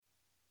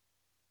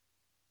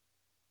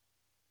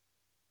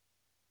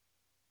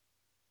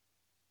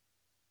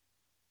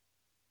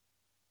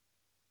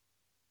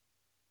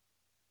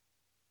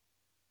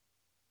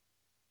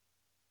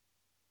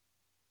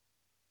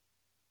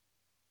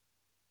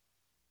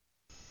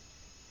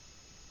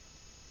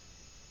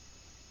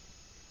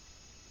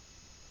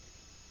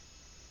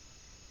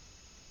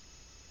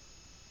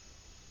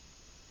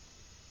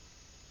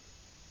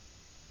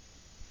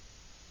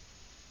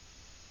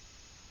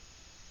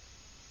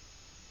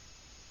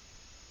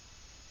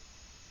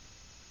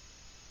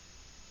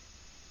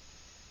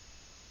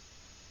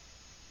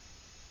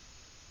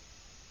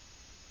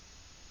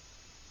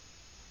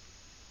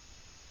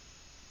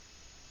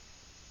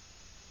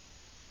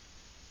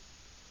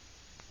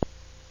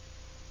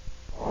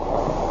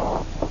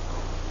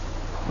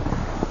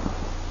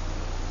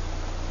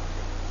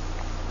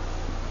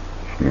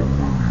and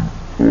it's not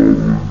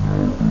always good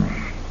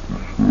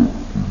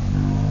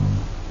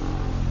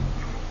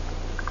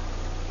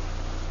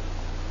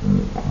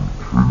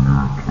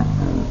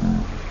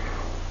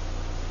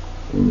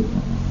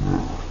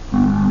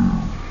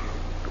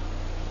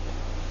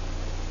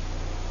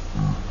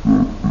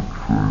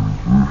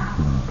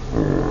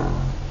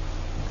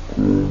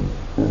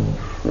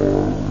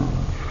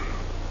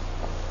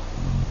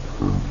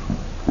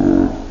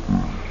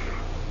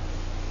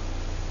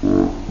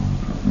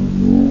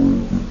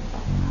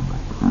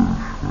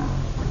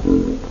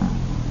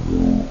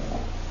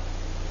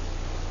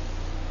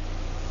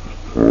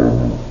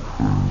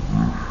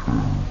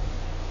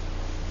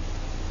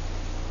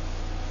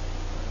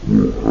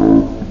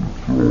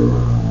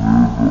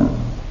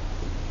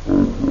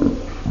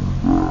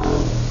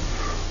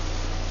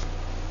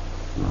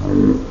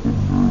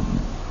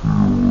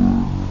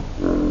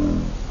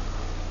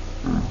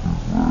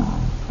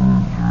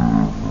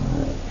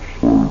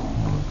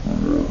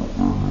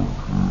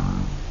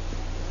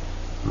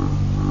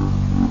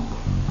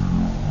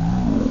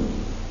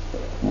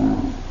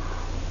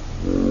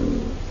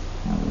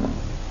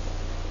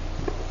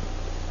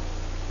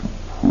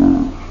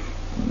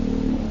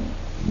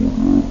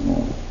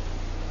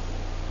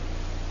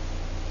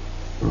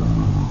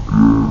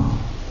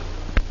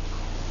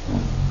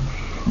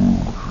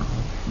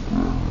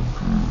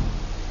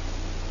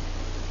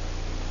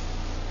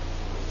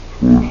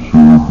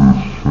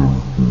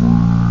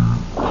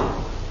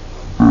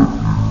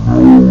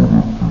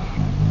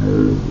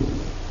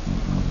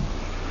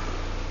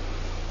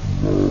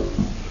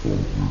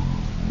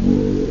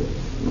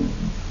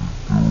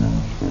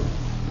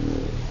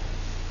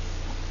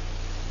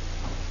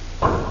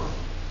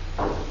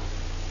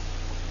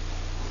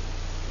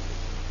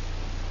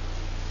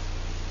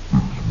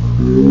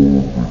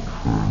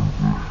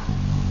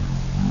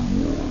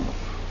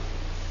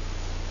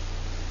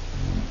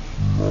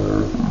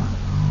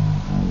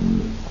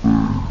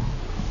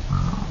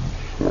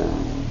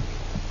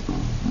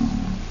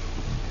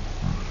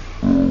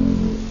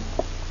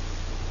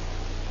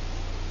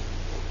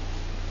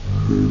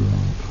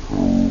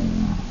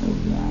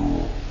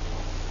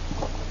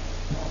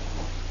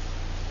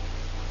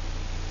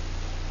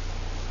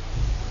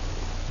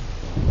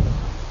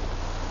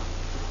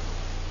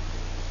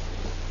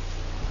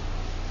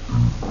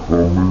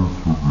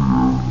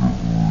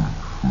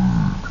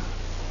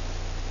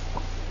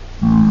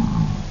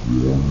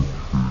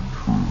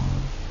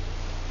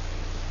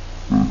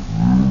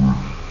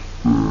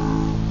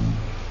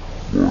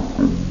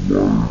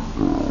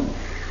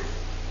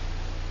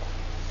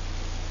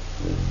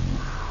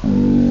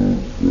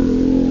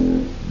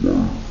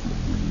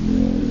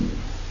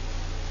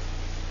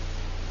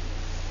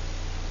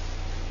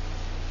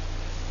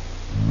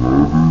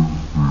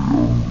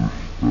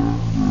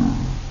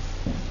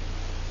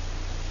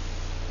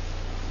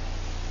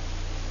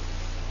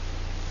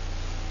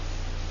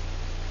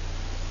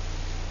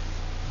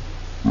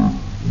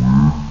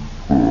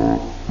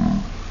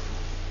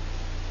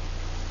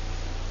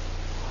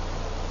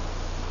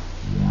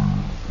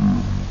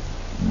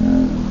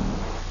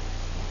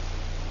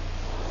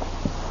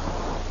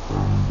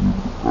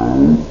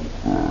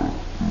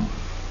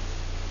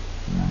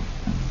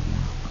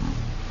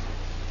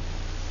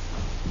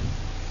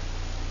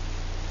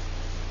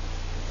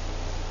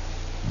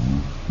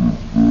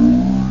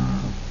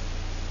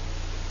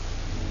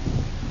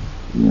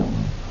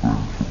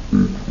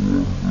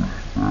news.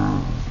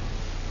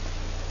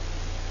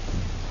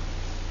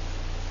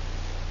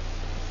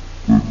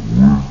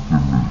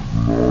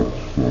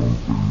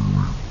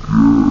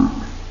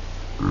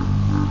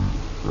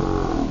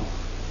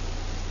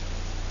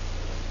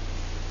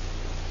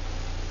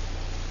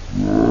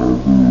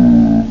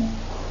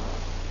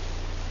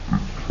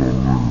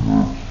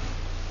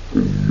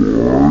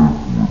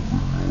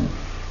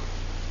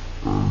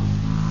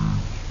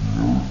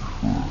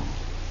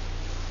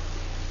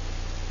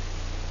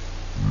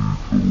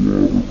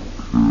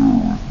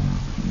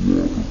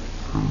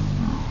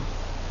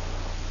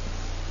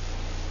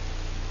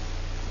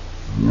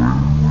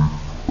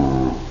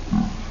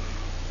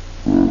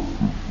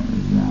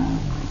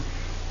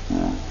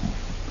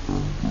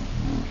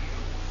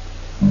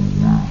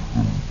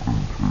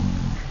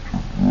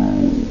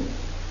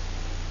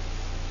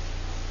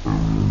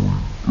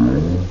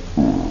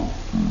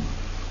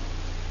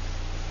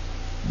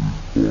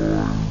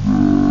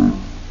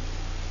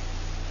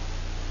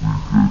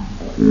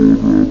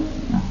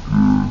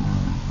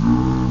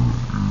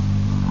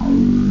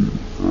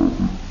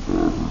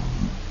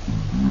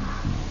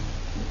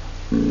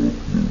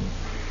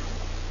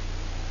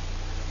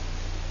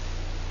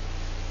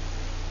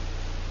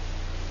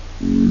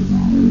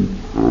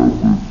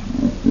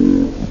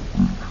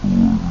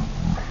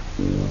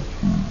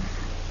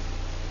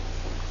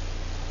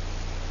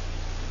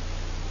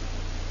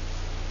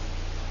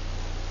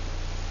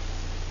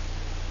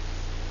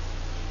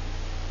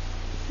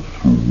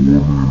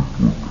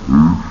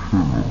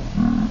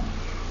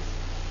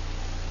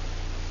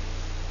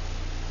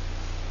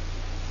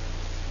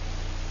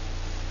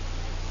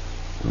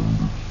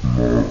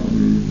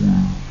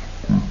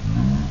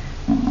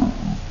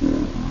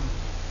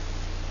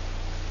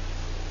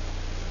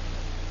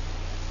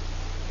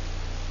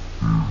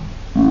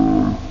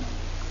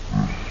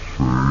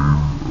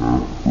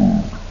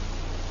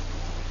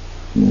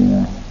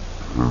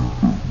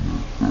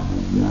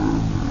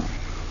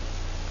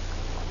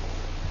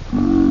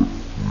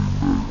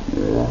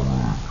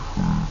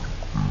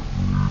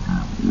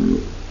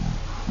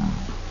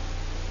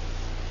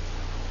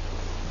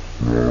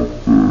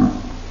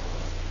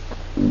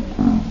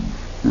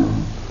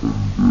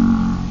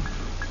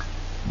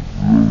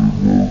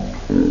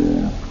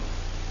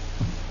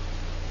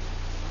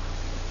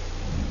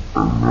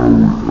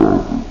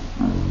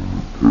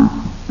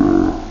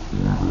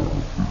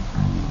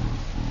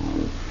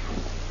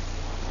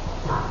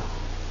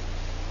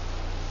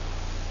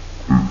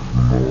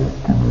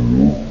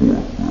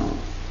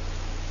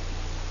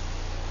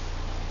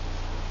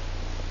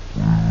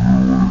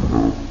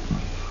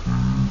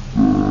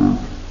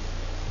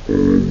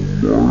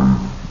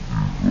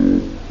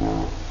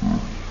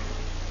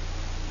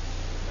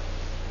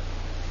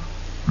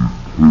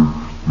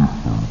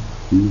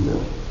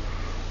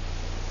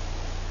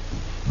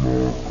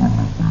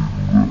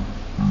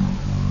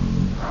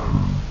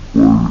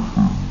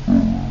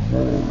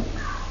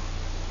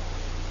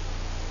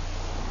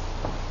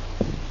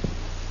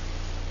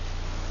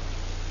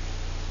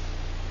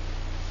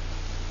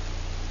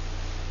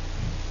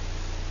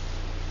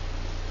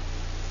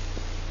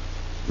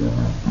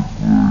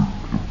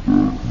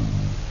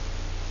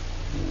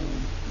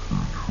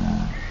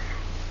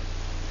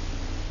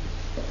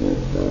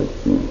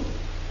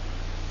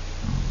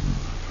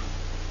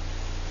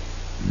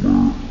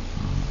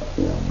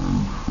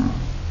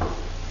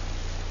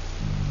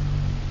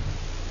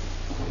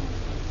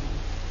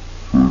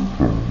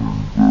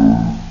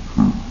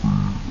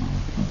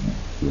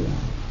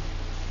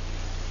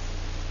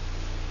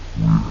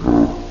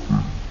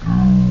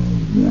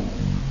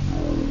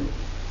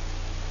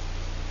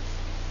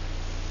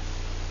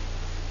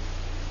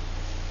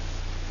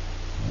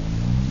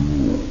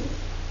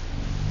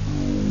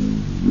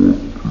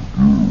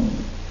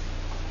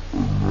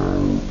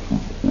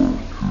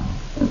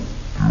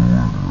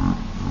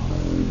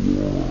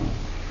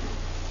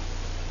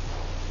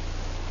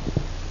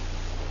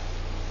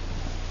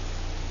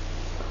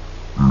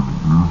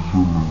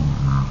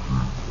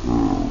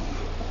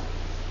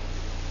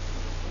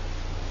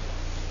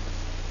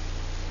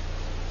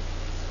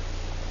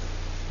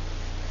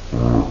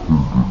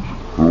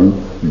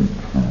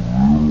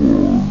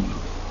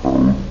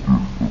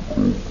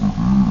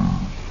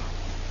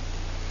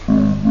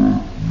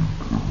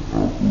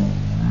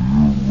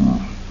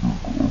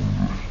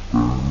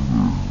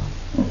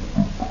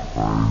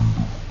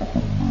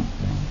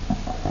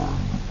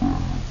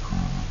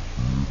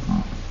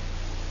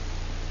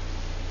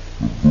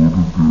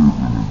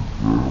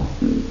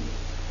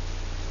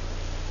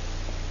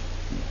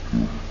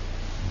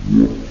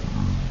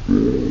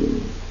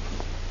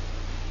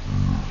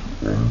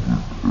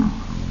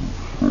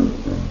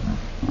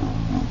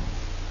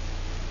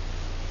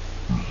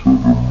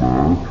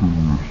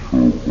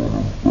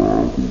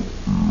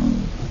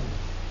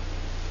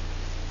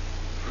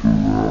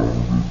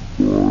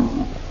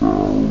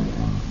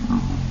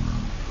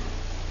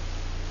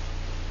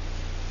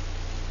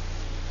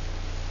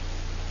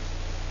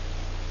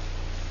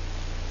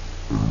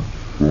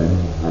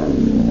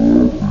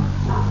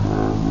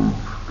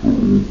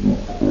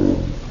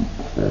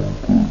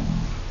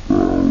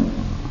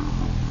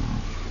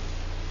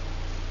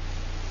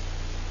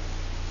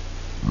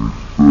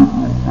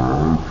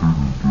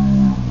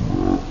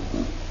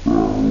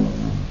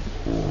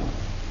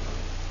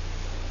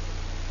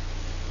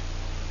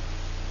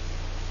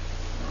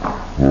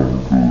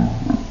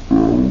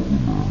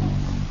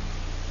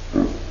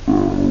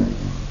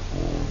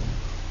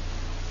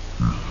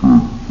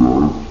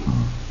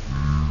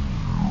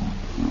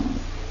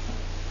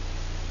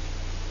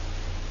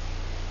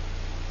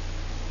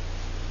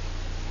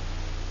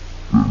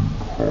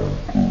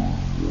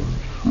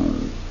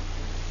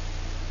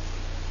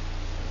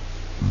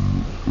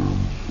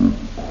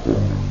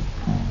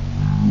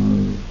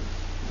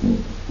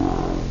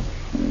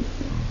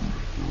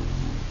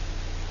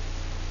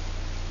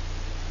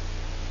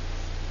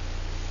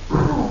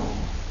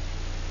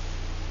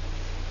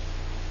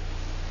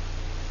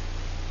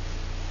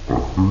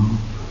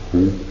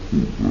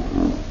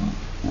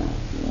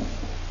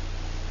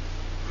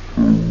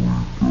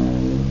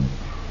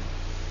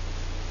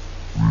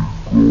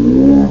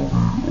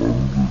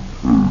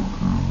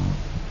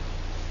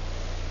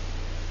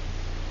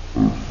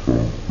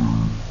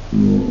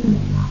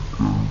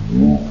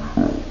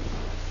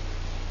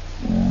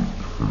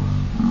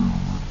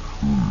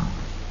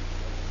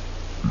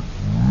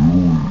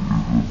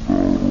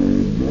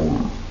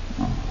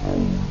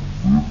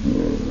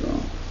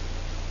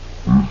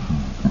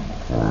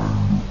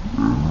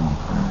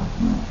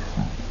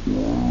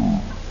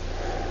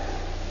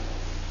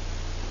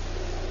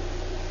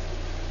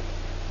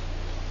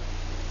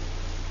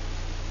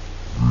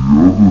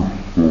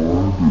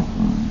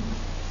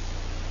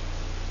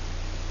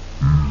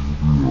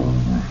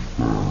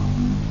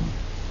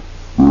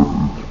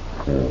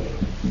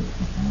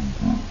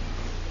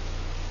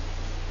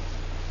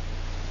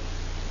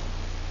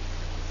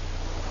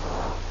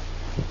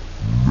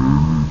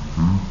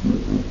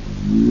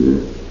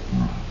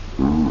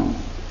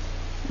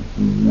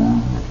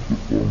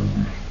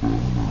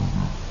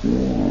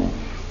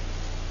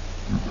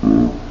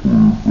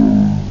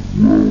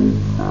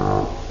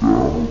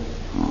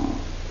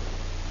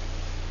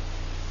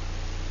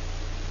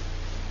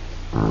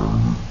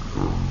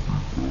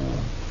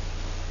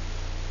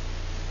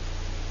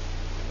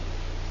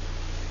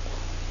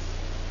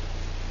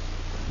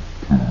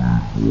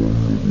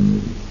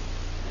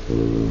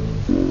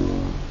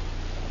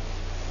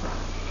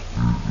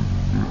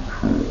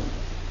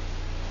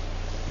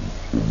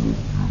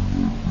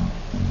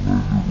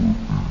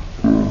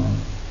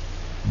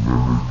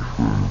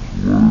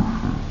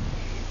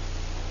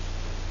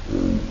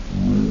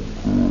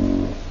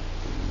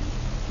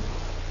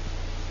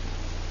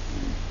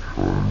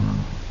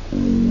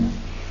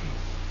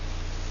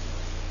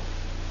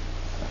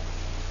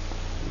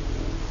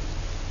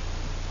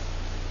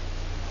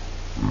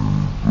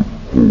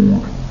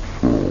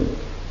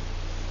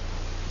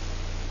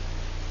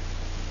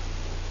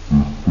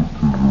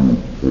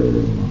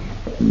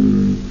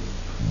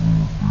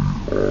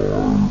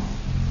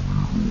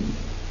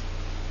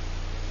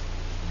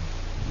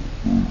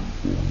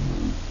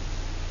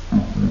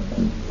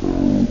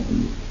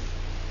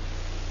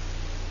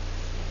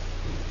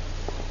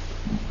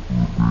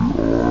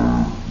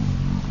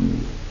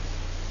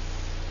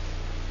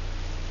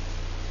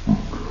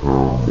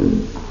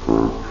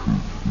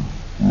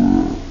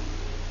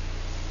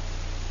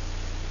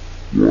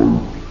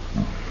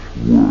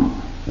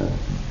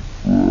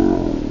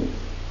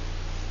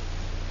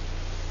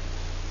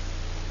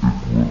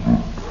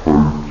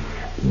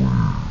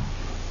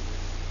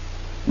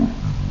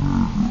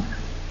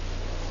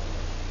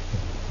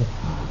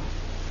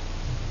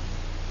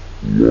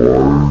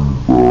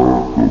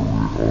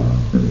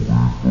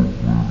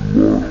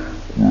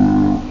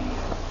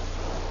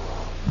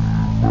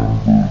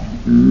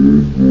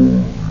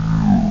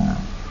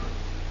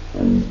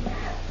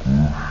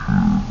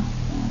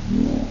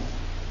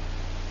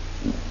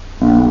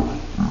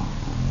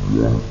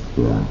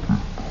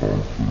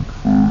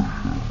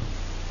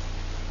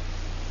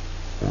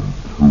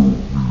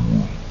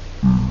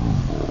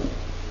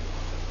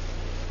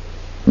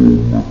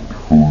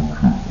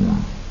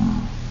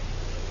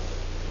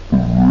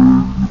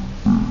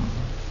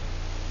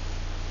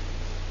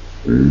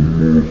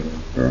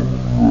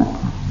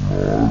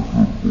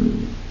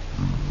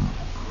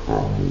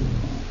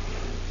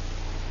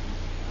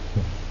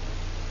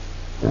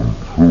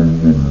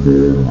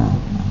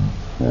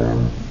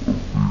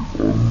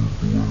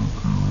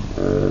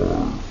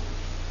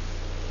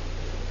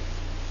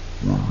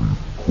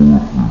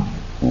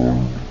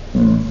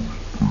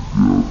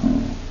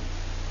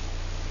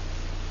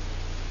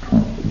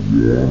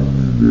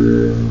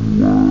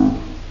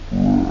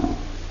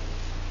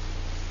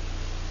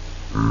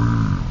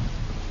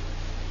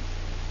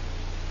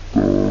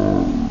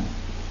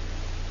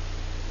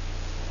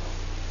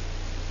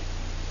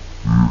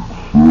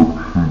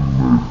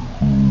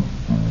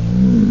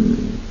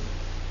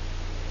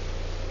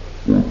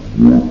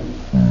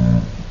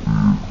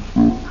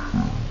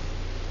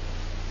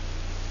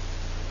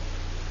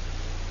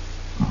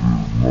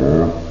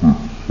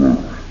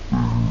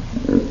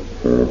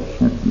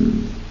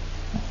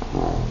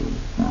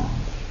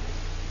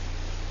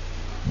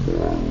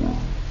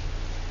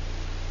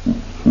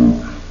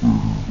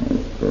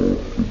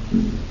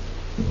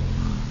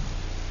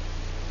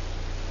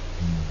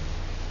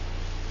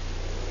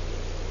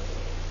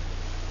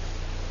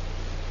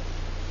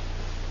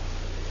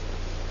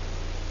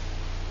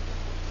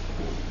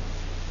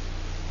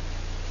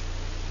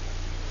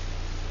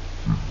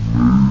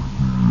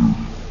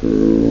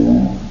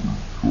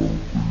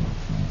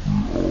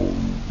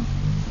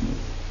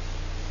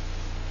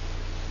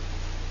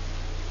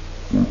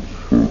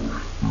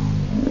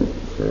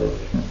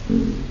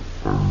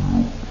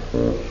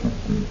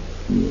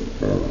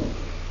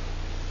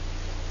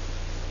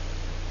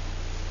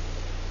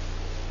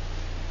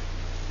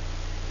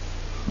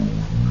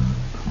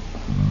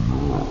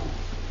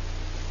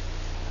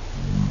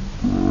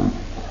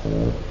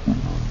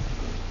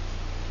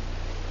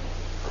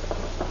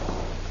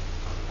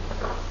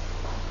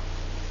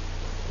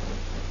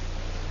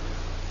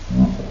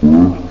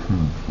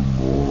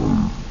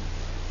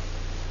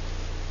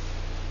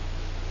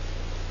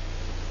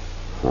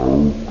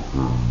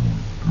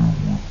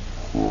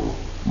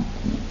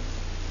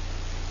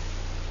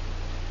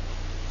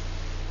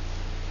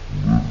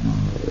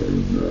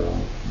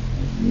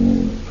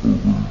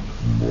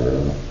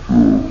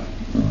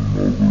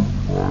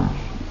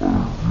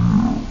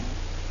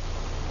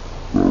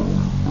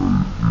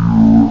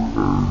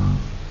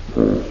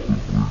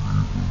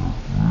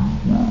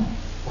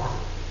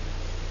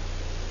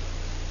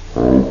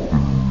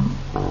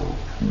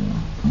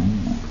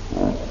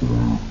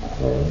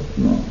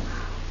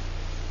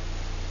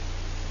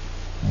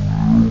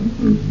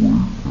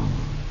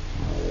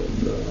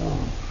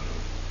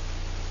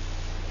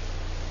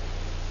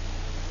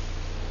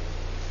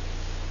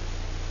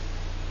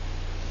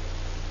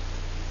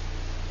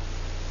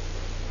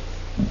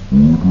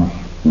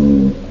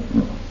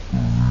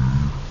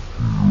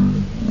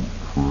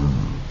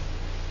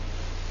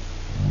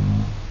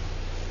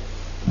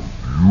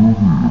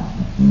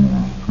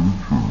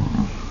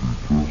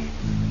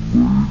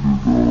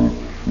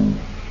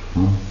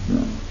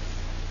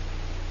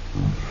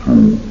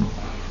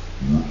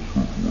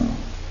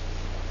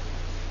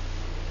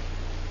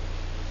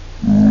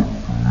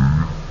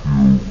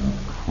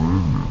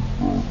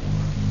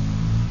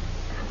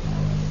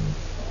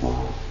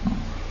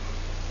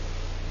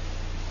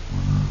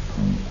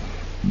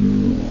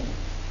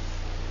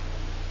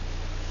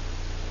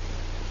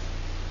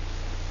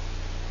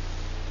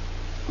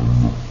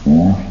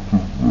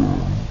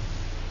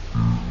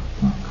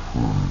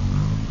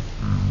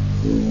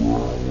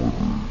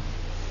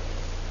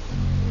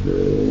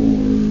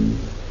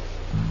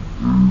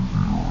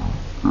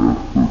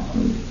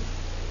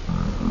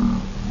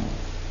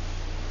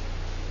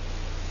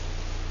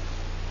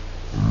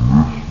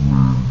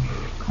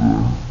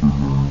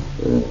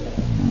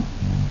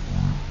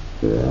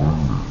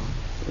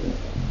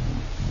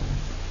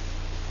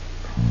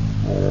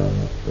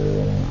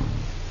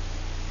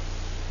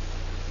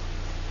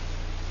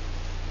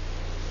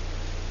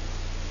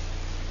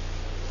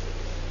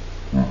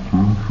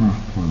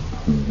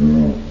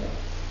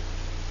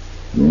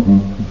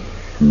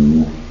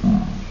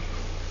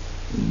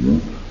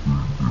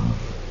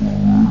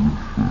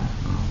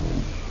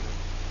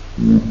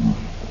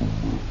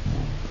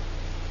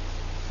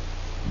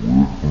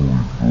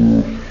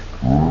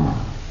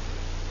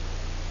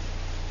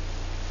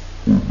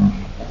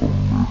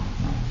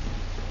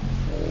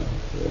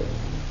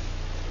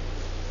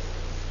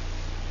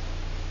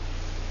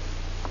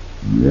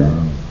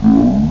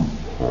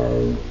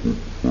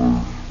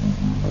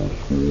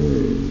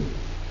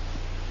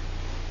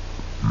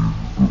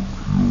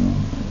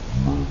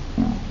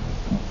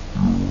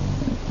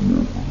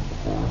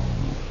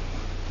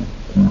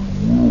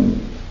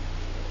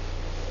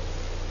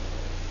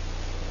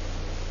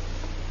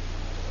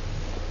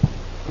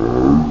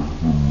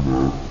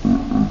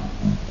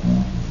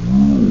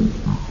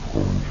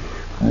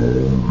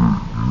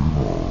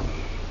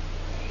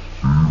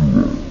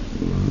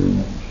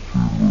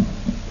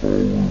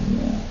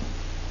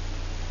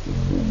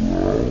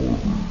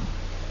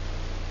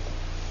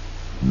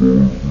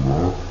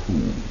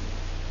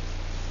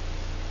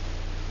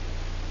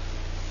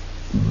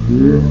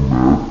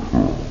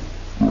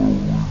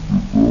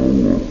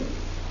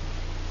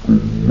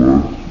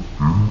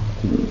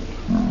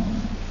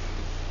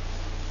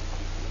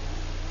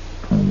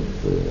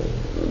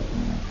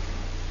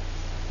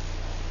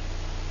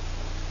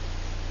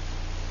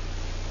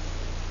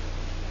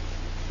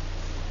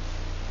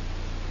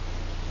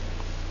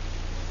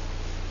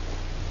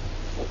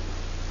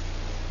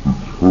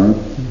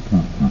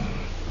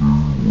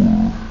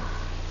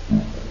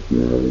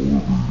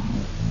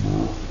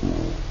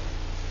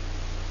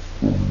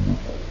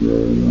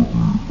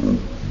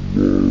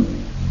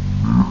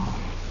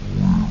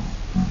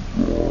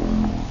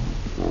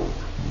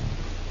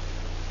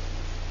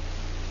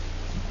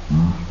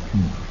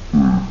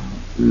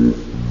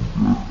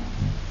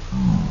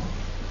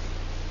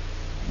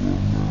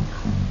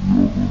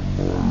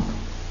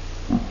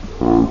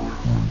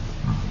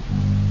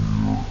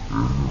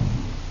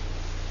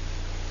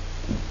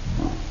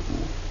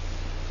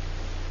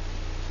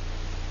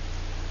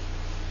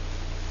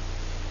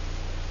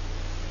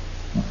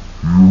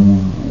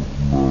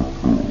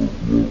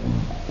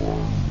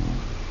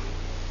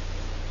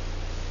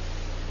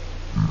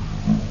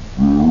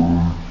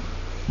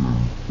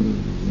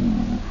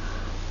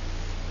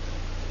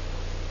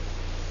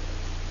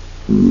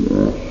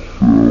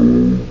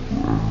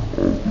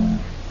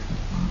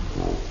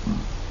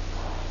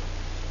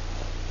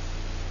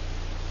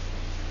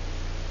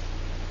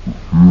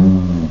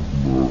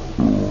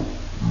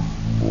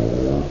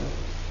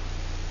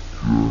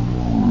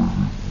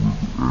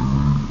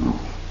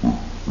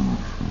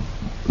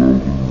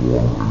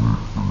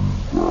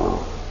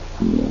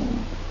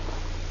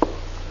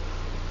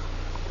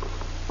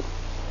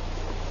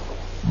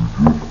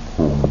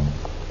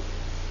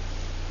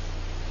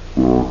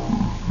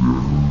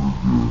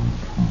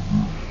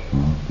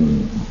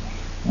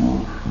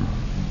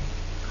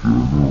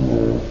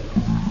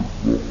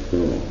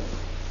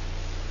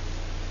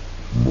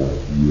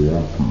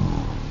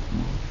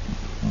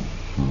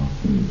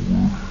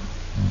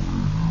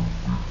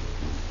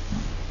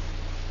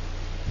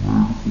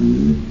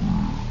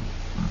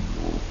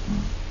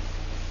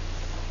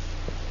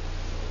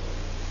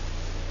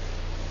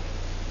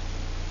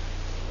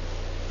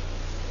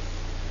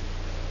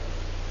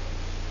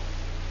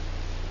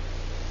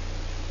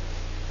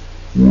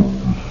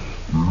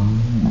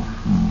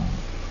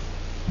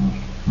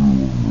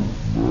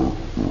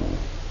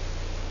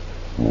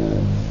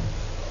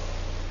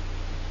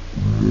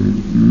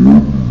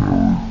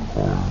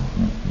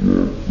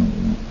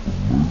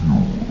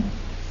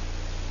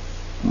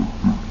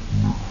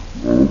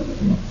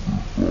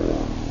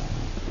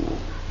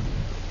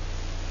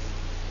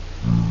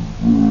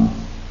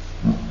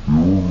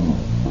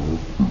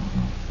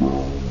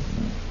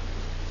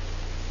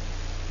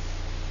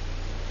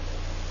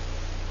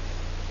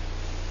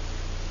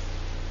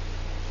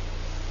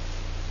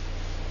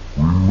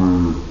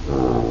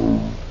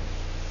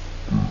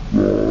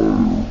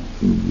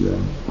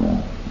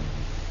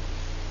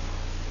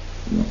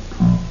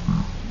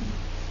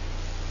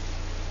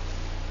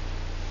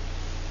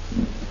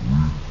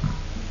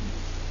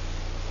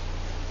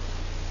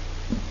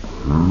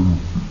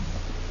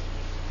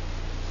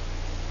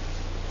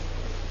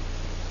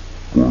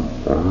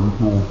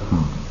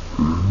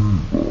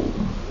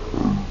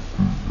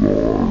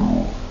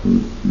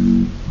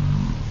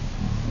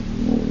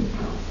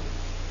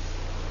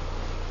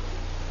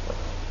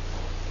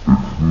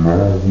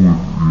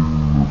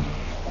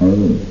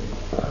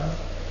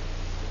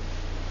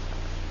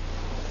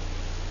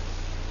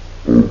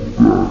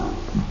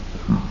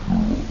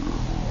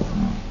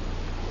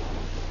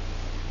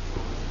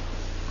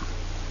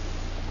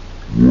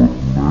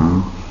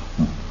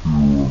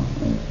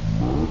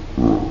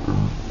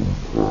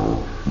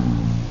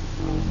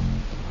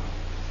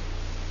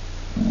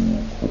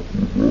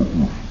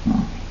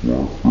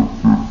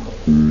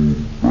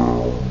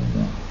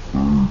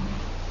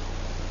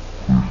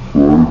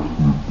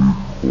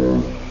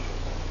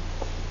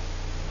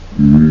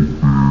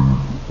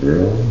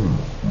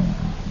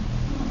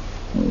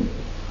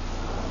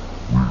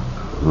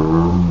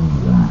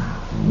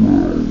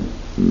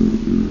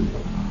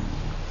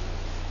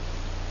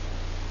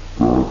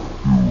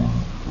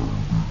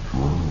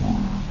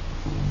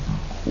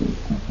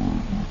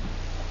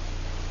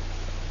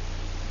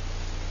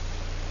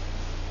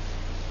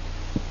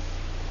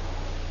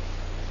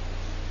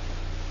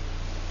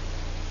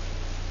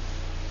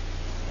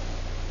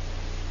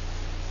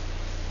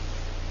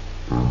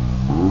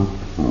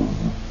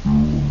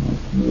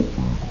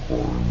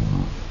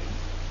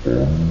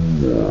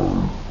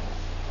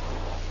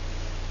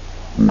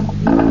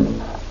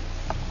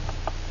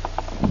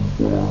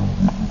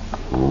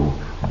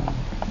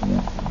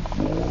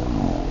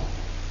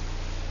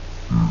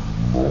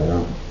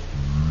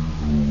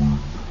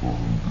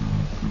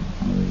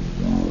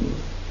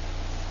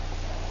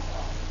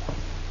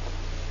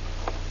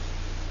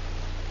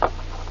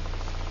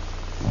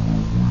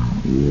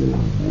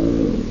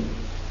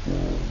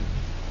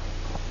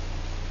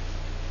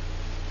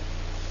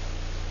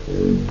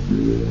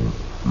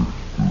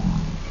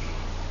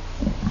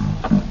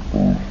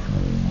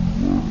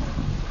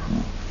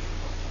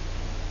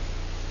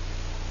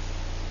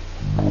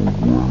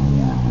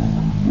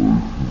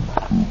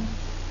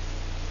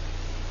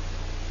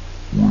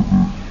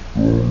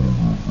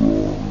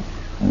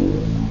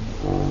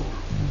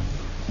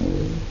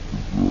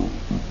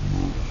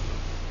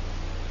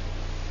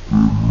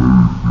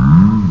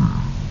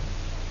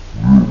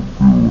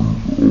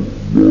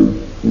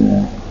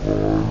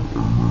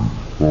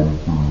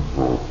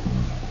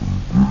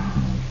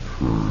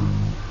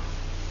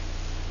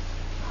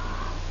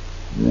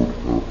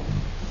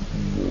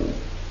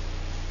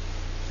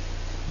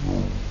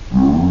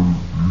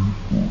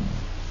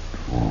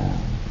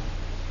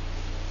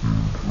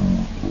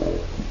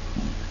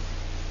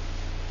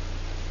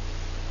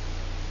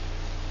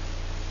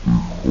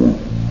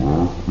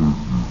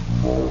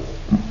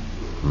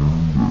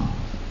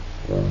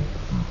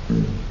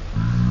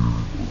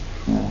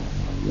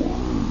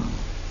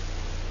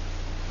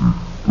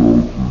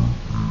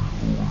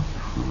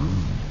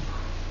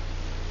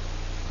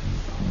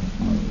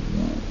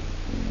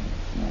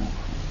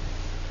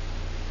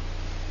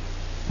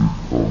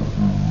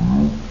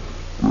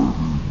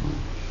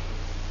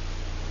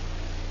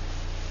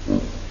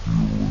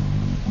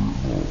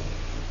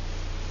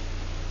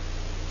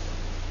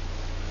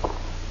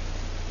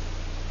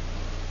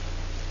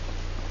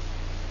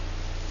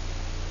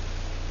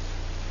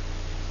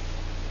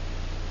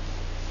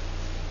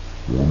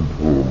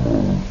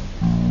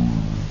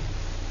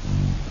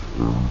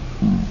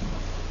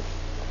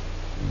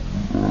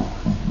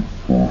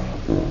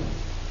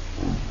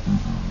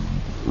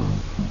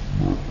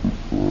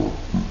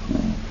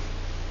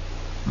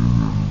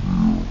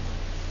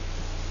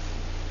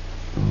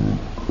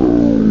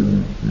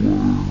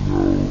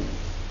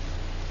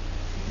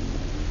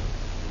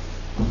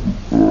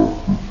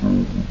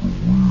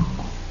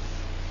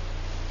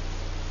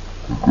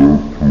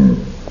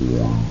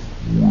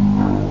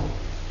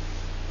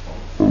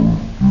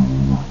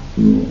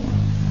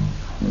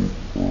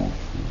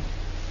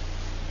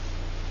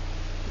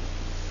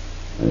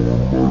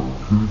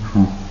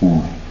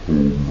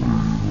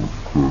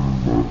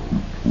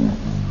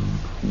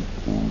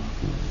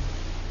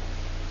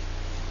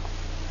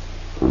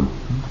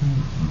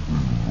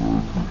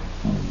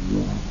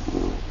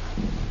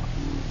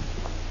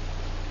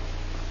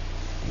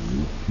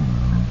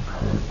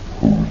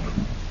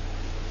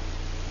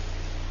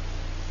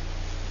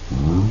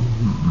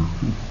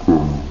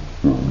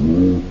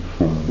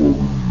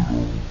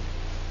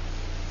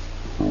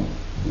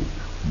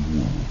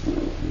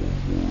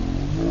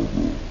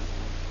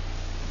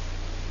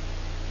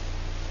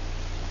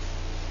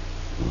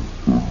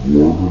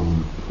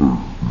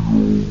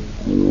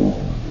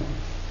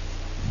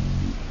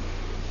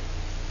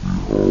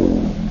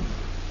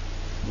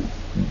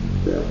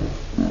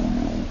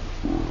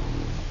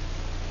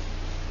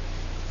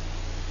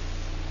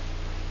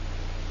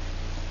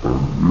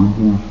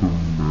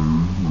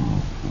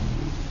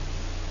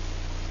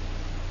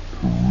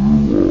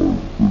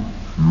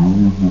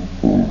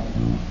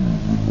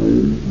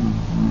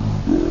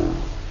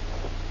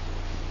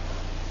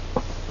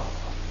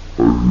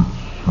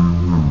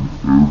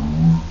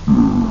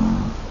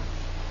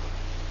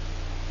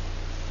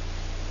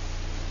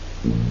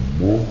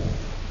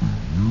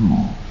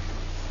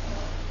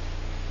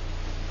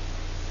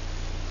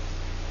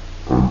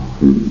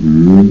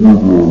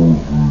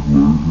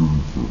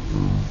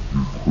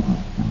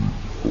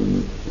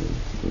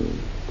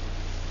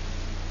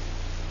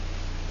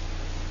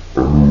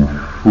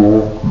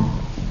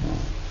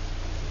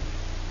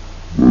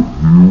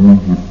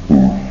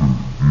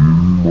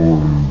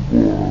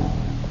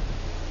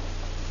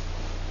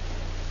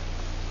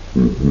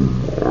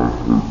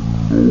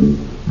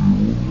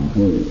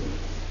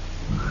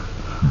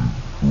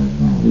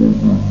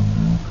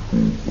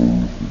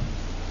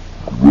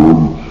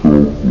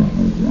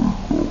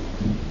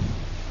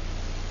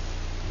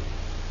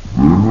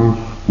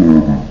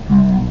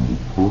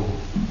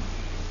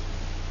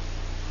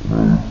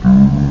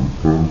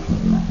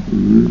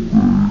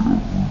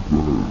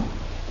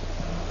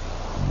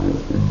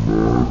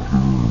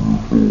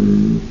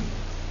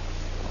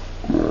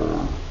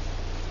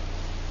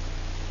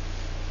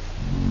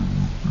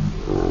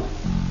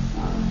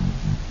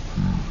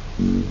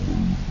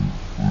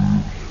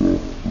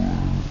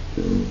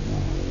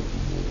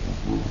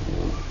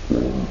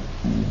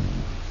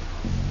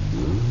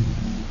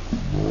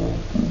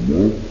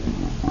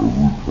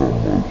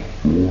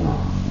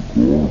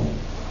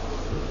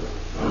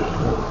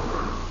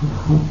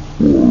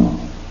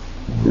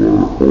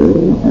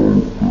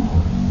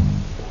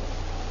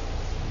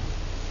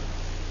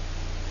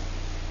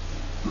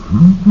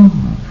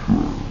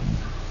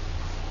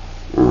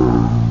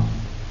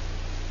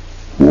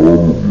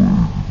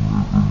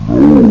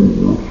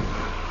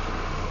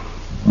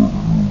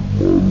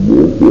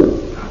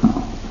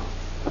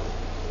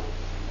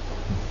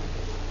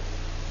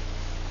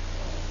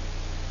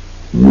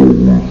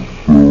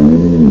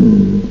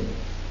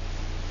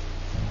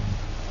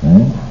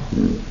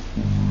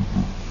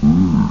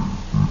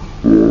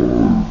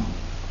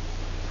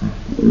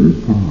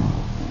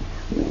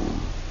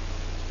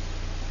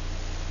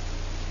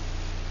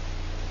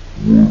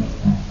 was the great understanding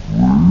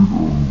that how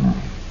we feel does not ultimately depend on anybody else. That we can generate feelings of goodwill, of metta, of loving kindness, quite independent of how anybody else is or how they're behaving. This is tremendously empowering. That how we feel depends on ourselves, does not depend on the other person. So this is one source of inspiration for our commitment to sila, to morality, to growing feeling of metta. We wish people well, and so we don't do things that will be harmful. We wish ourselves well, so don't do things that are harmful. The second source of our commitment to non-harm, to morality, and that is a growing understanding of the law of karma. That is this law of moral cause and effect, that actions have consequences for ourselves and for other people. So how can we touch this? How can we actually explore this in our lives, in the world? That it's not an abstract philosophical concept. It's not difficult. If we're interested in paying attention to our actions and our lives, we can see this. One way that we can experience the law of karma, how actions bring results, is to pay attention to our own minds as we perform different kinds of actions. What states of mind are we cultivating? Are we cultivating through our actions feelings of joy, feelings of happiness, mindfulness? Are we cultivating through our actions anger, or fear, or depression? Everything we do, every moment, is practicing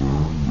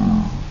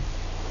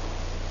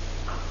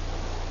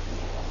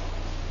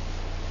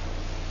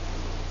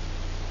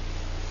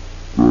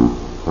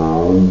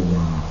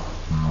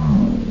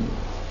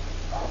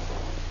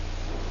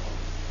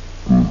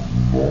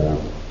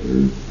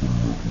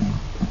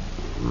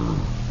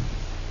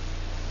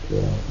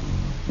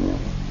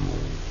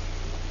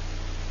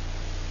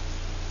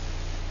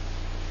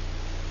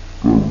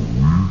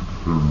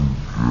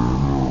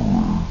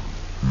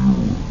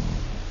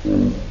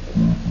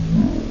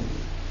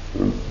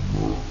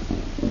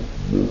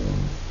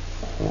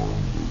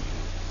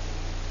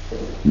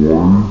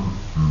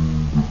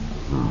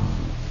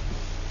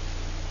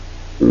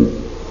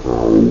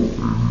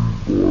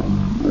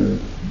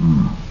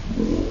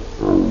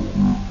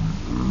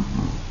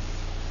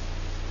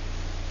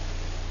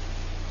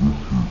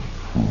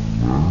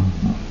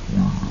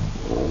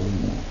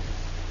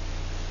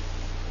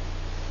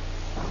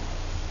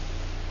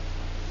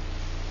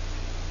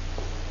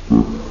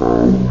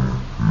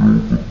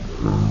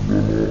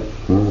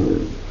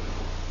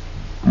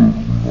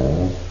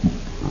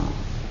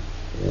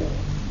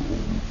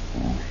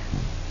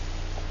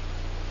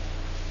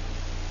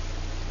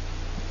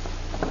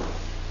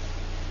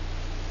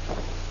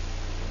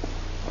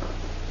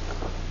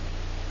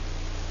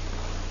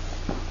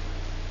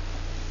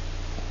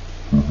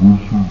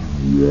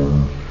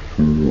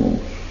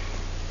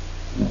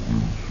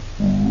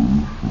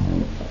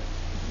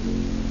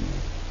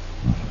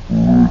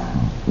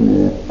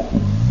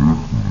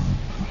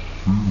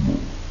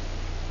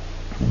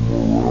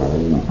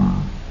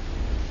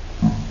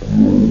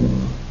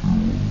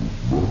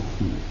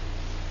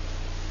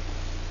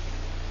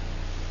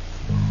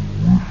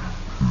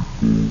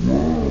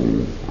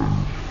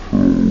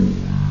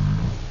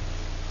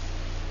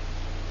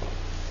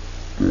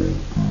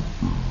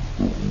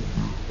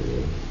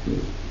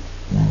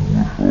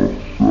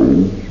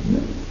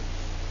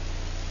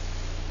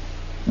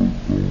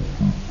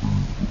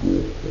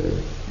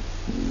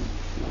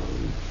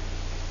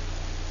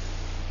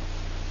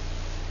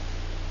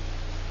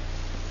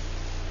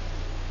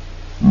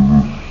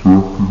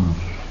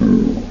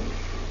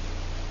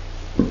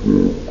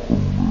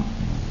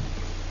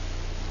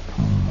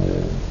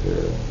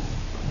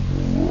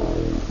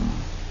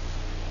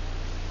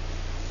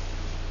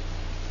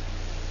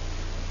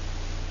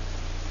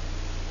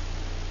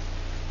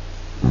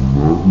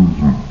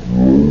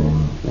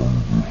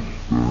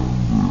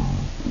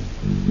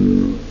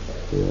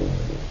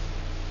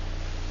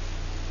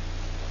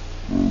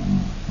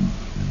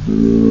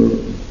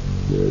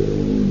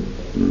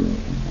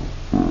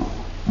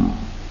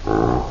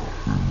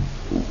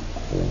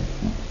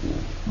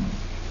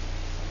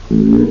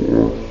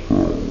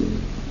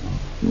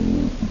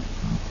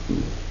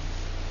something.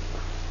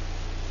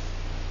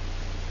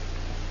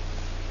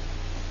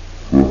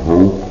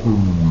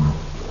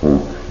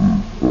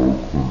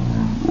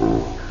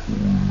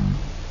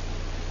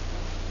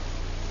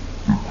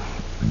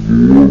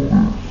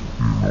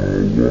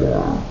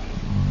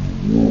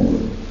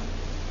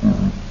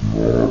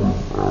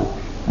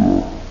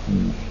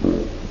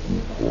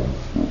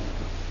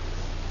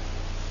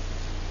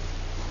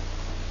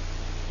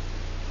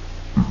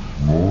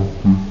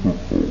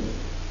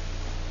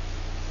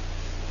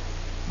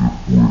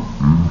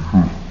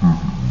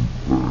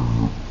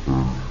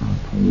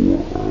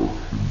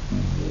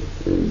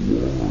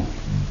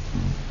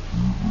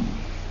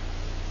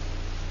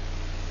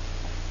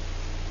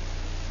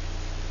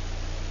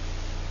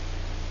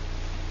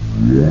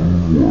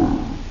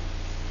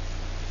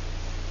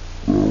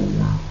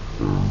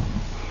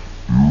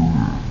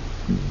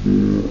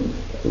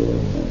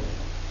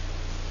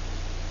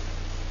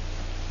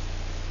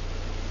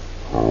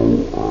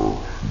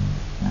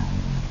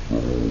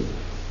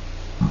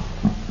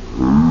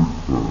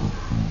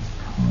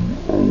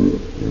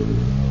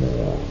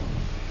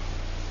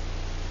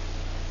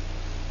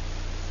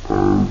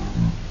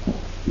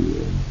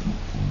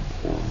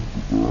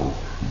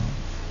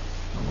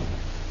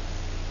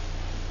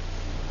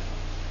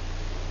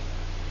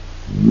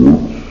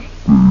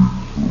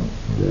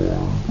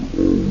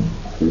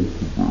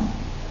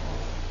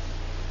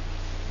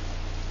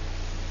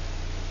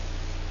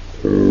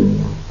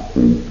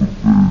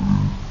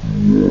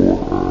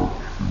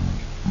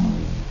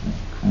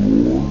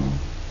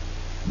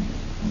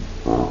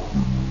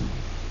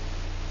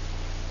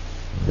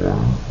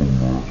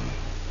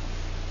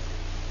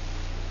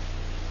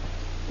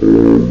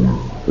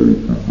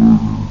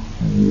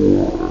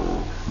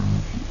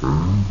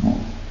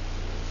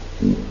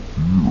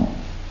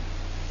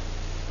 So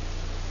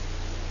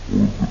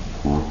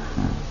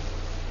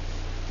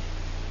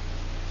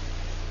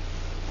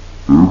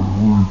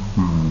what is it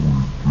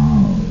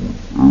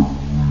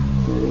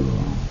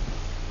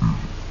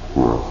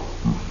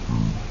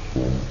that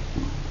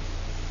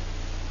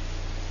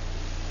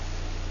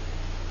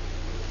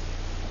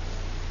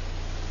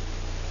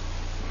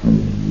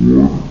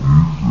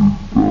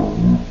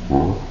we're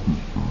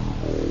practicing in our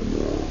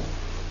lives?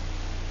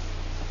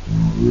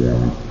 We want to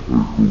take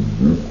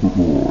a look at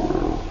our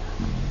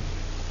actions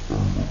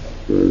and the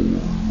quality of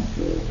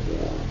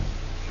our mind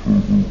so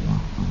we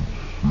can see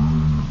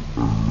and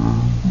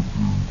then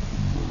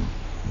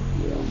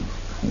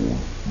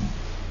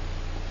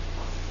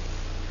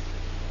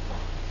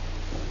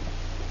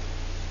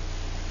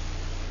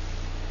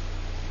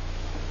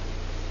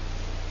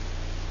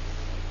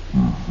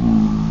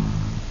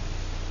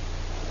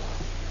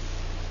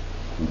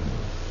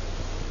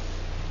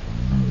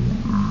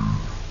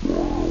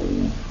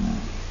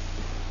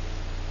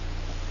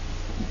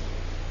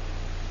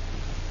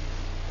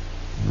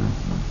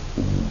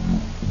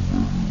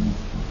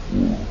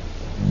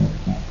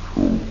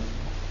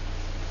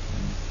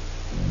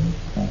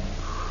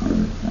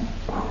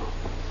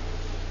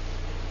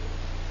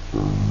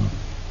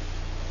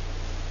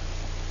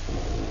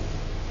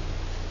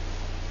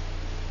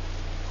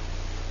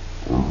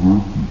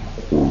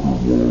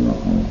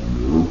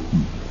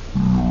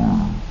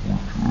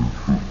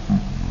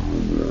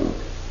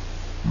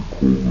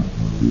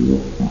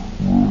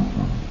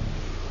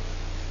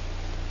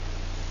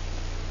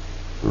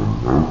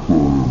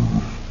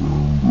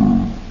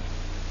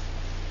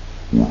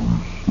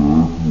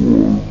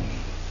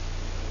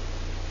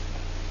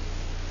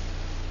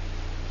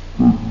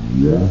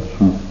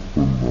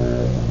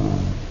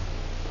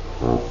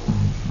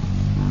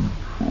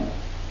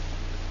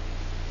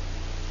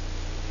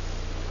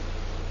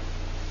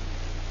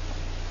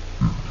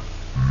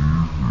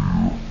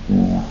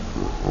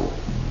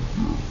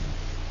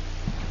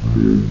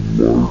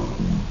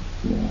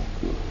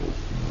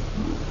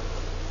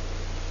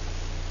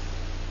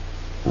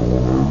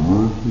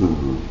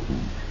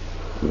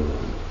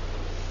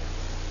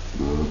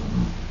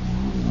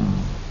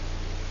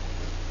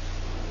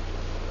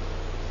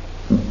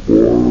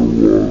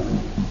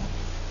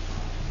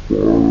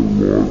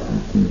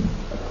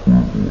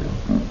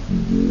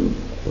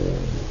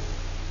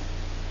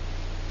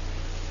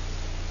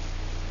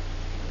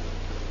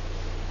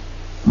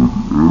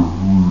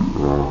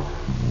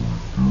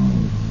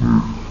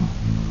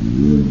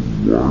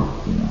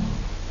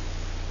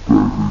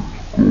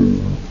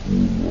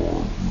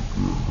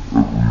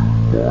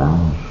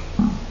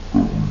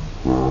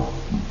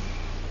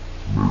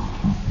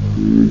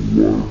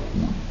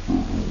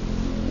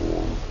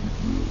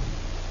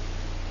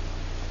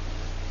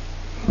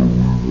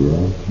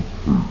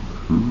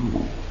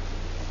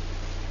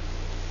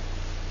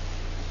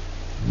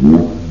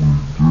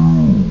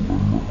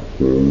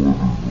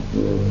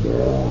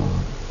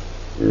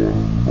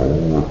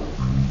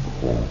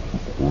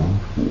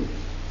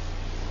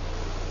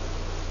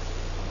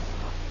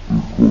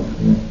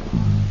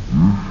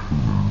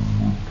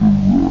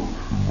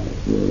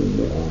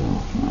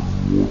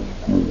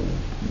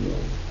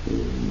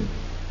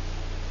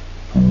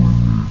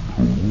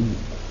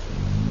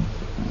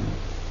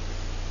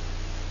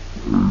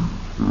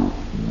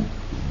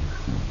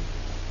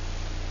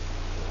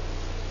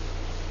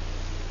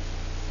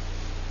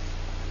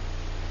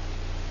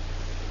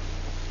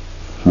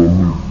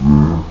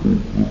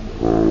begin to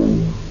make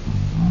wise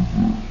choices.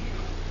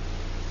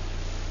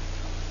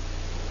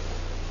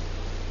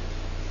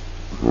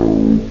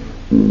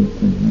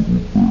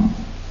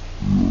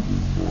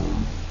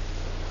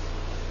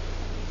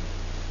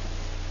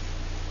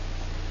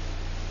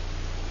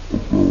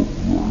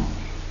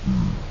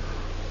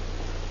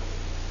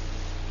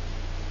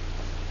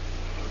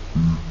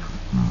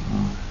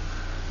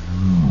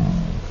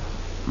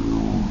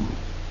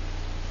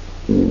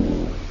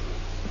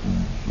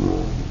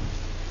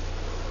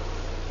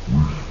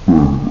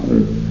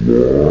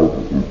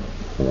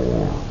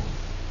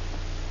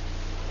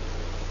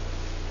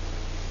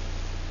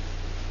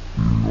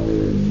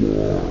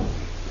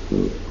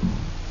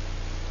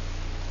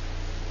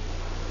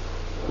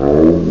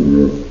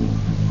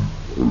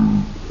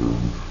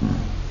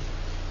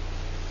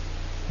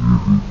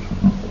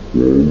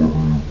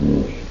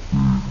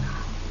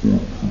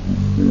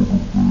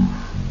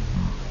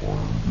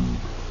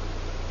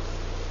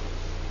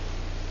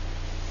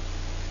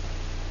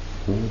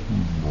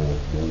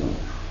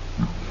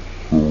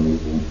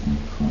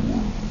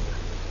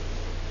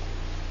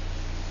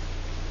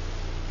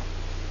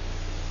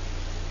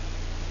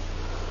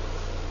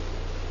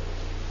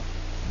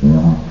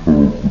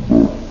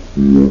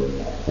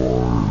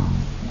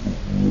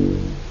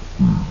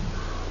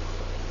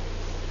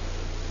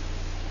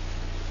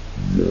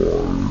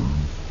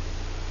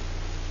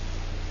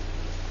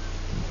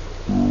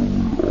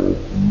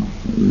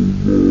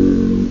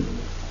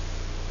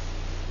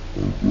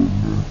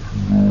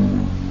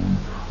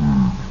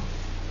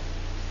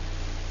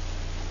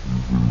 Even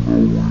though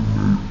we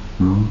may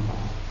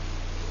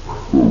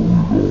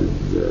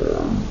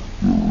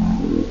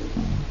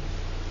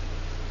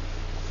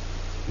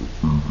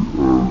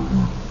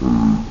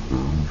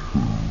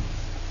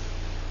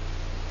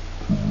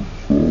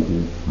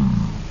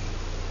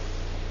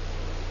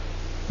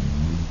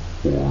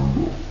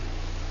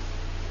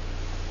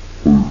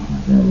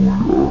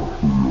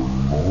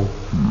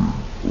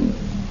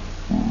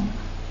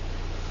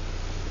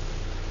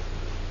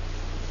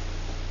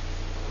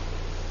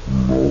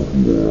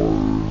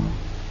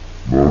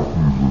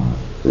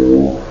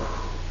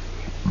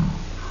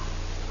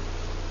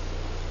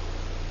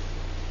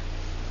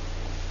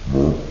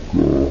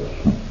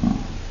gossiping,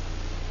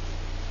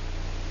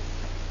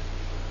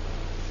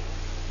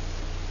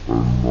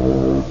 and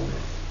not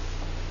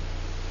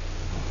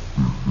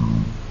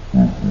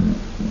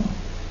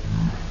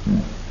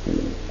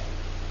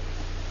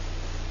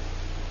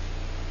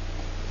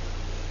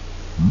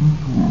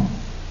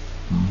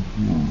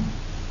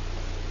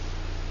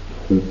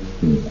speaking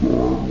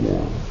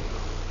frivolously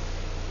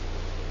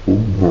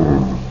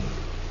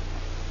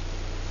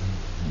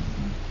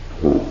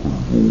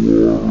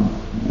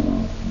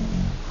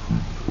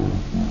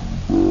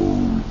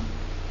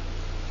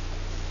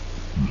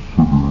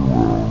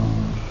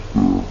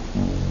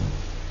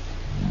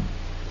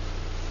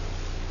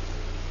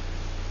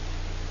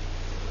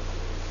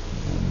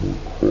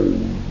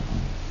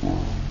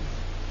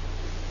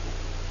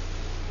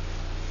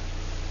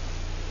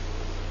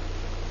talk.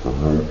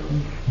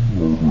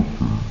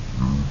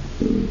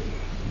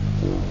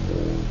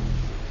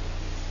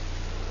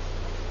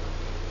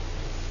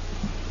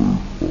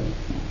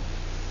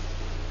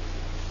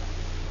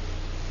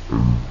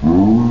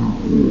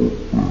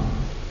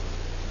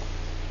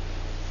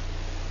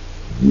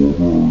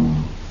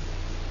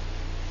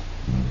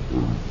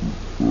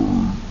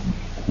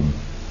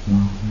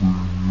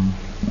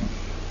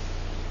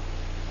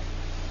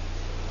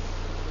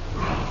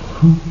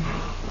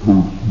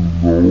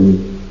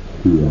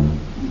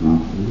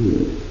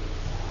 These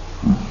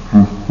are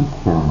helpful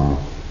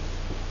guidelines.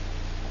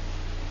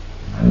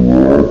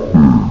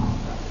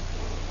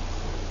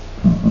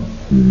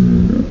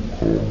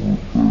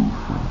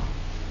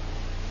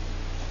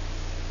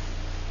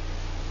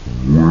 Sometimes talking to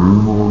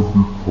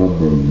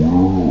a lot of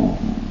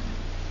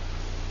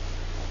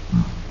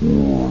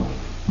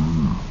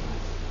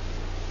retreat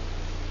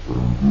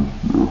centers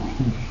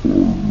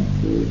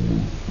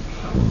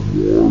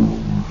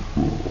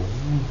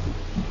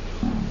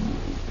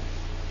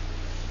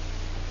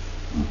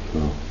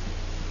about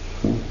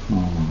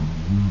sitting around in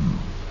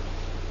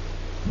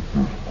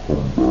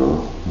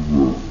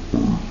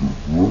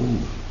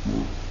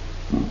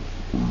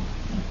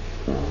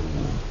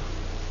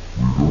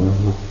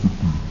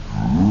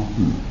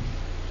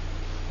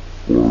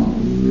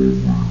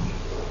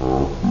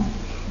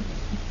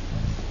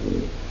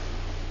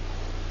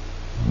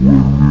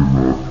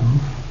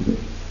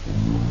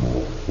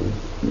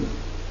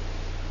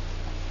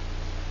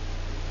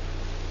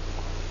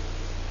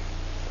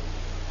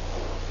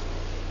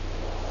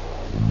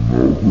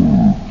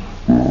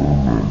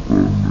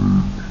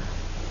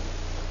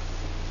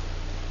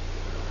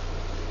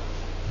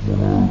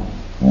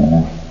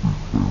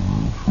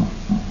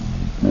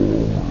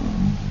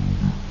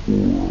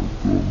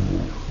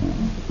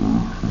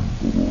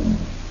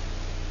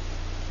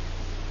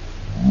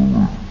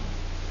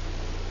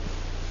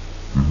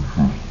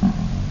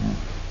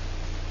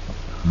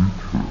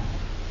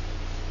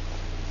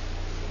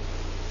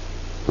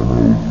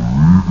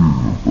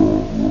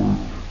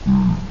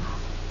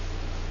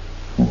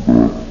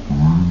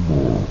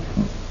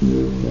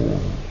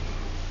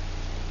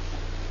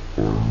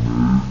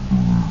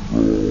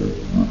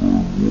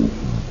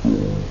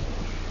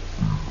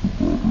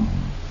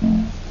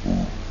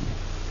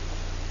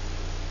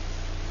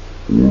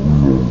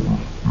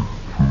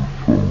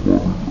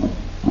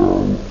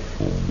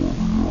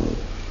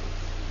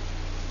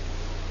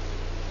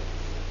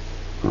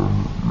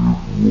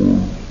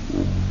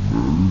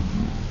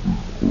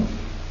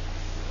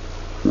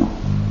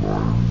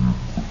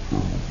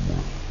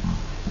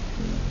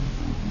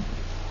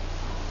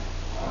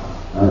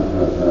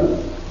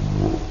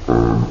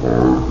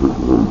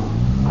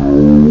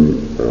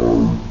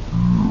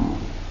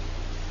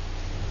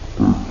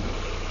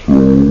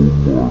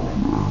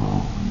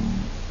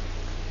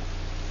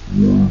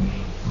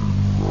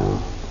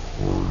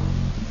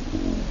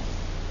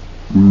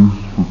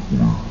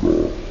staff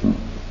room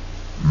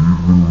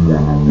and their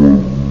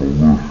colleagues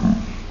and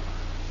friends.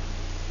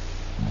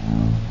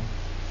 And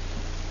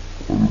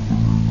I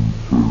just noticed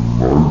an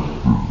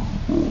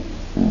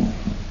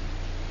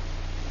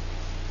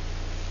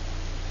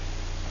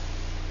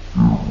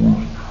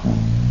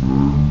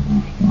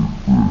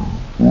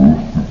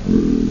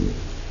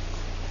in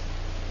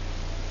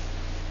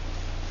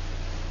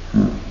my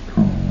mind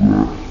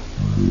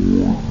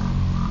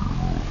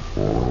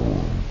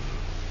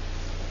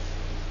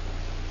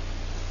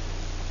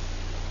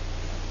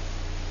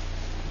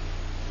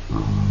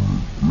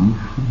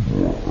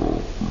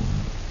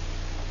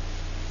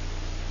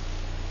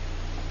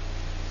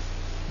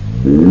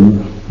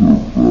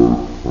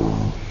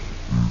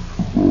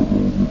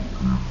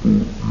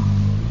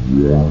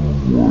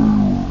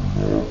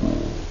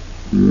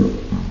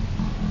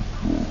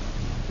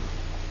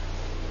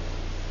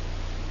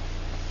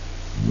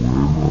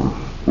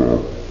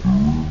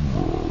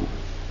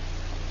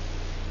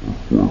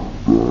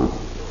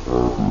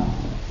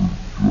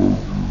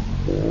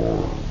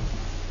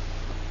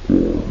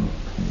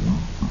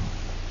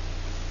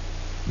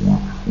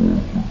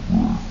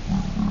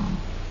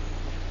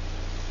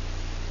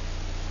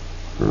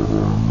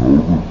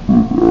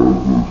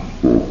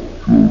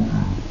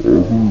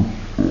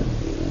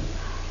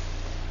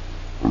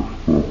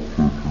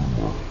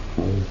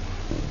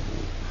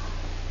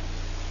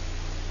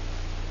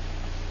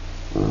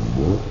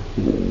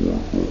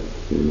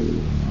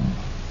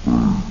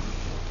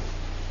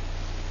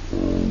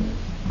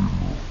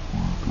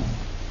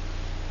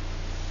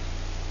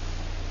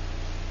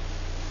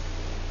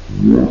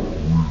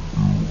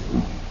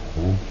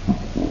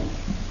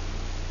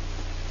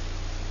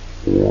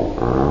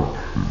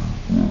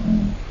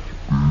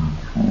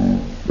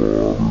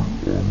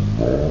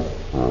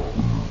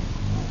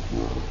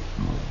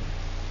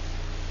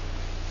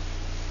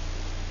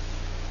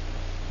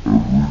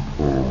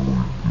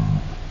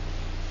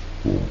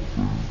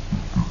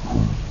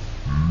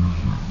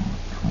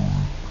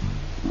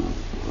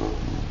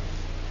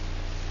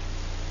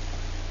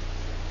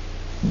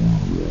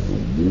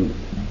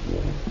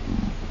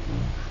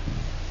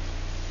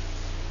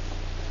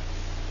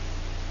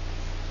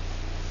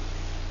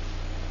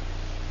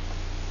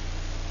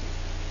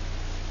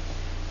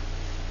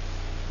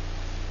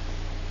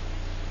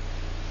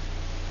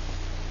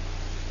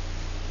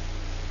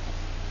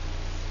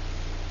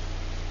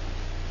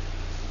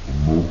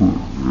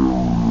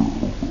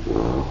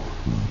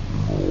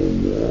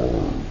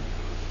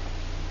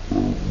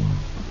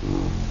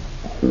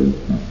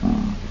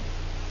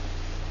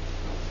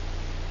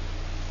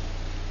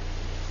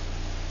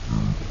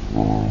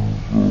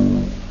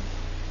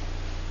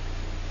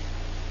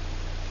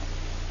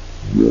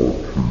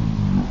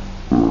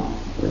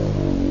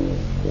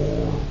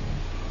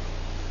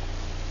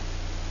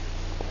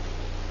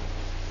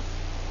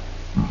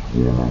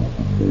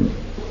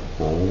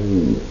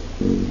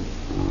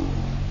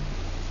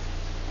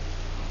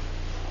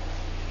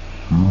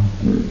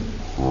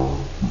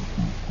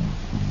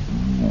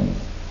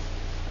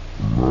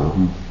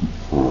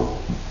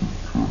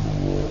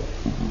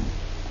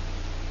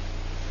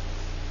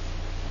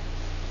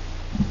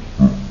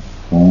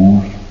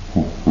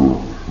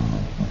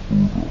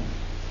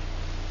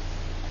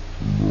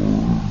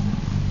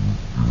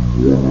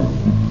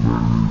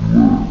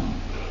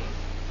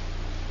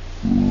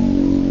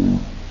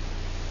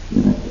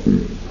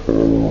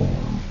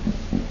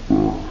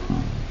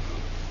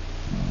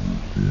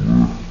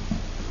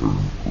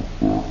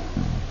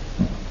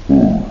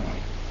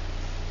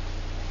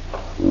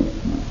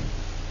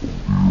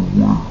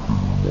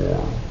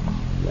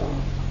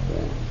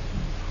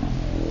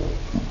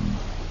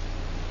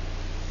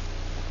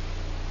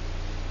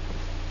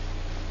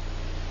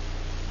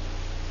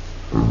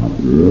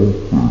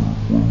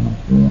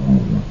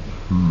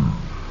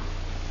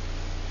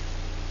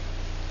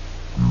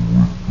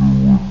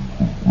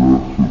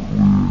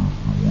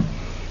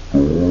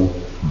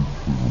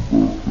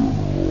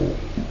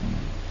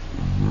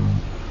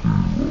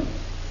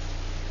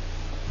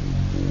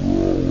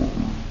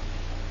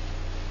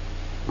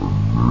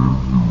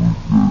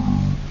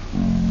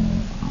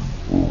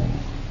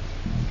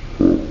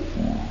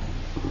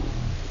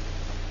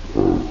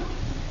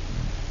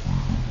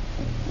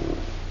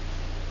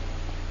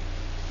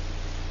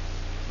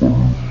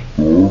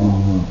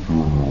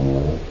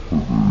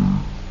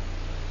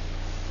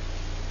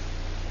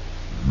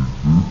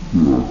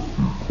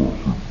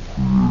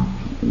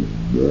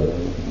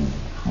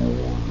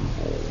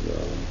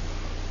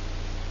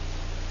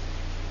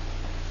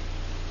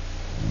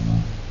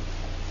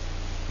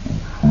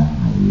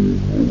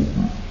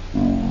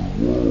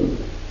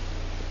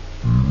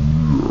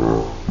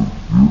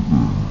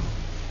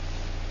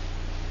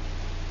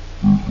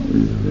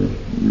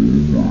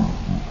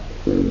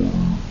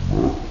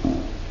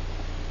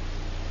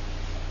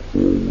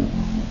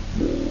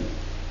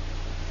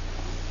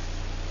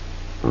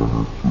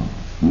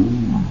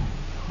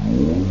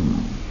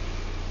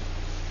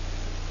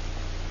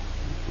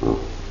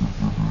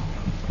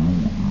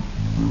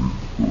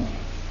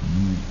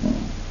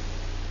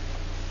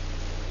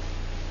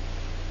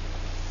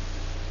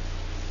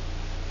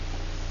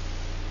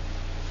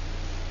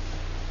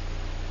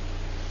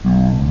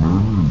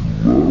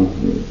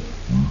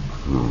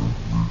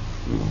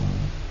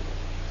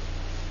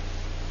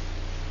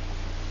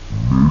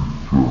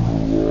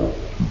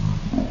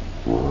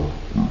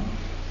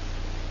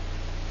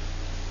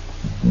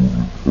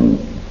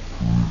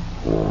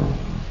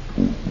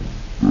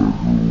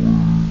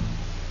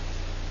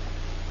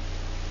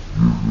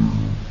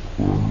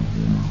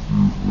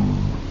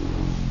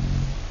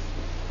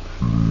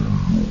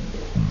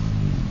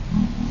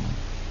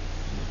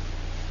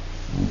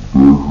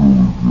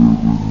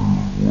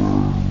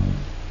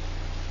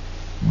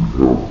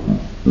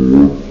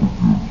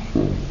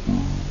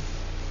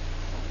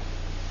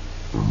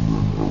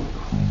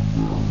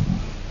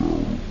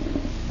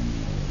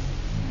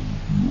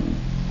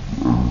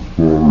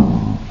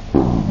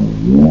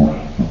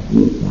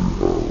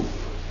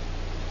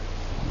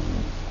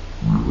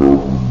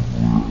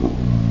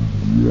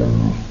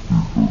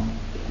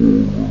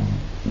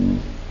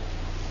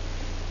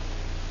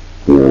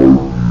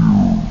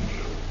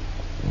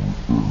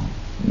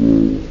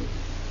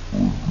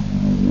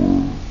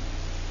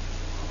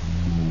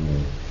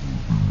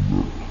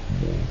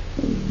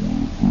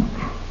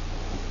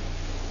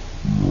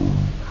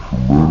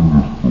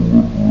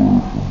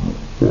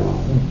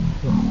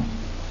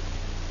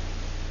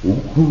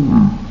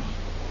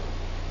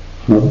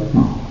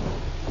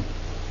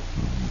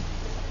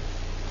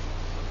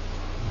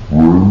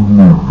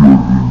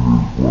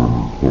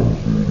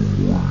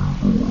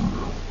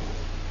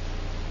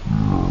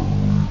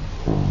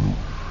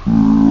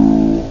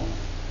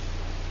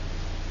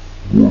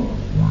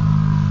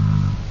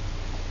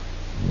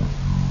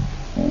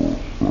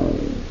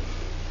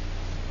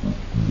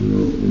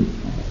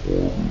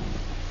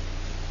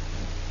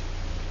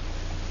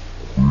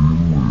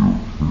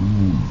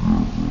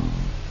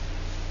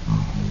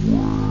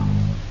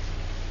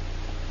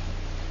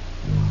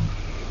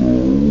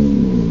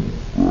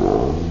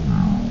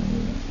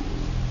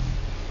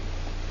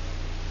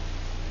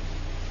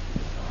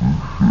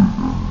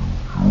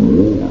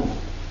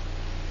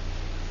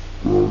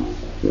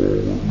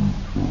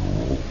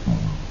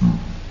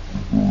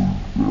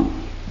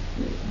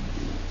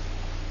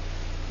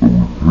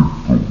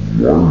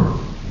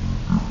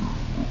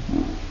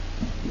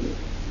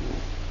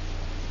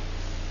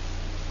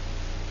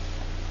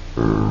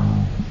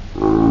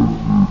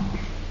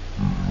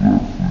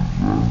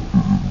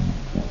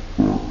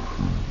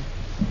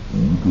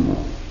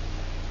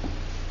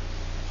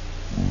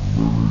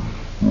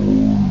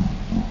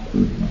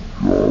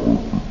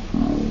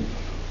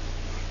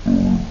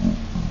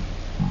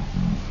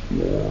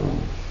underestimate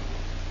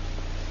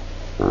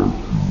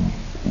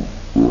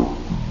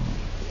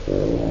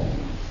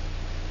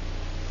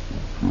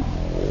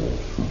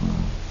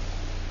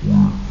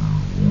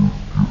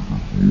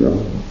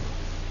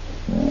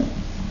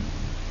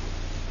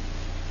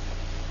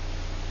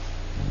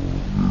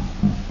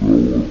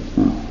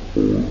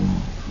the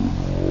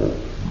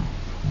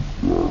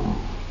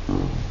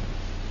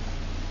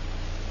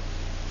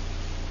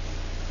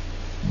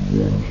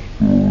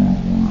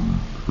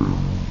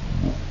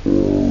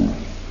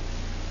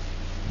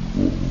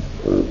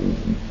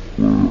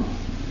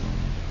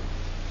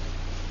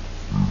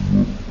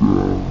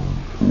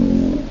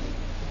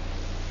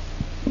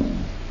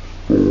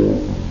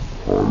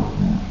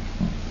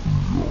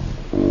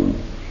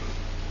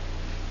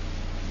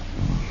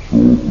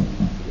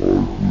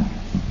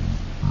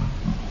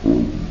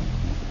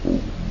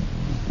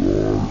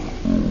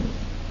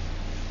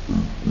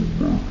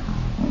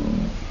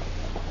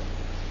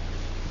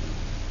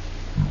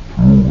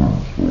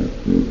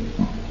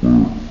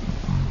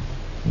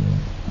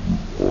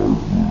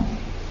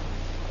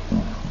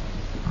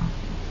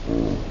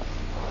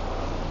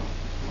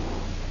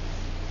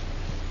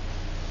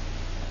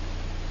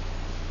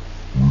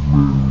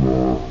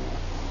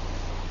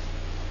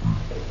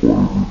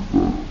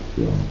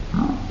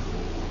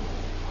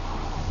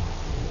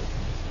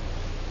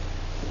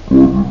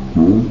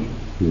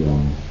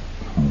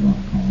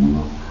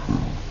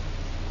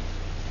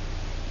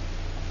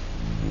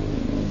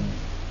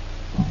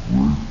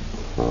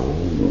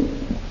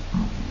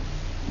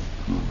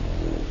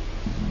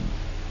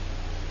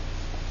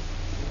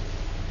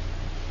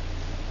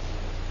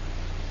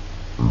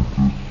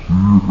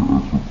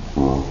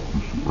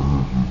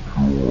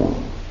value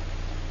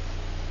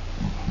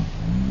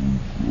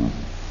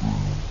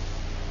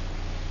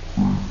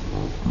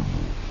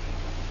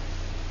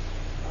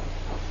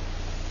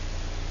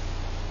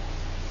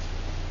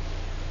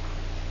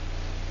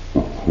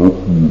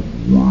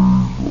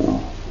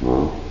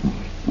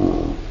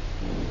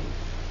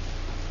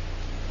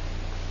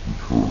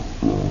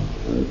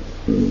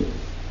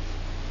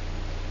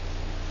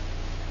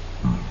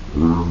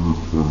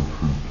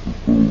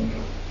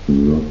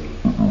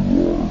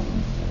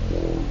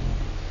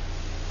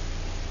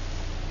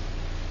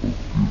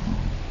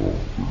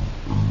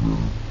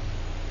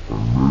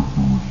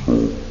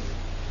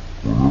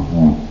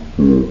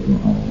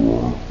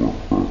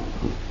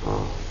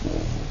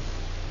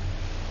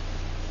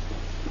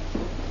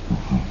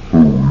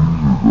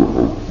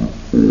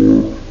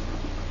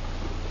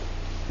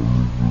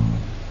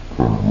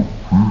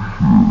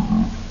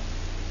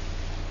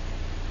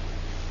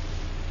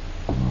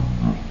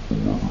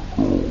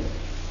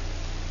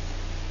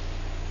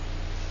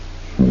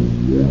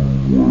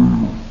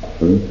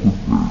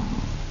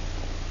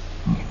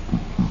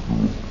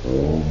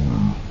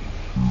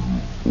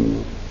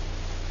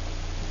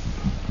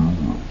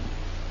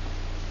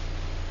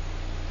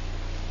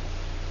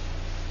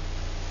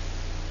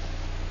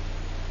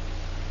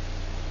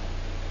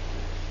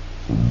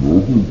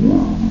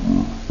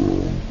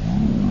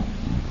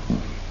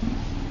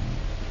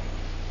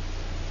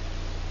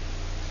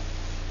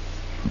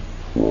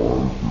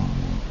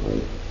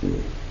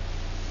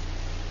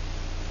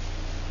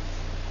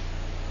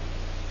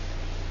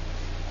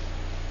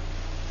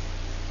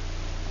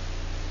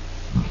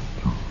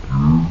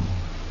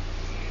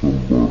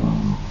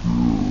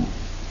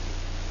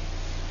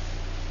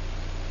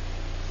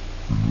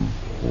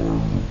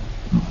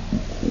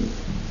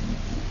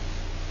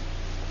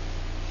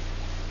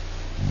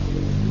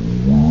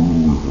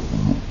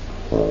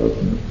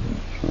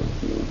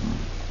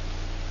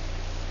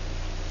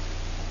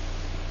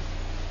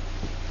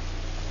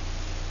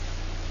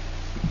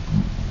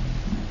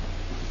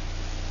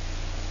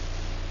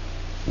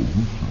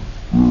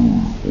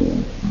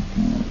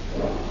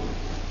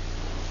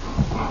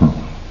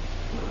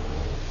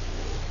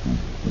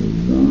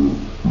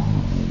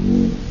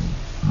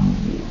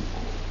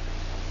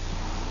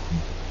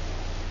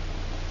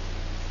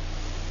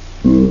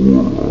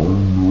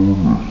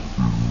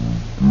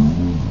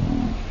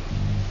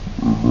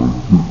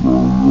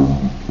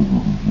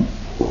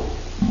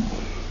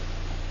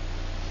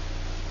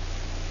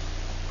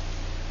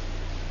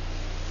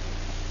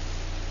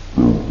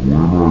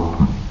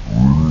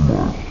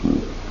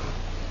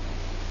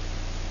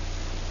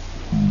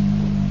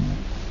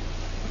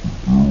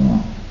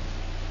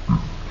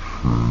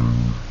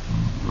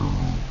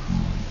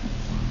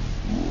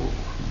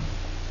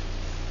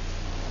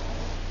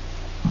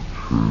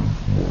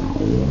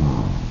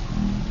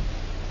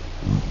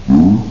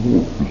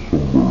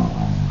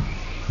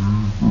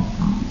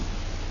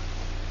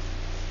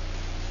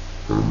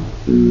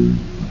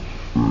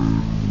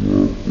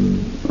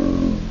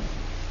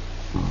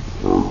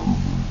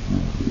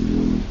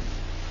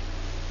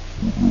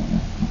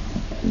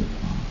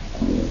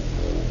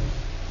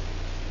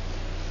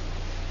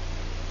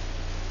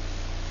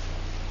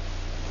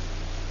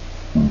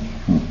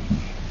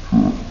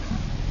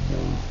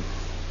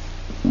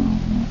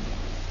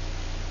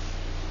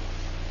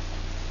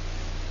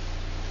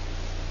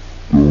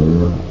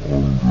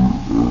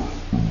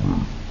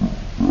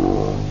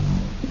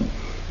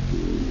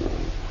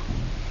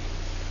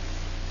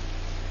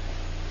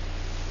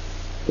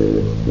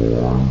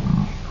transformed through many small actions. And it's like filling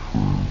the bucket with water,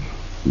 drop by drop. Each drop seems insignificant. Even as the bucket as it gets filled, our life is made of all these small moments. Science of chaos. I'm not very familiar with it. Read a little bit. But there's something listed in this one book which is called the butterfly effect. And this is a metaphor for the principle in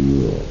chaos. The principle is, what do we call it? Sensitive dependence on initial conditions, which means, translated, that a small input into a system can have a huge output, and they call it butterfly effect because the example used in this theory was a butterfly flapping its wings in China, set into a chain of action, a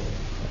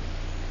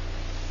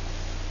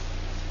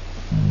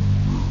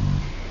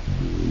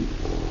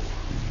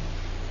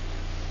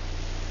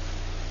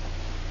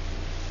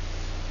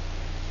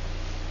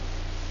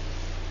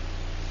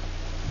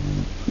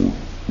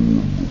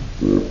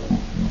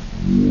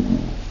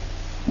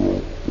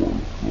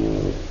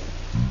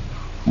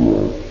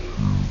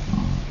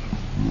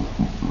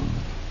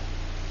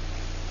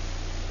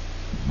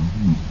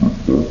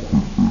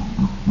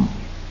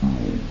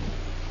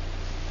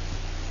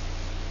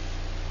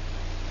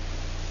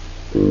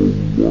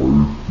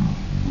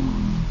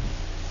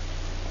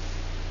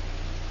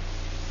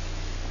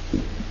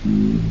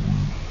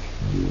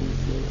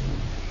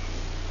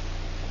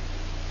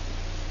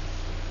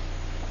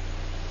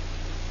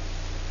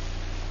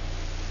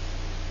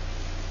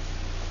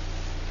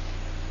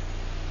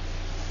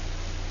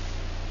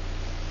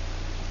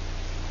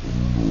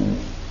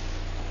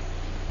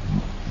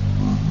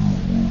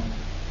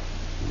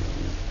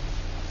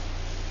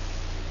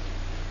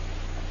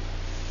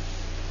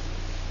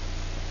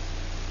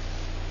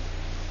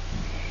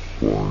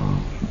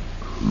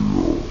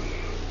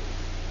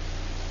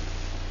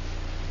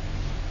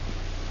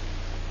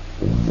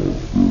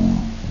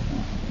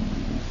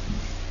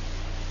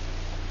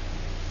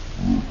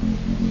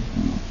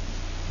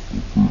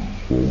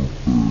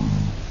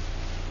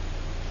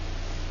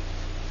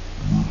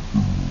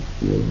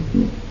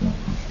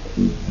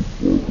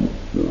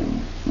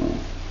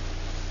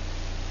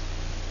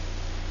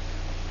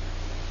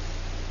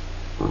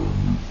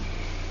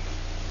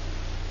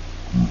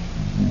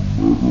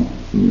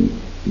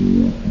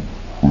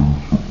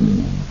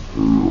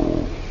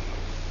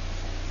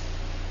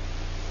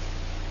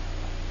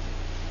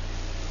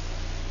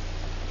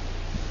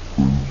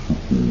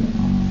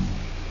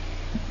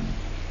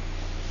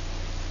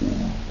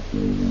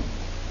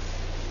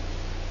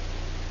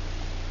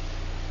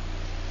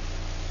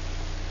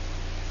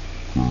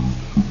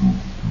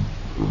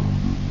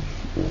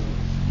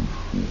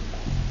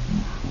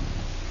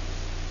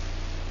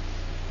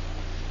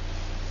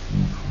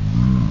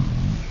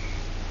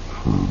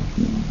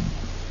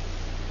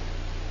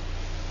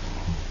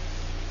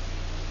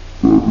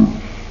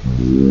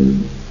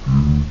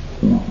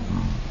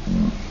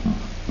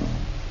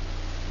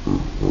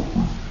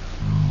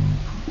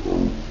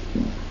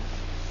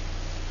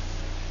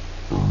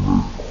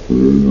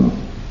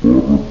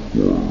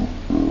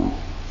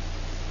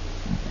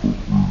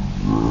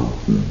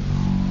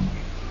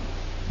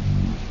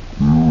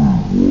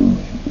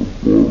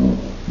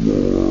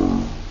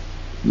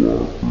of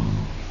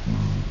circumstances that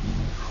leads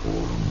to a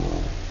storm over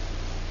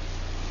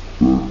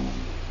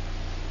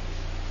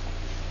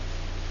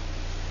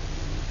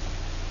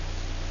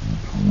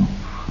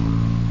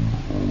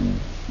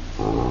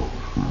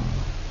Vallecitos.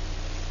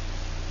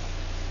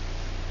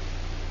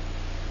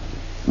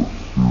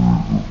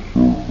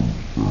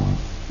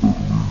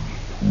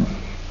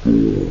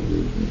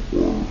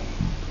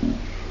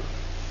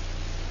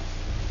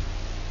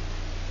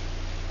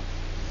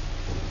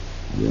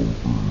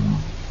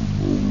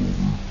 One thing leads to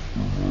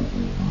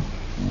another,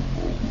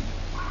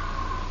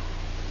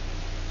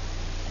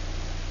 leads to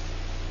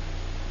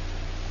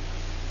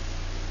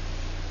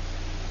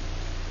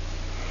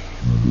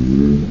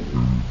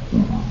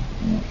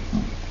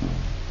another,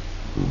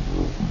 leads to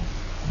another. Small input into a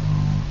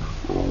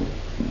system can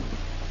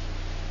have a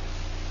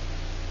huge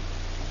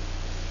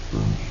output.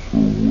 And so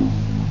when we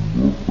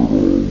look at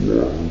our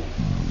lives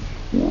in this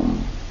way, we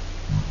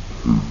take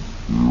care with the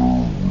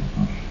small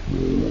actions.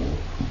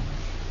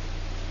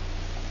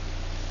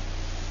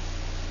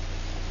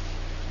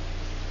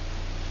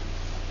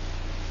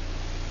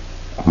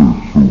 Okay,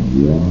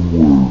 so one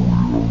way we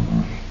understand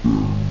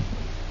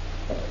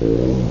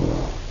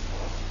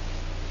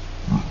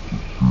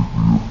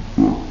karma is to see the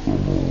effect on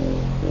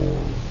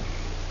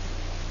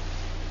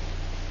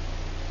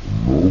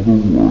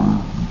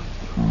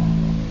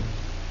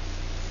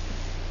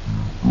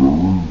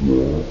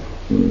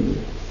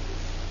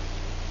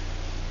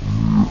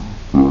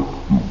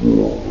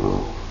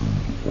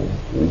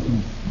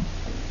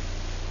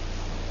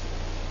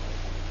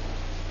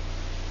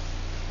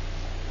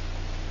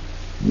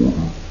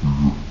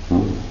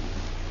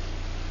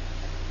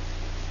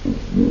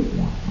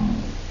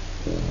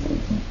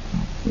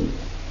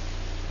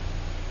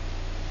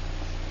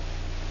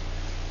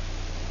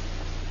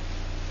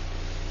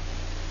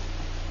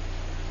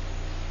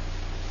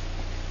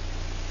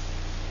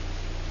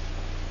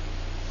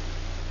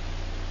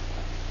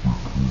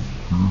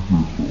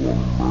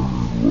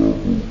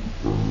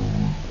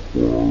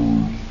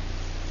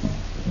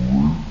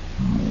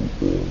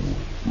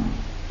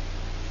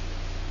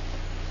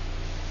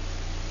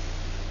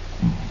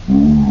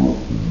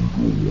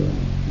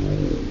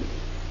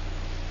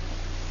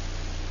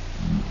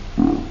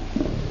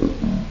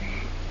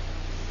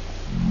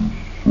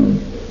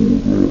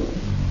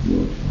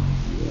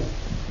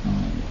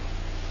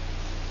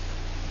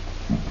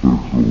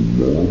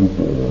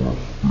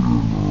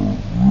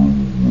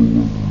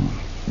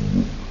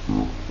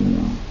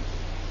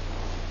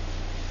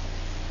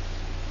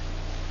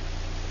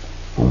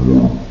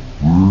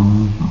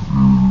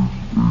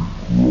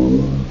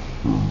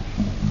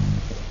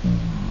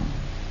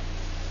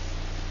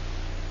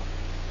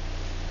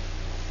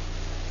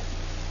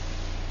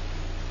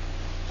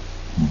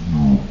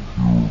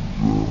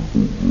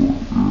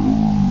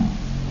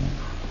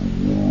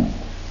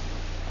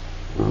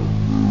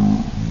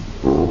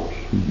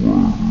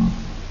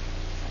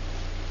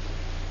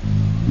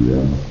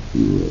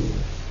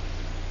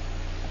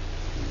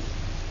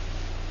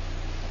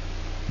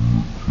the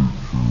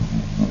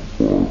teachings of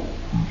the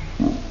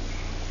five precepts, which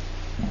we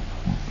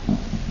took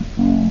at the very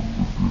beginning of the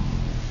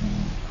retreat, of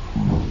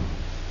not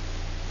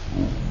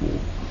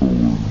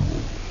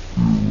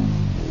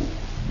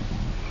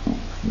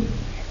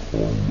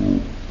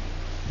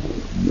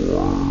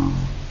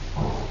killing, not stealing, not committing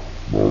sexual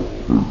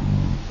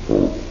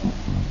misconduct,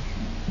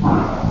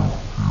 not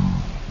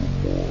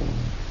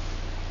lying,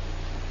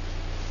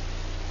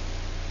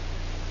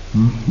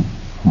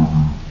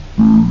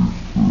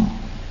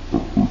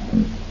 not taking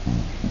intoxicants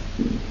that confuse the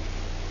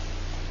mind.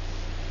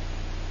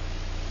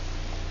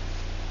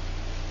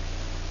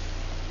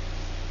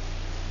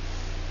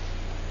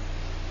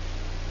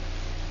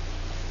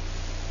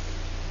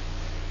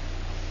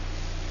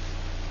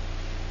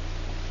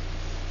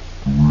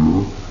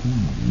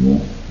 These are pretty basic ethical principles. Do we actually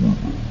work with them in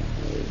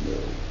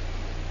our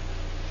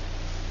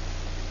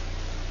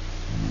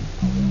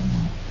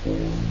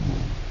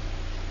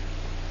lives? Do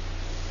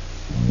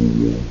we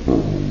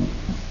refine them? And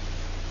the one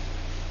time I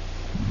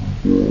was just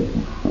in a barber shop getting a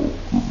haircut.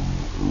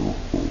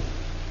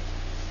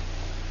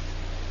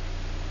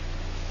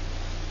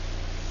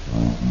 I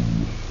was in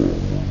the summer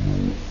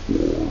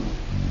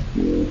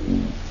and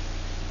there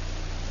were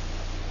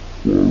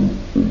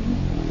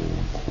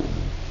flies, and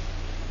the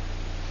barber,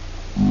 flies buzzing around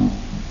kind of dirty flies buzzing. And just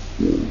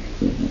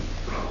as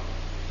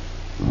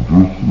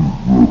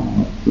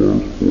he grabbed the flies buzzer, I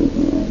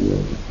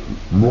wanted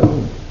to,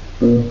 no,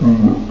 don't do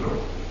that.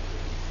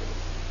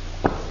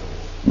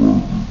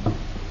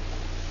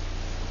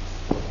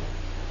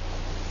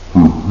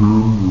 For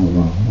him, there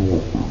was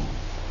nothing.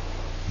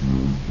 He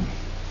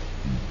just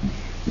swallowed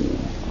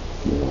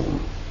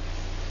the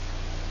fly.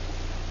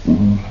 But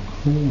it was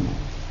killing.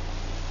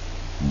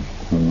 It was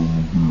killing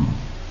the being.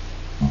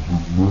 Was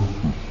it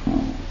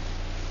necessary? In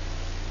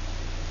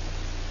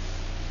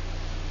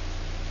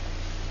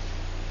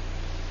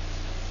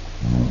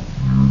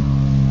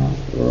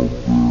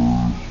our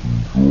various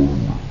enjoyments, it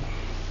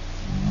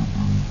involved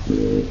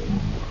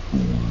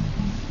in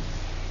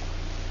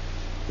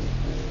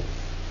killing beings.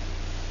 Sometimes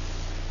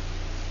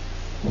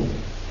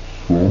it's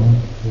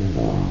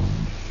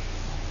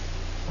a very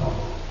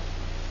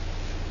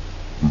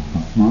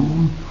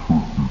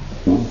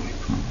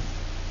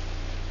tricky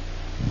question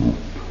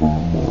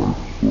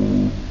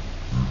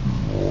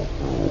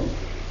of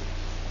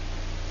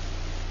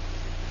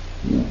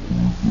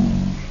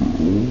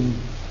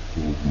termites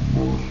eating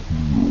our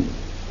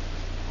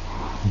house. What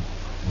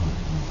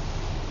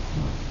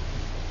do we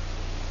do?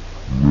 We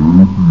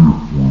say, oh, have a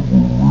nice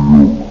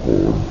meal. Maybe if we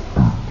were real calm,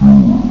 we'd do it.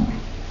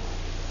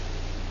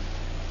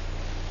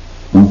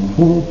 But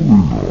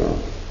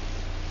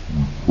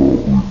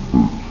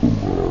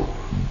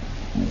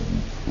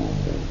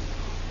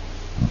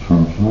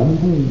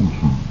probably not. We'd probably take some action to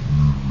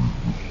kill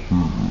the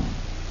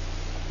termites.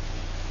 And so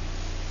it's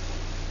not always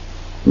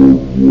an easy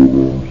decision.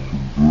 But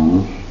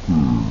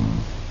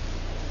what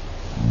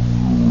I'm suggesting,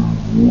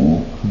 and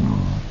really working with this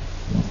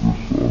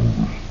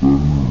understanding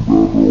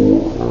that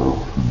our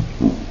actions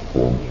have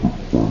consequences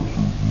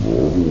not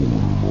only in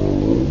our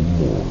own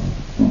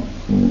minds, but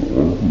for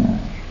others, for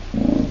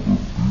other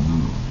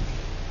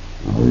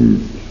beings, and all places of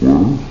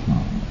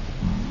beings.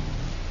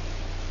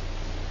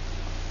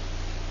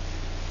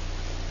 We want to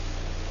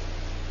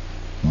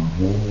live.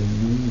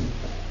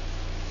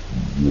 We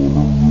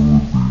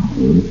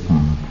want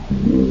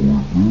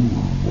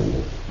to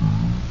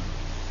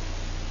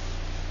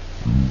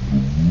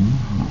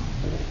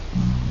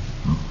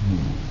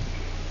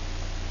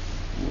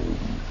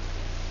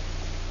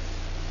really be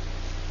open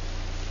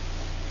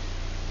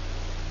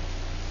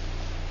to what we're doing,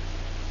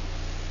 not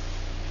be in delusion, not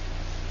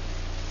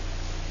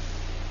be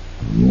ignorant.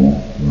 Work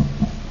with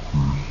the precept of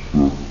sexual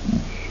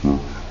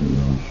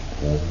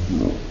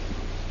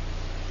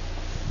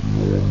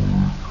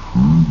misconduct.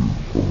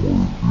 On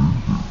retreat, it's somewhere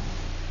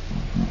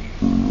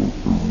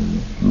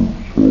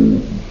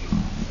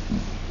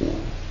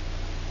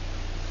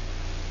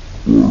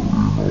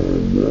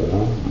easy.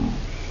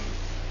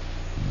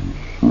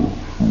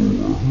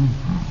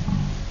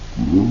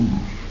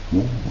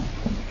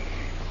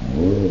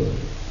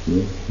 You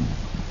just say,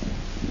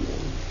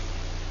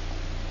 okay, we'll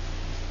observe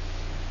celibacy for this time.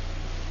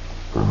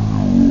 But in our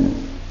lives, in the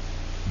sexual energy, these very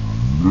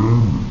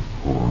strong,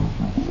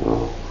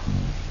 force in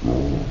people's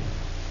lives.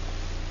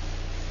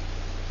 And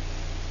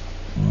there are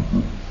many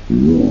kinds of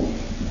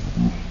actions done through the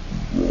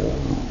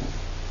force of this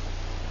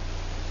desire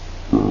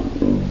that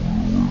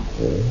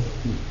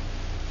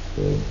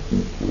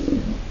are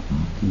really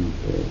harmful.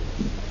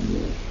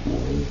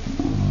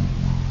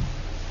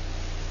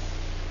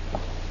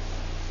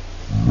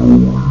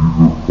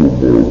 Harmful to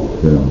other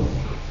people,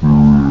 harmful to ourselves,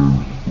 and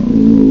we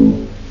know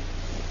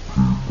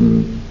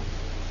either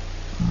from our own experience or people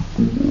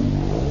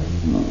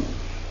around us, the harm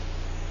can be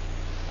caused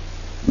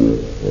when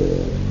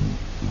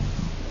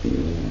there's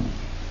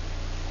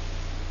deception,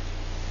 when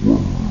there's dishonesty, when there's exploitation. One of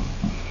my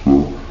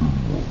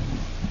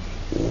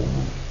teachers had a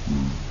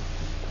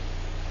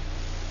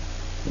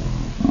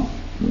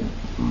great line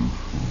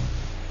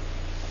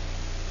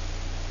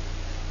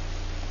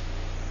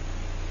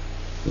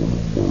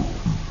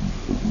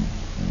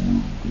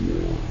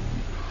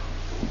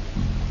which took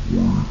me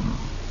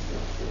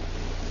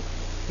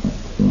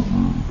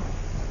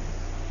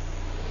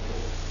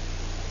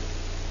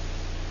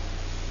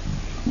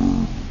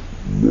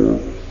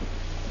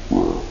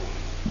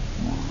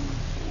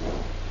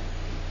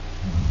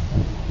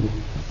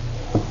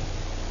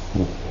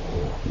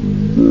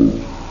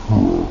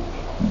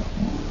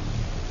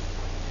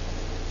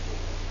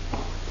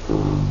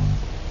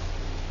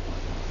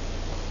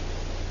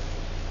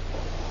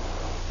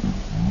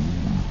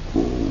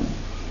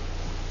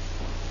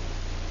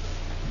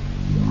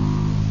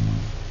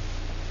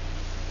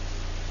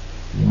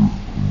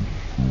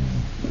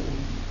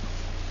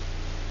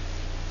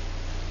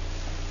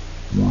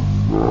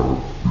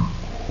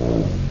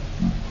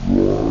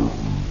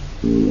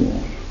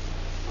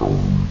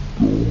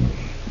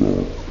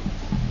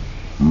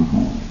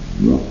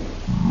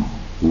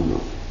coming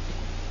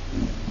from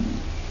a place of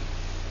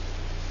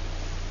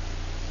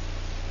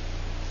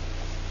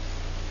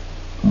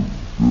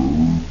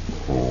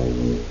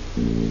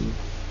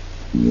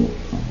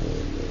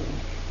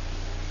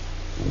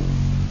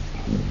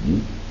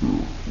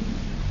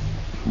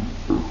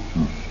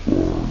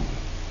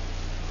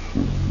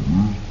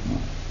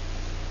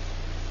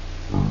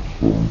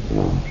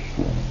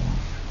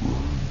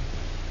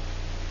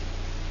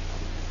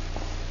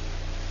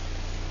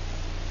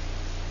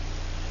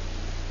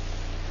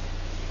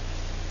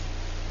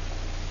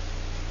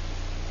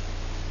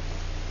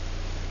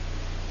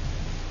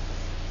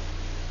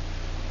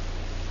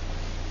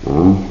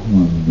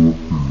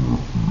inclusion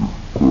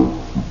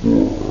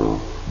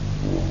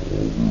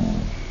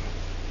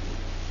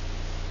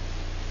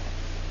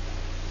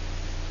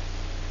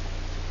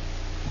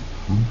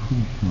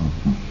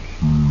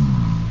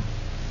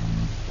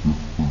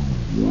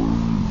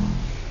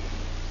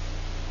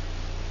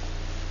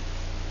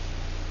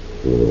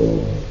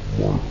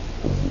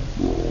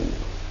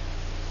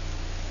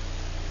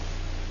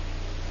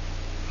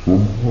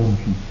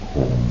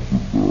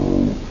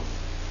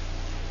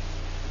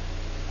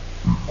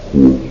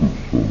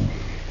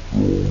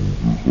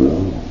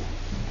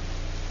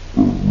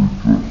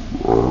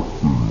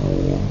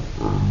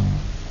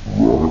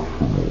or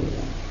separation.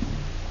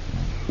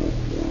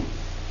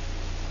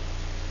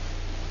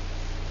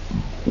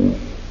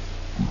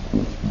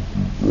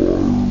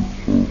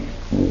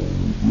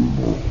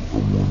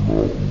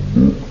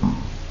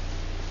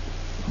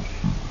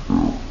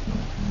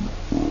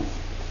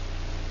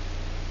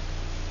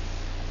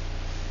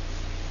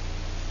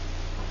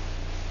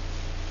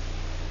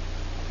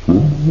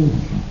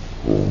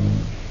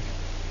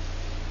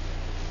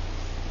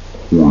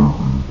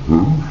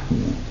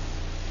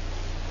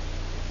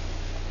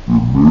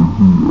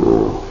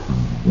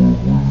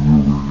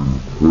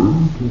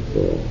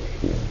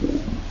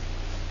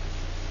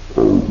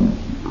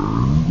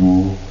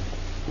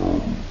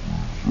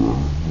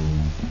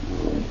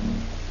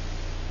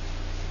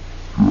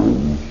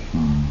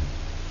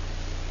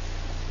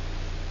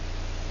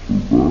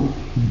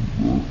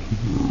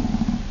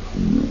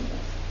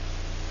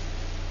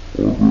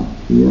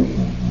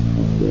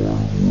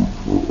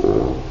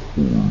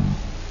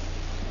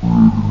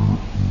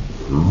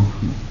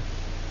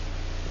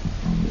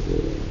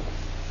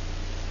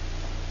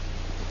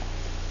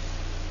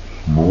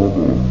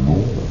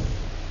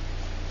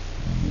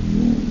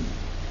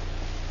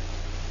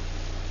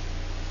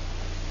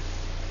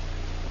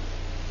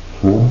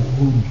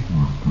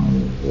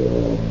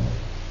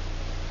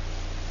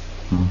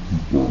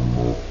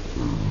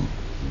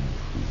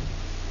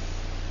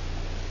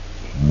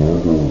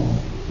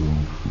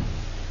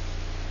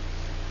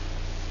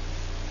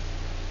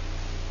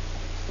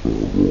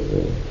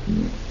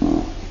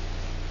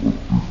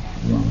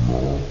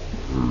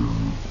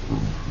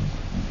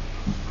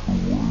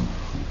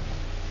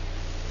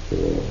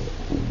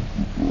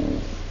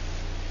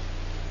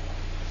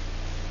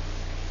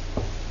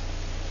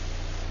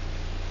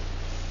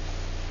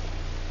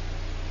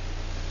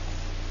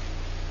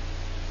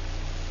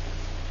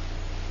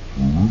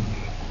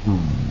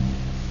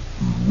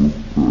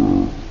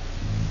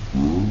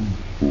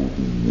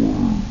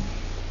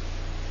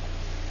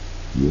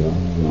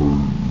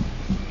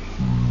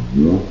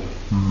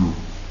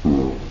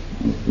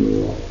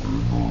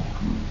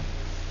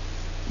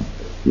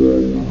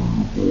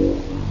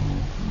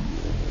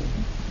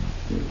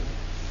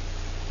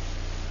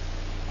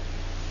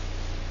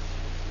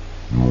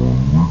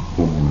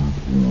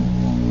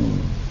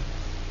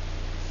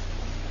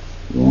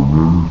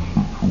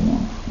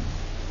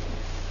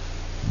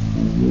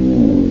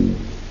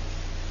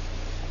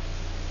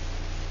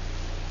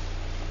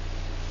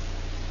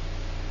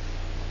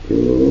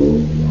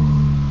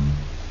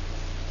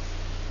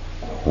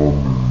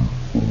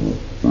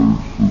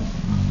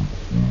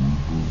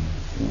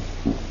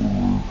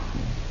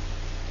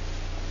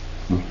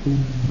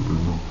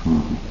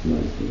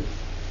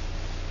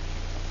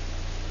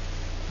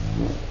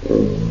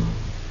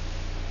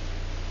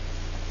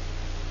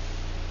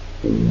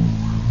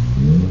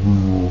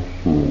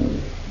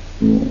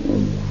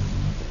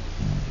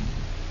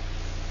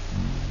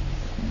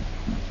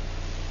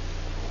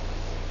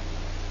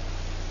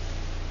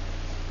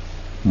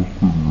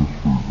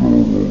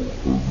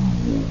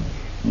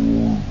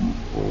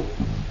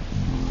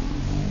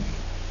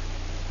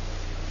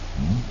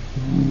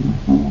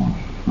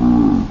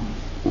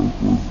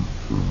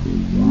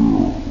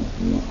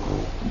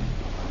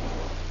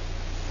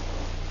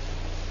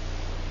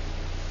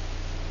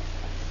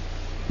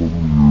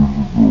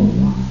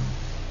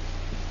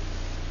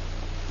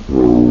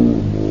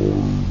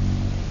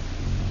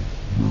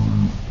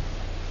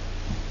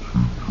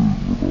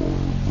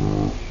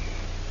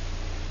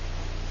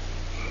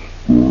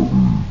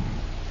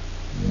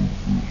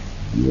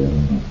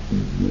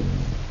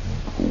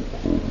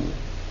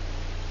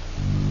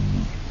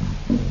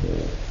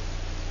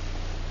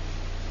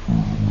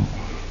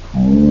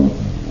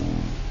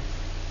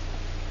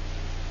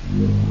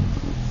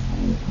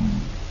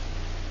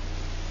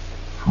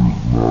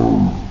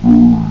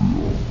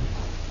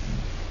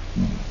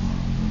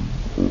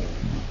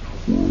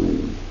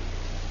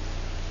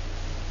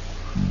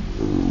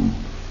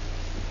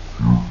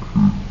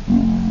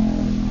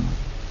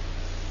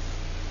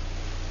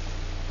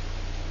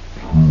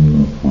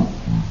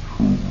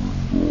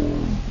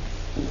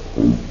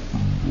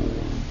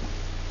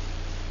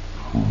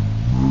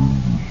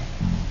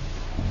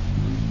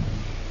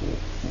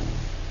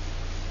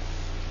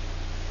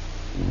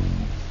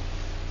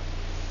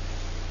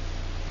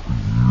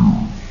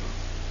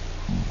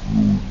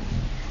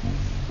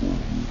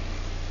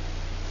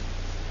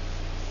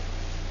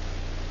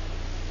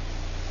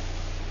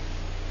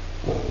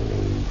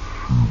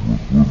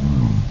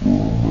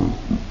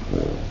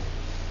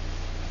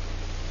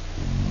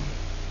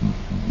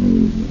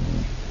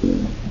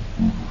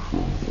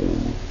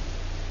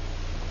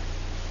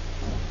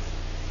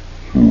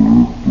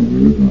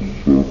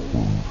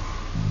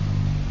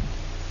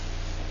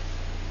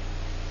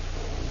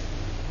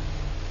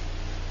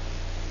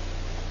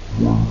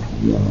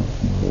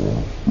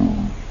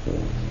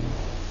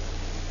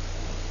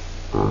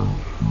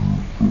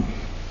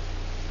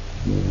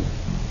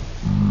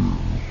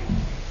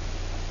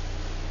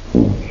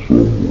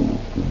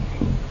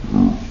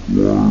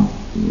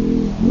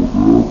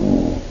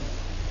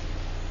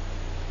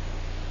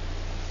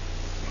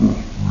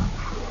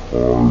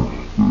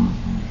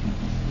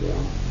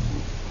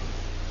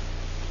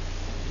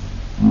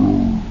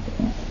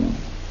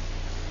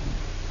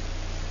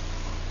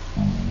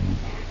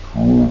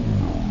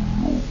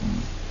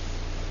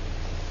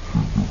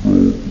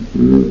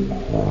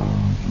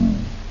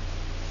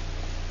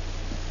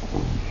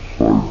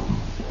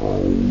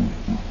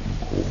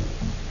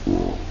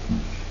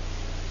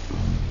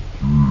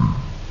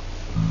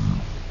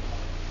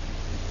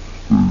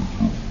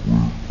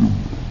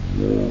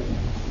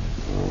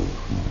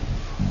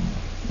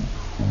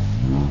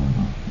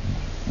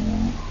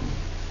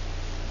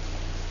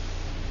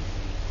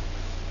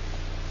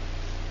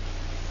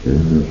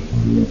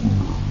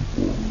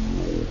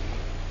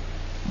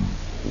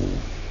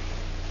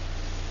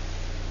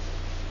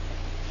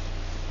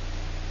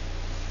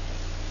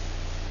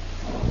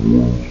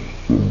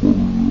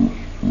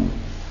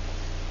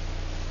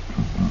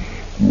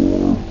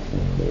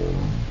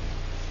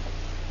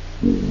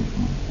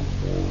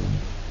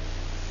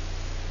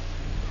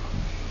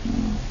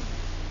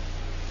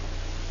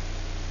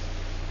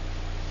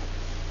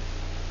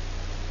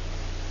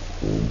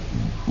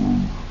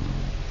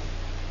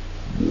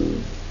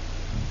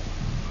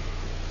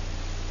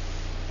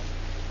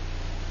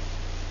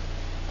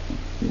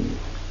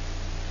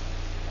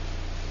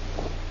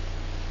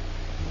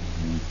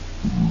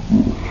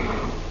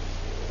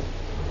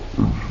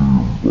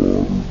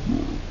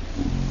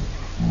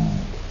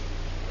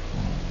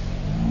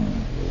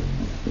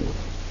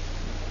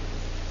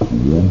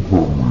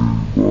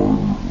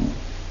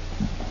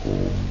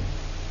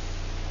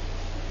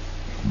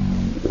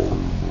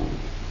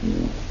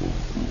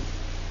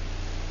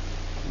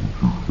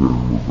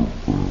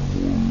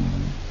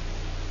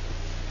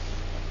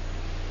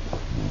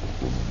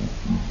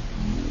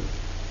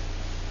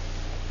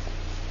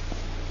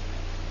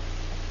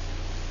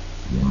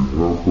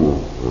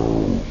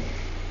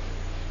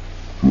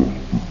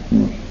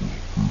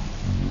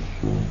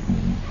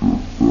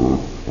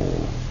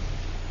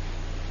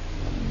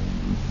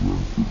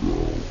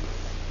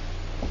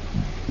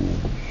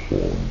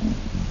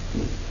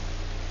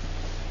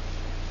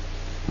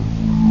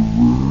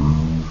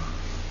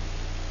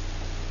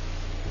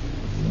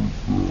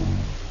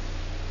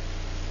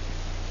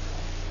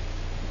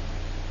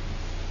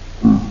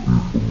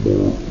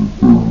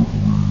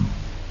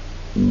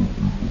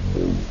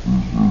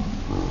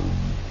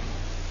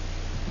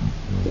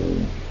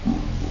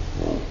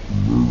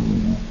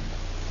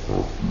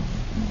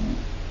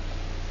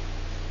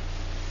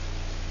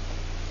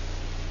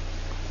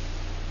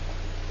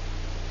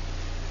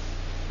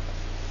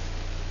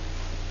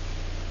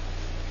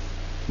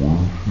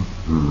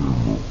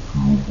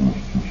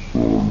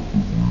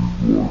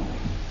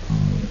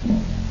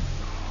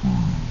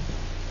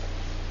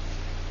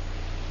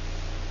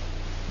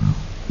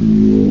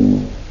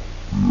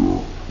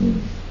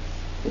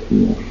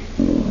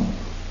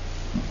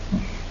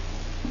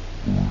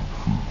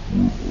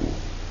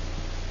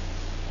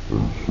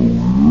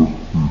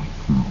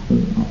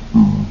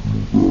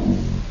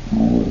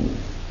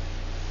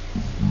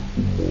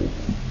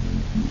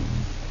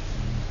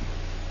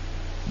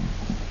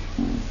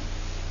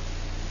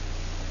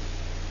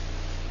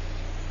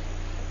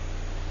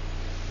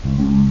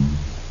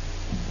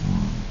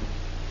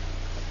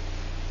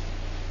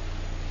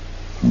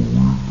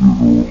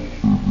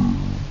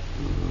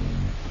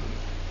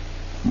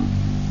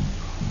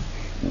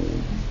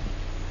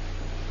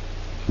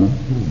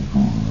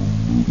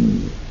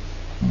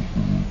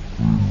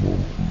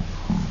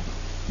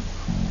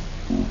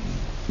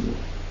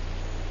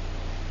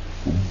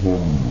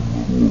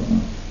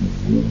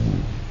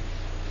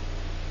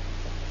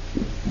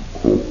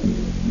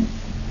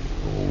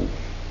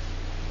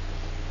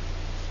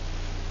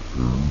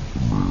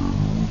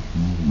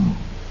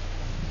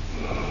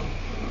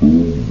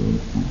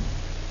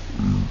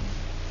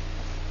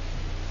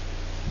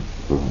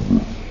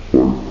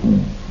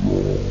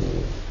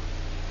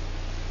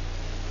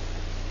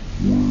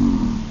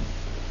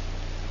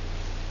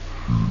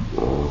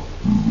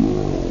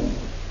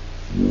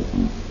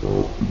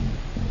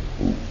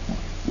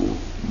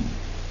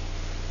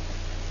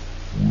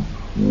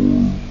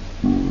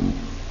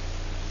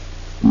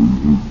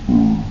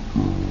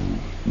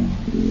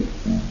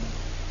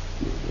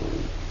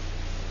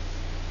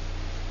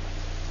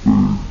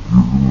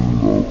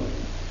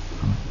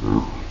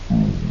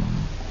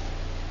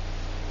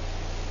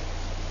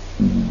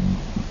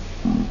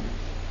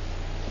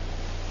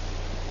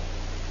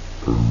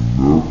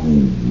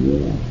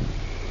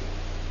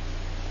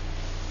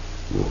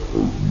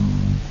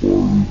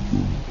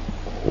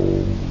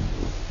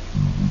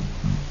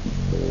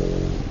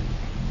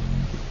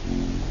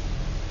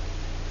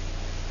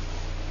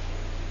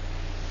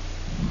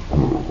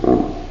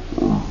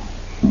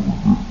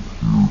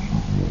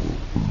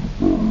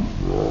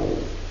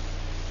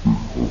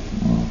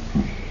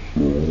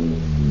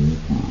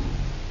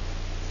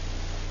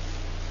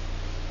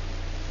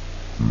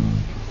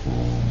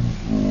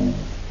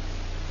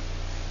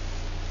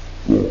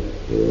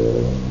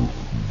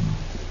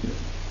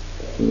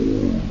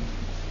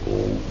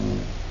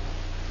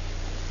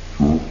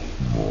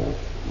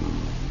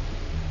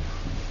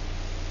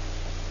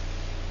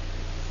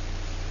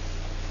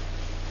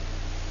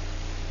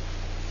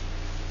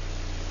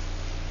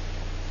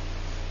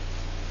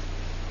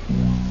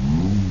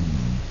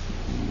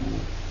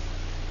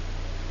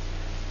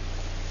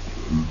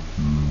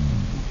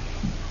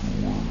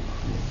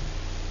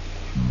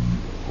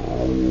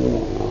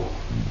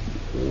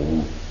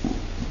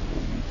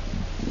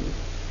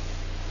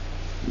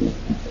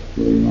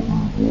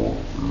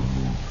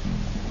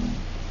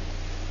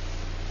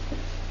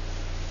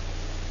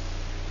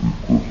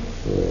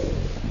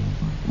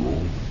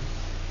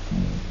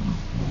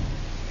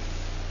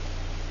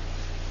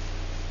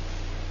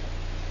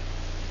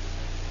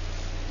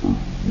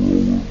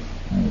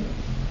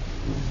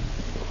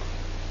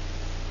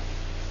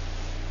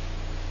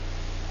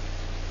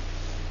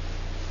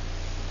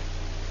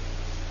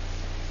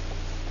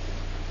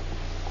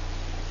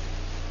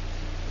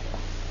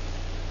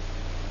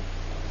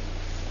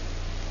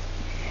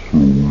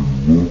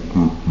 look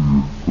at the effect of our actions on ourselves. We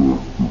look at the effects of our actions on others. We also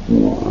look at the effects, the long-term consequences. Realization that it's not only in the moment, but there are long-term consequences, and you know this very well from the work that most of you do. And what's important to realize here is that something may feel good in the moment, but actually have disastrous consequences down the road. And something may feel terrible in the moment, like I'm sure many moments of the retreat, and actually be very beneficial for us. So how it feels to us is not necessarily a measure of the skill or unskillfulness of the action. We need to have a long-range vision of what are the consequences of this going to be. I think this is a lot of the kind of vision you bring to the world, into your work. We need to do it on a personal level as well, not only for the world and the outer environment. We need to see the long-term consequences in our inner environment. There's one American monk who trained for years in Thailand with Ajahn Chah, the Thai master I mentioned. This American monk, his name's Ajahn Sumedho, now is the abbot of many monasteries in England. He's quite extraordinary. He said, he had one teaching which I resonate with a lot. He said, our practice is not to follow the heart, it's to train the heart. There's a lot of wisdom in that. Because as you may have noticed over these 9 or 10 days, not everything that arises from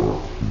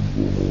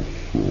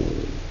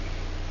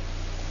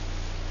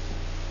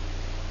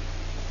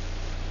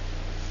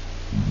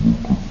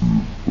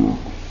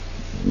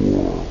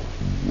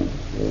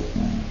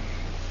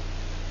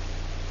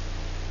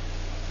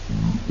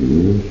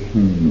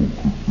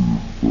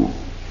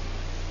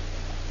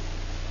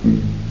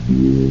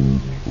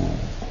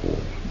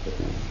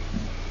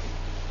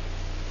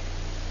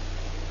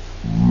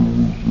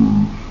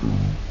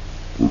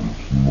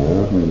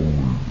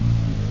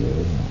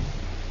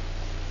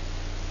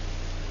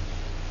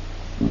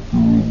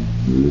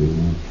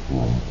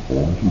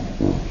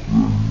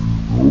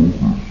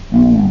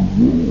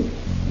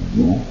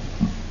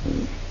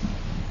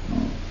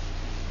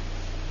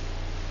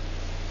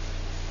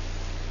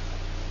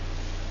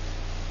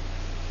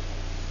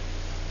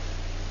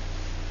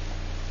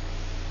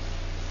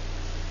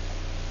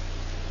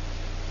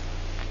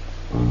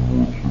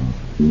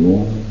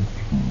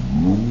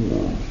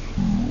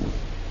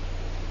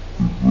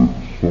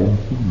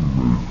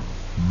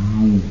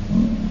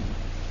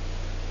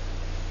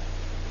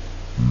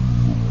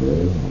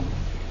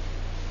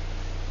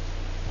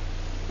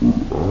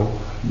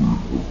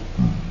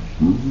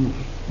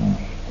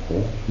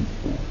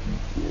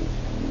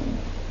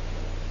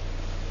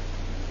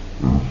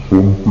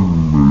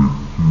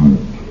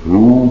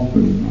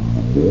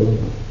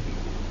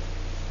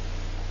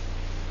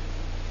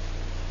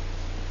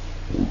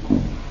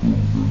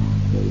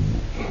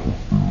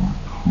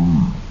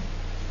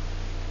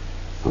our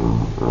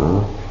hearts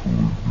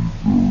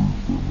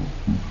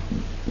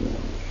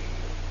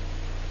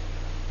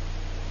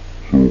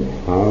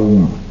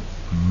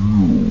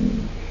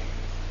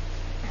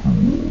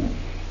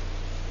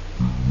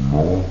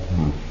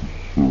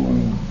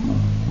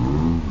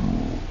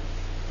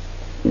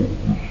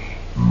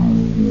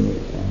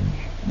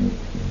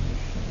are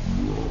noble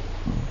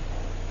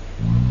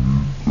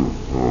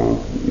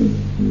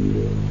and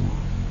pure and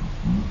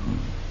wonderful.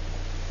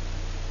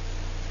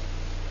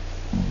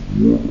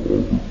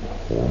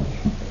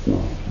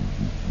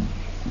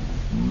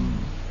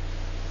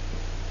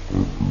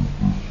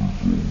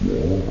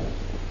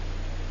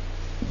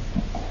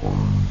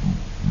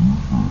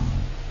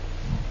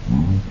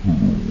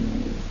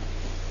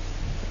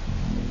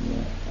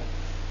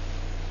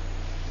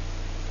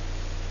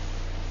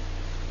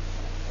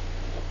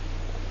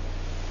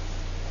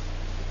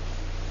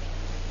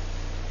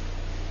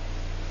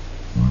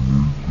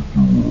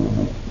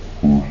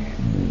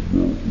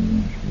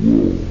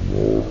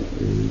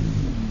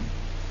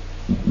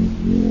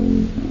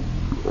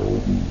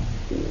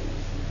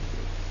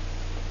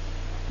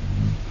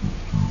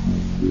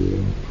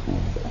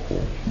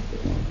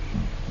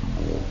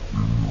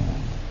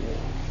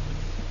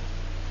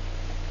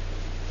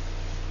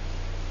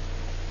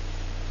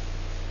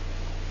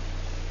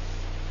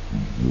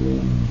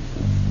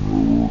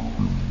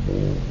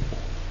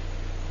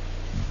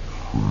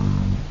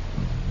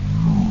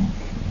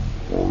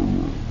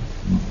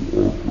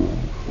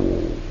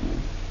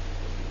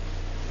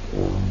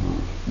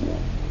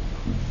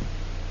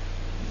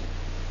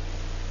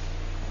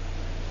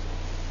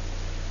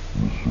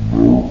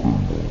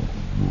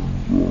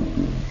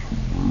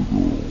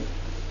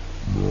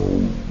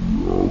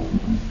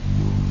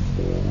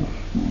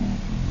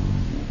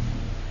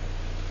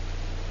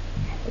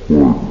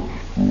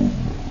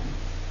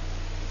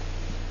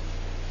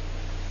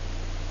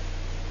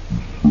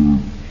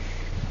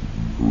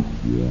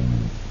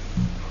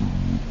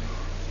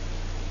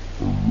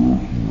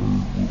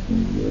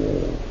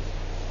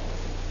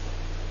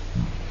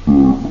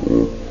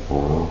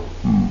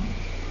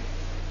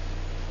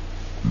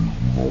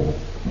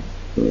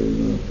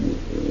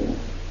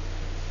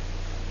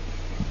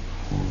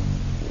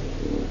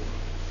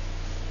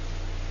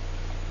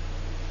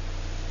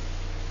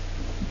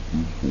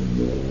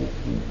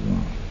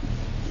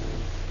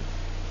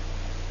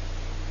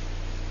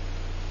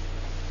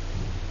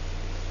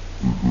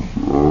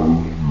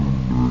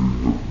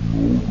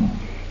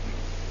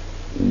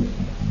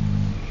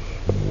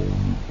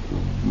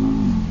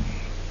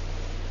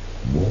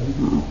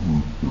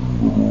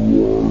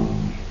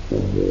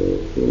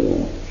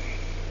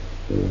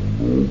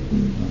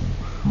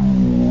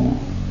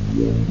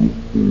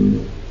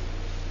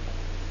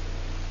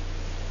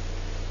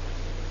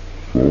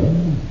 Some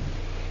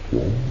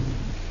is.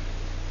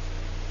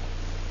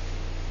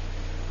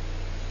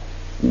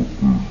 But there's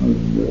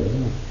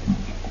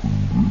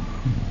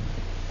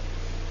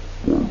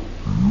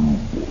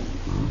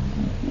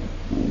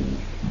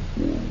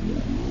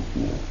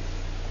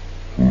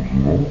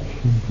a lot that's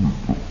conditioned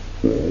by fear, by anger, by jealousy, by whatever.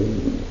 So it's not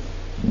simply to follow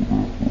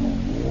whatever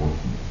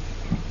arises,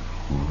 to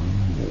train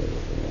our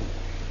hearts,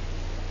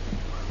 to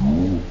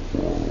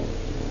purify our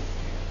hearts.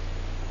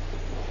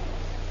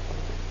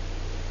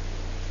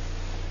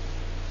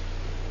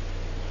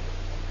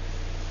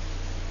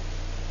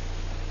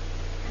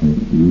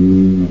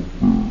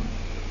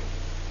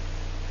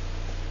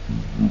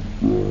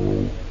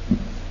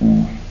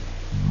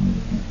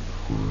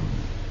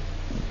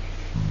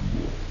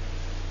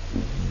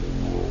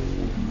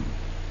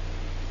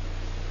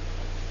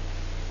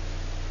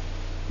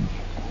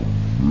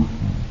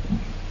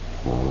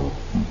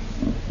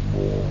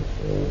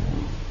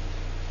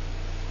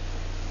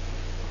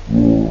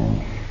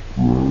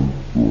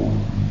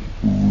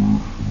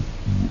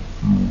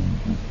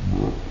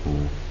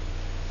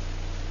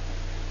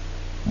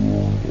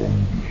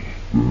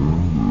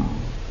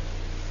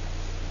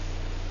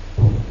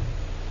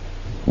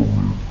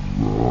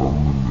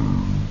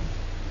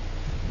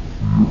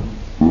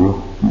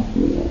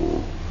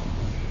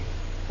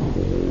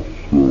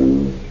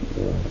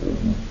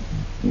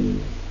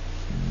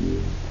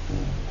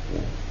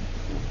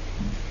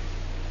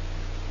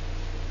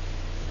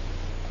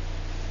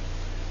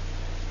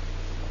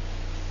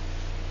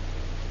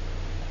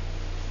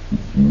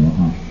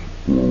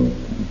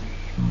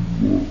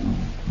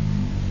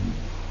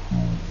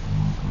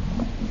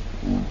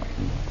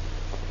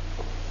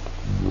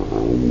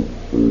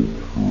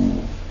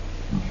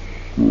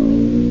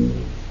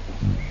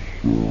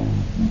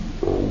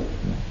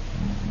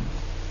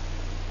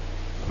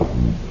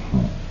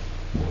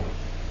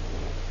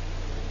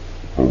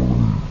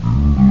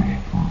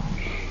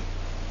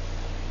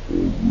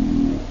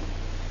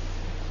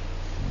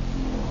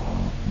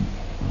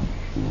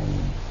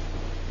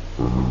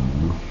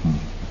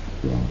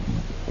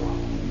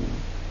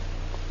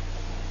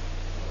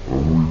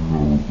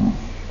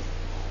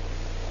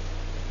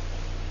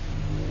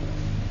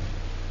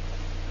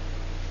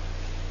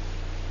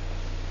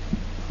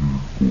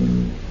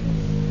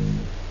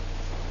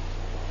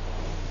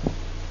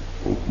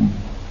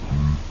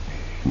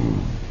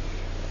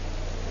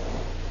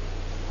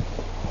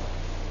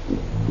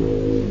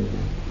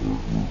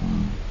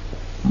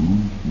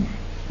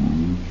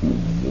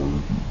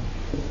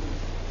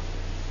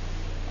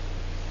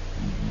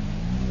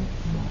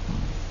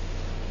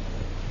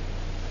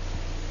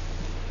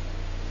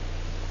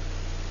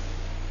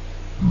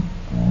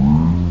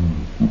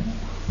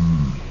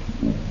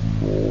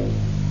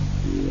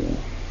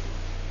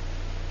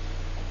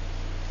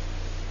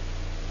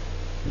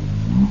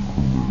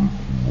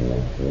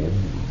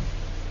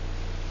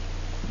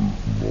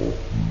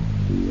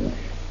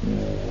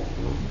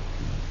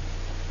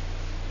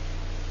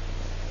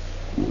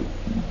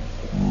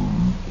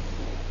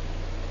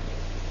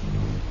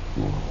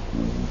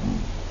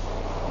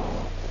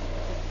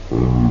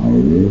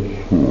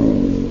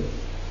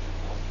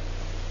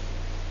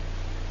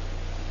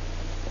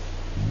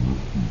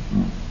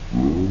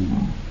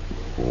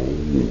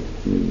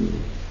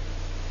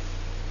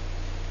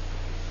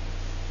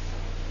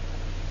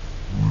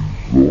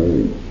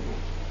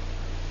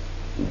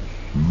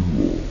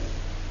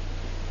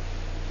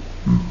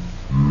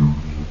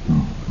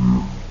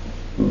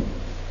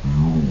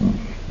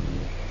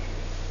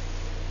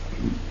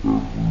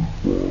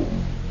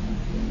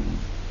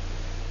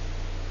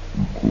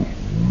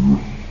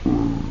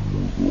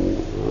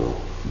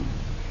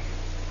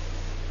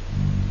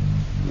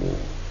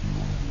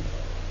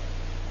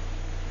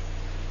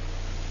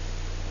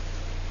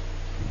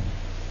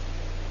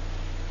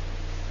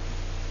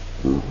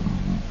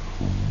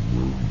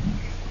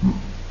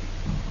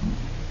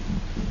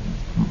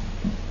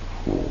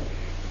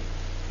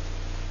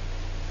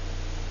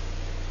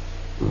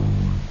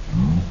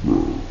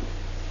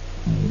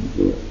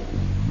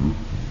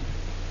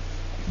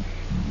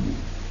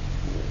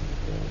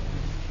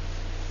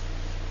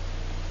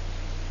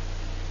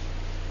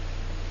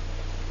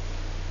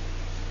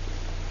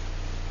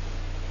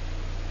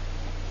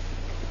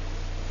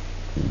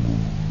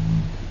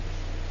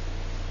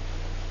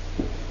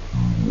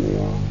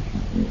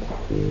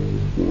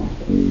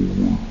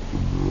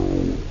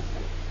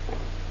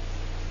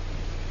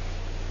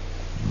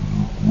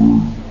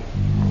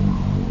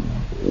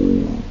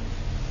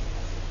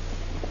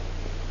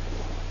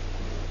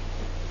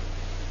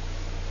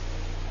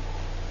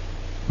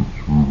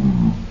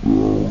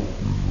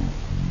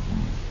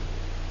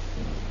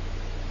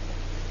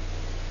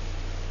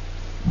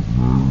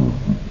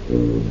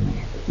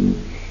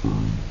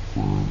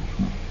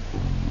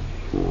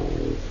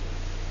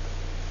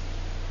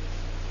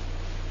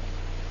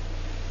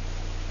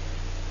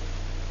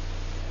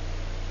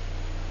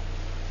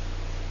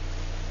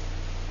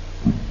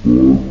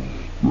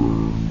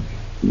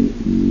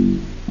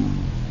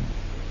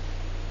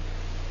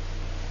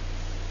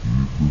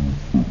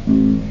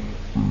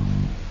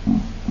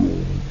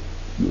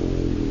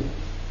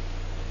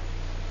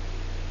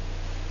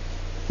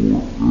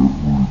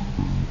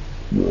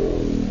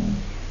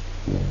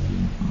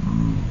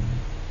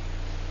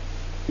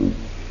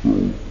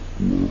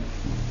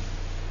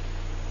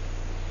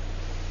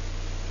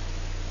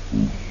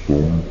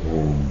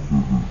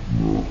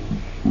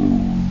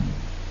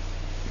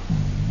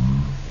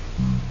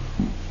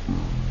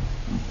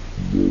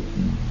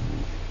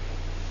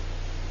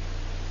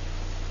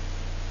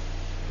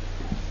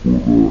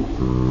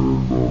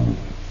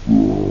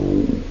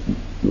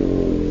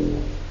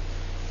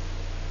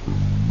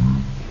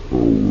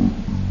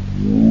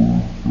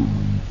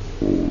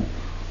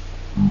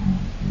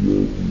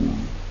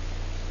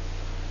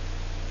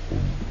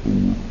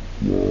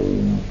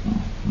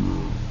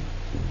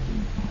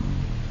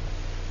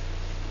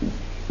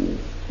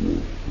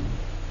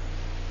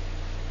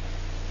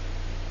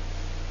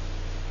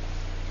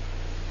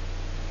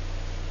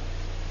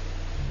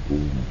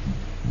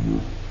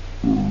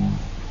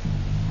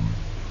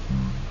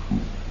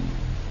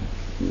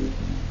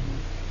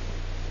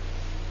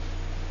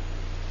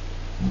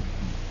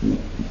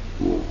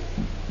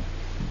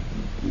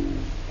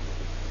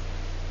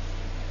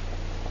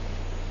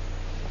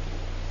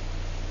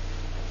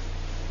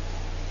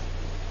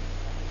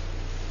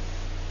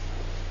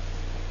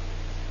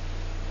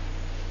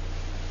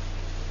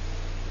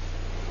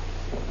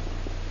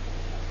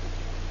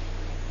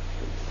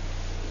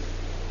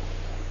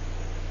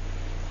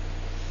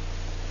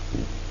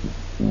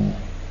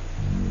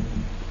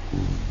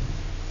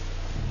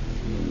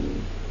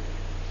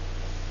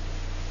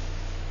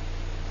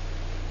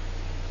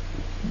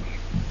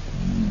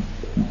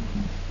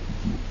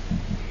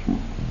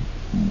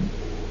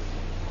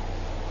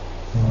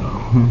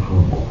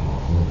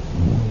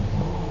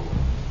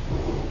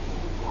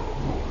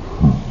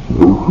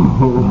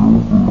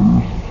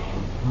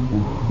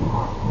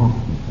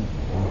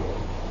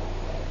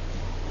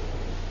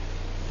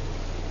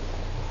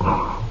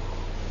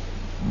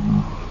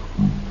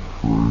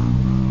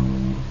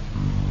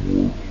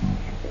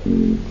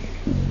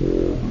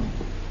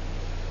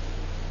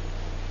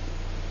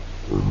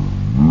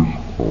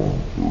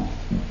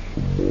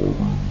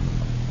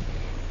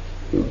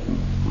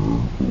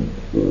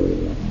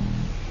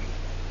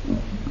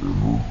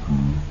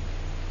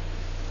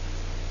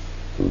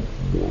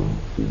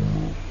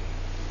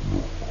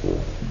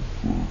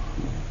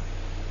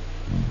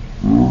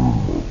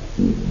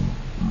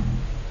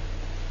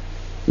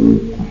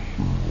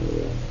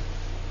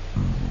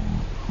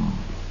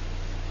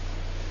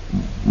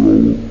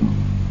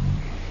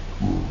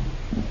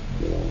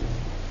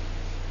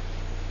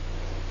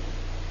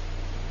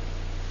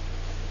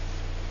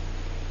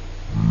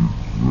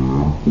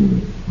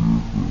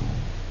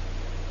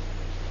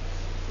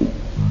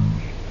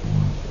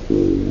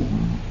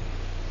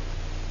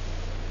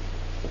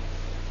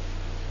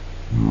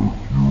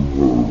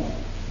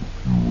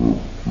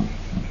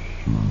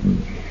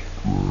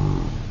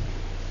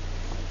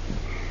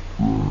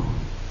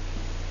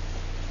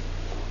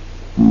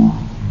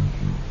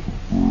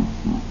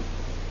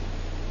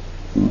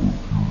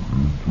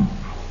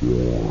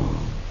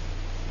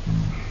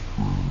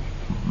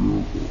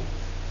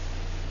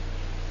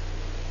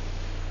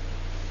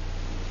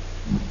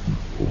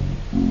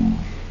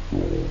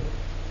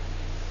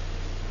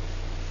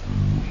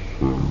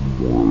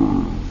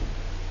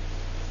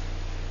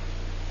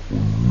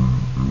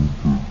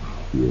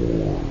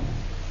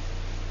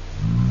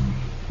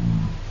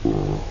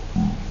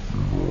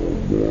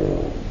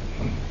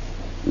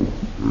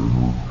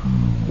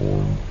 just brings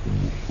us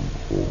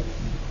right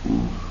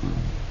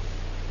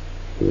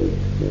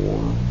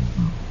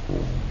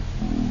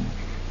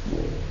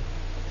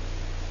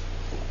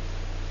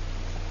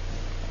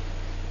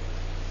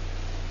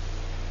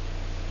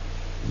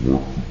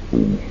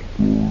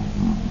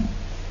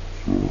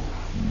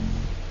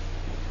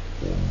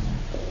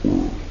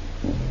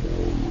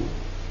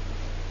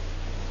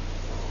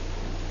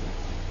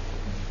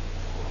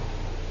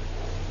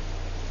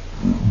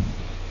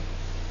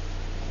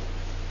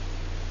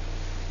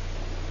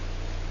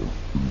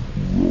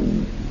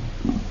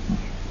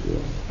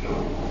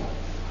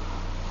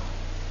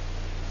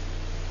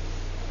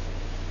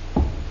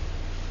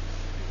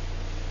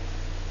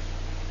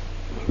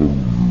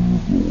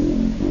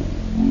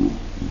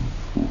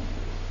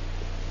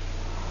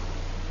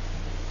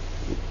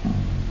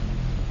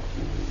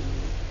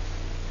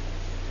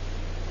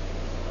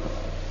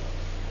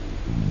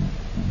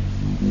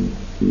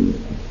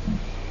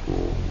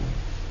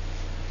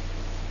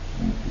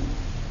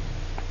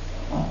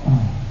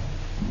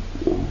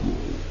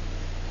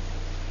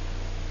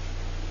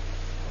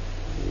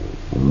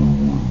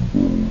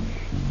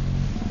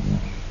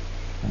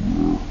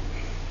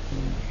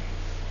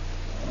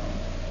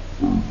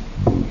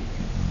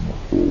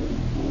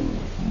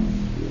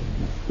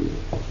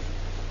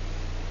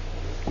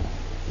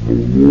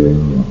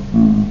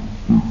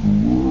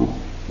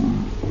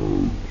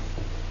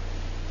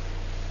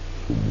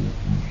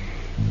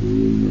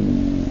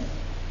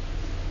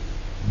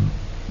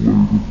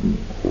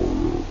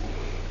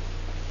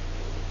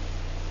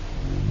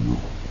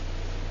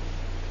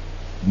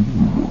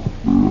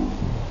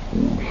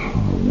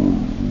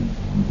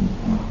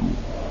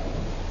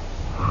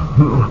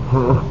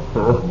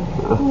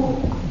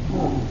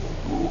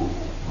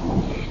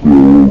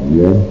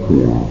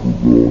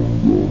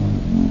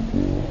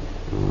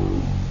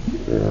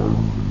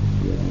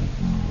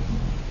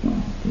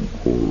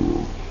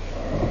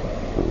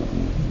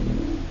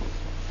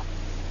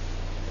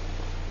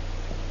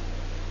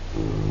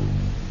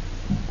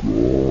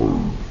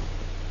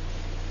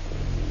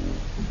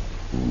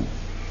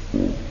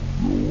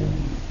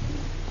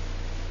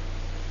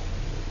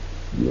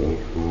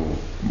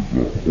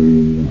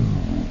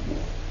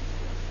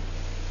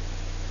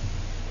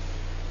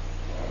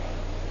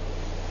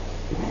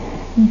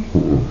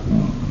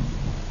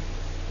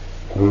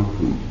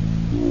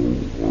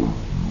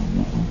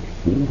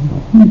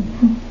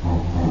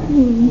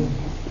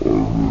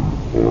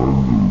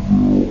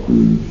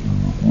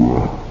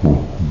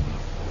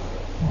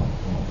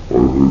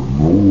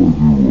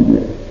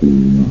back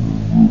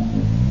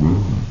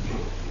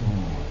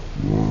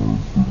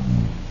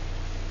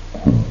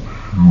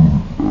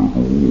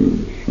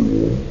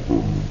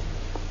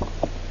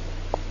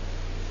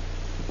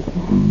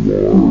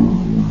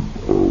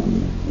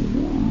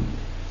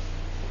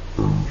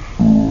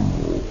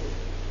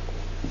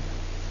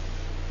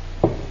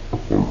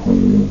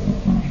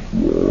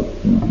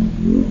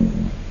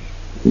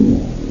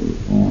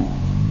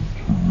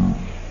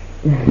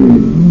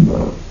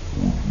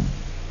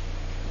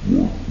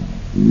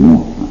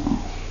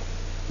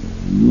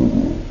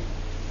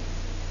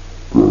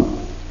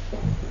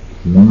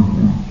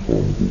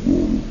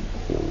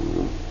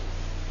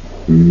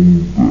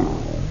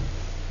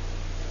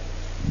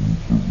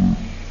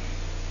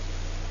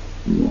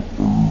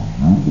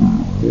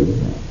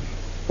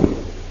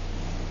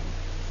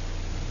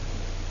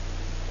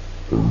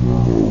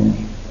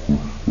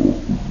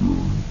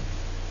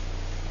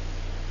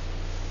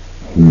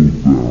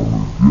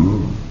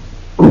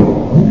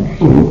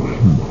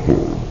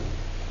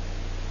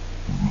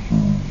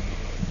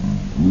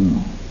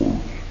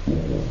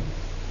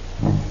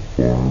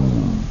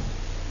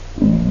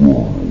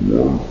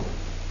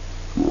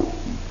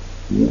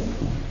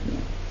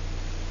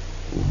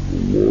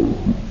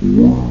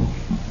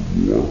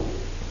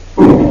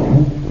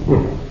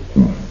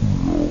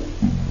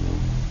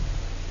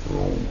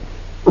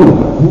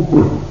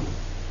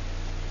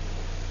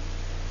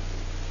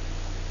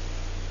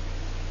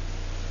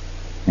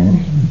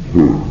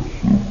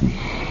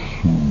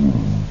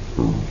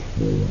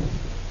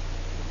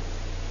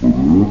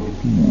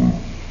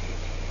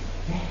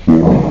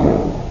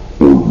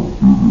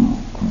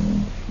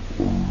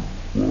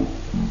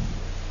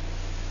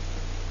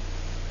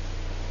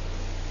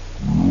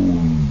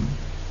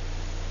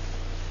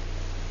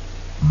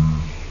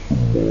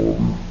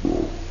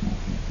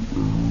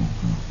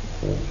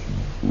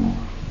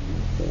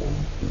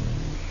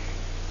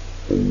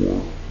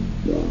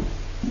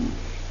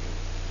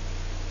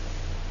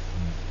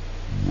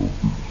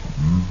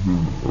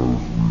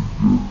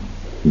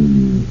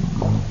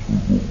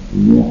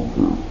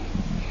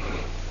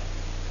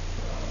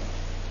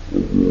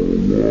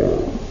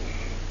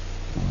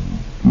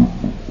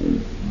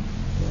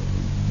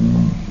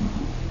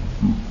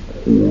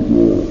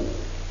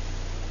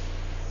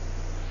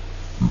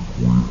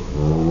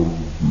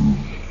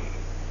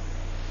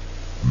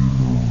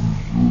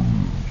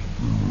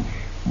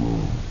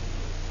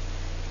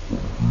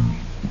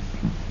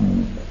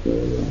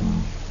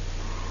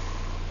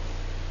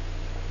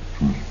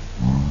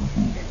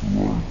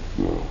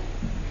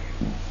to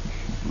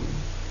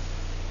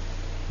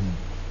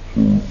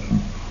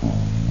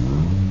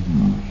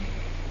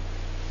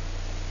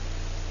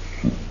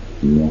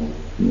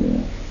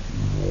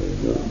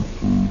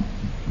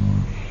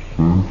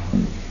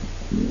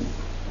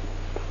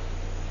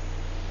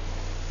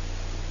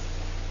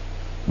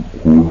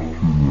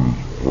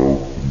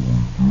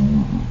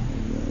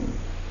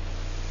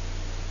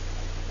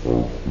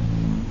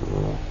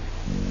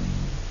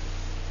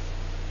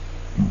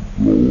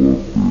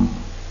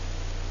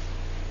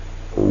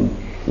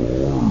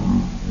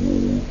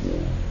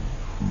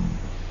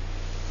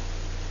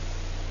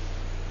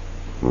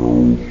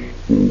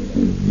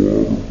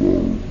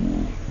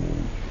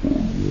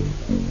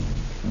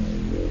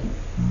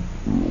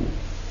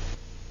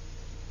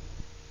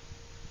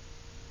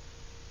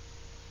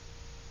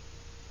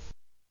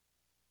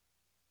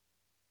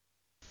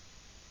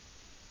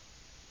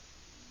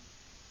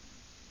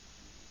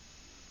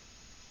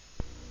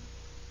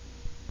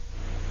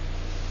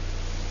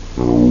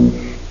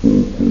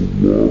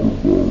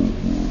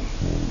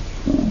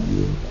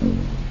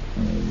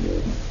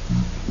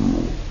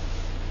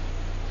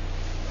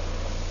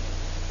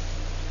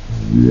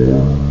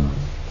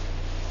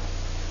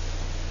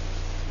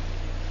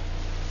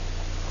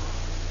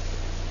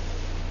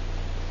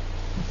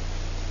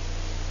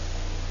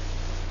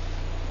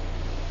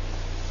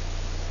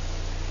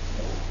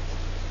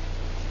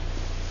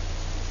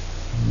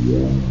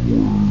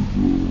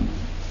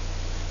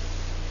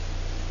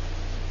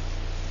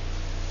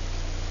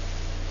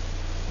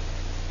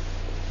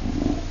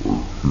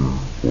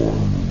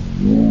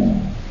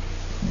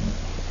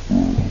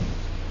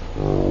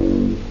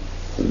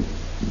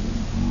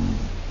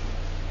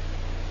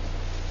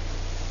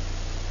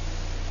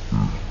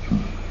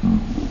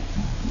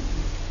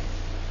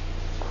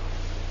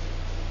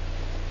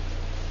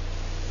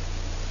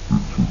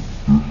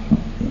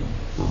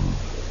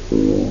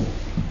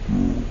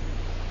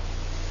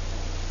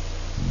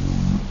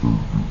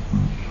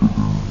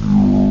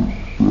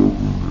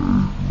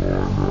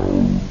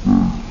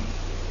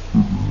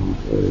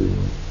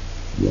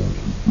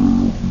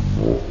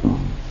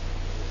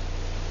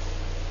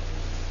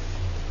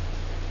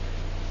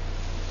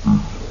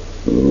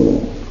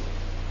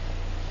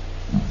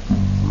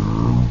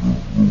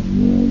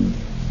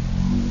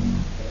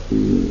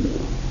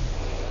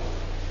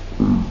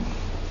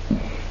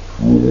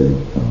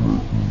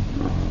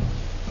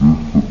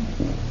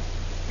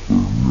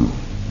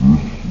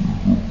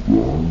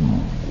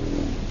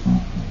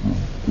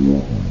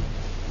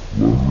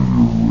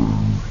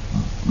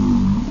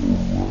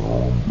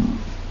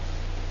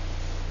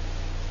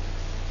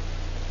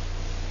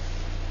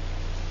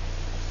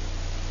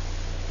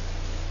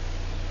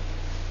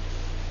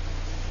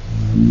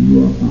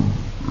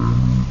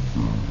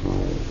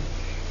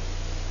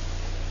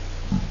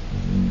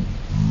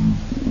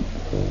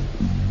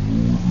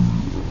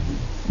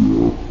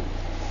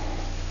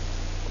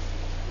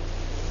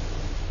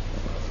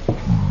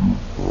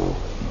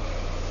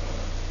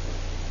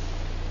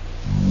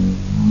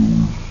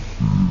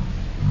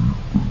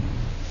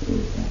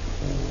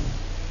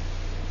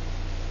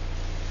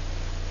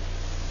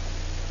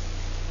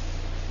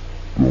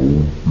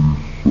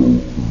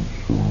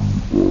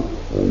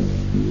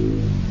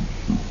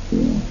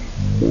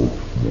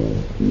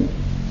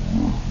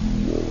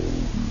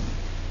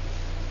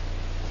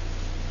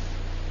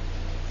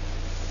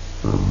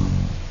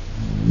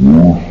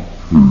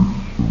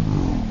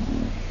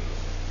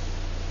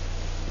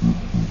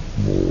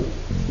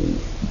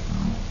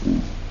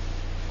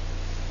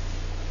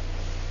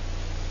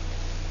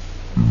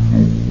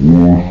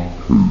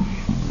The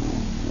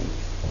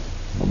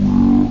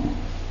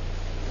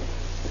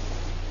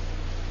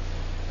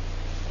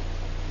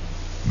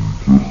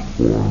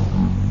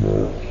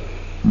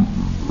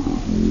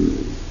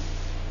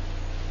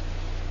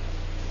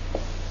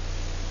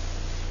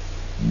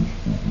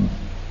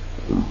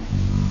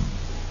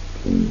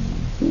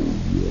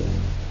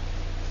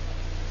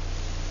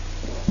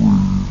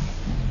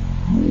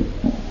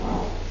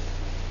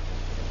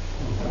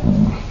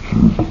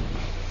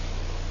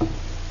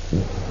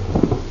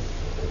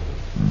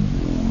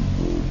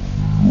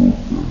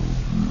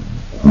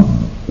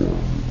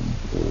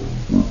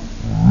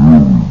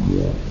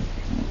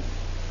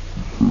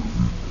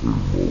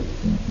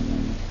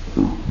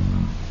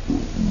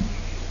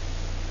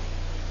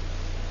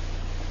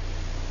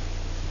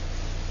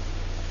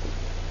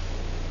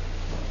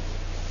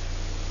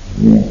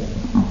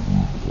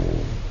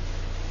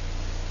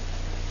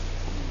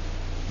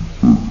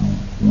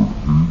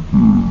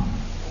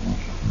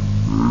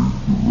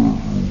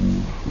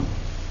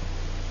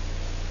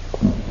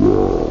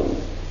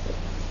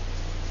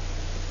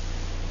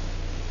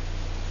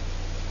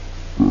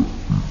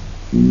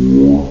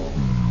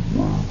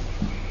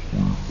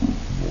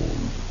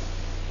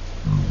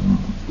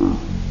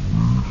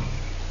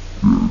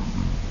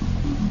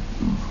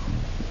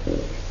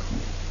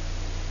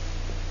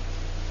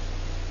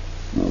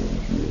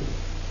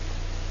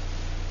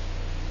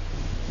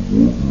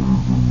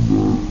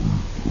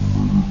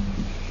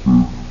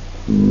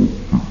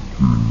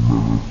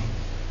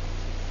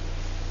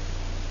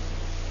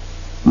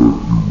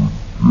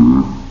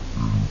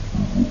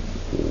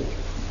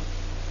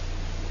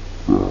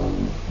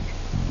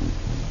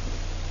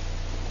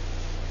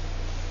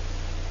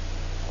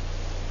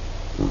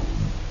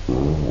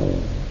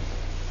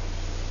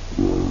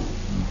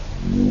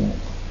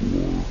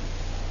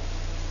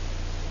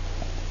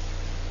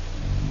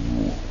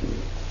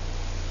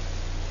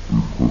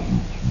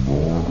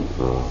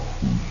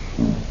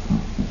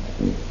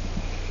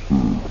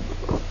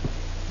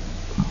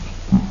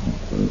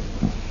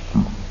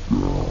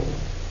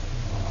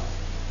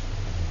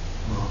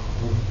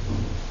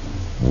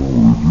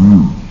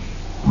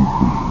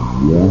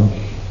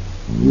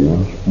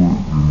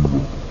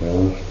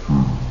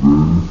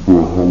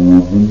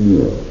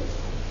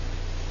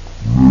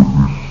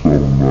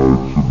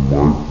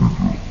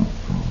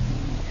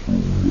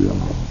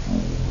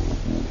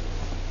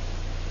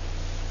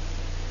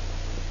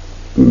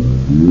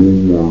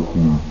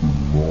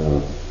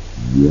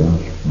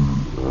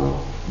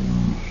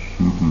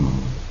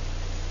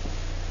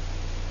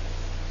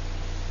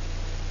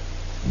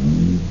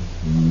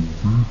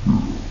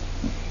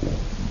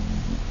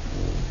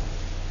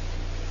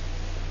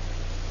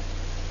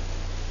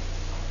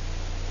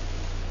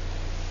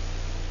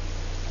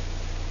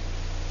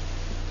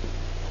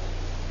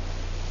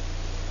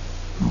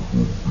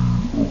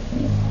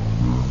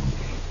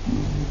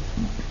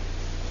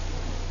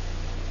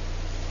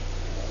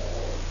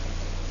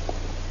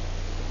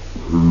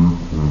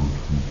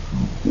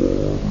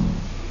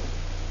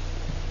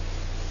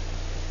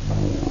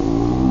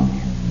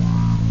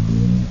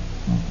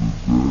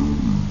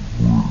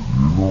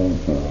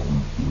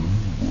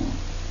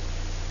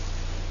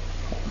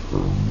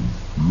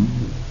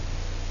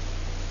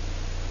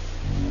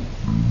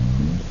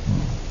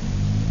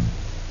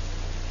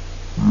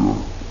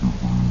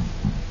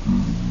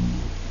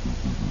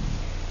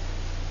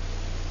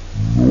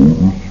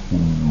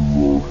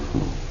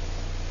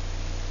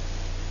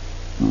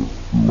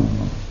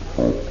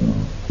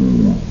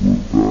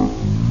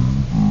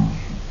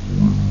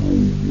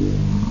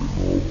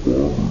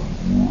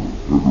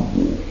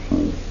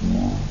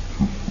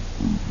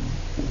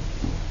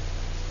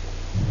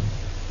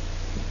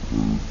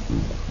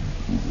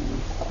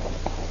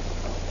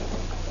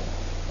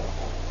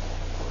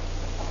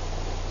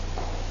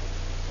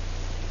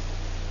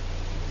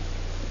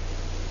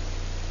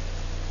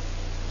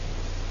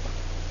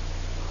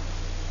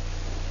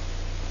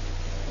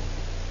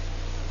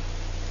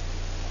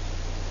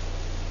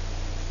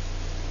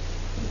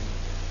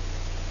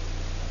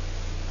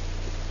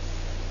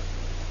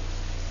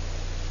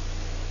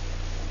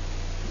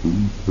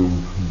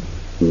third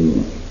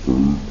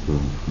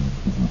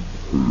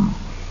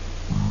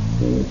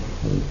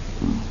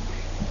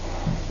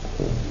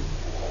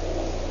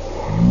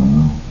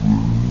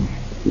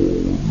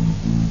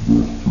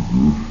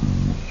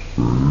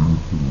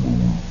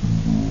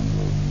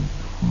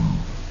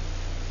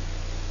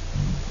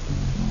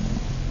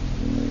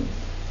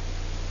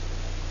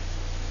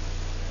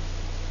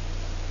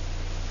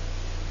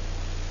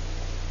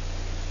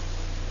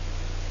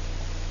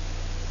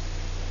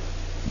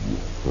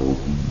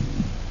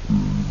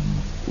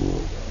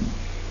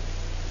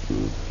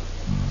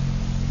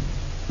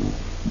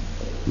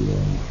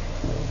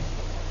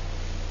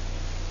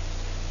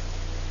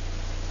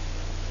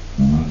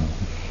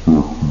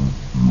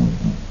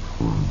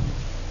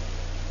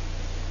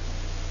field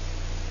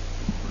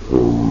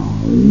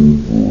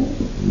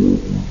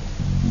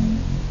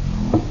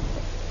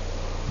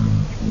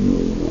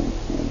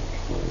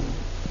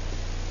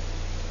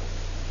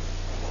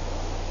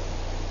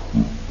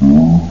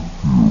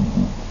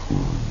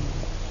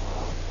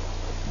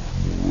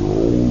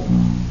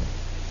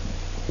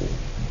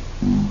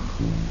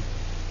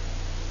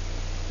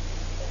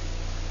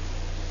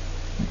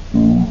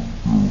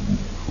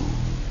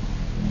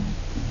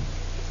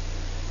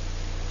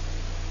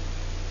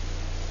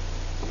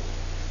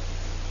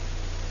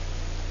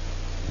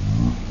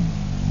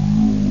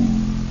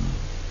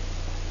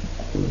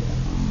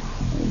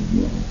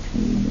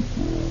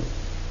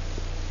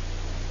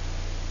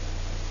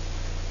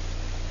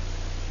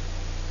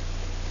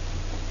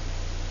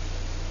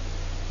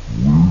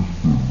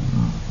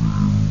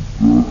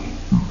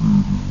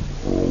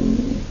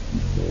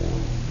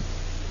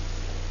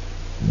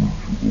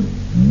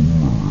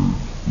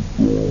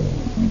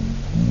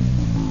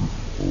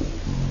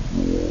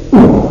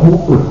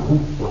Because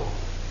it's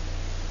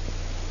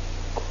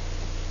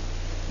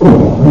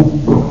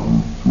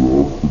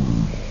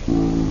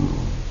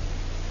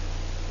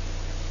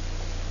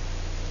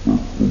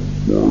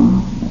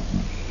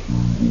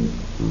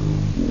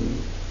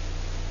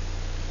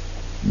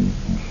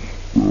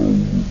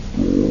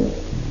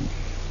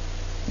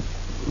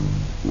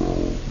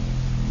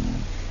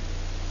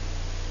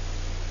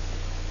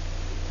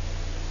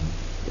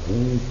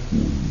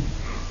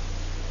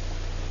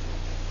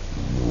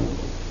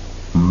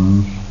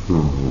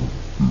through the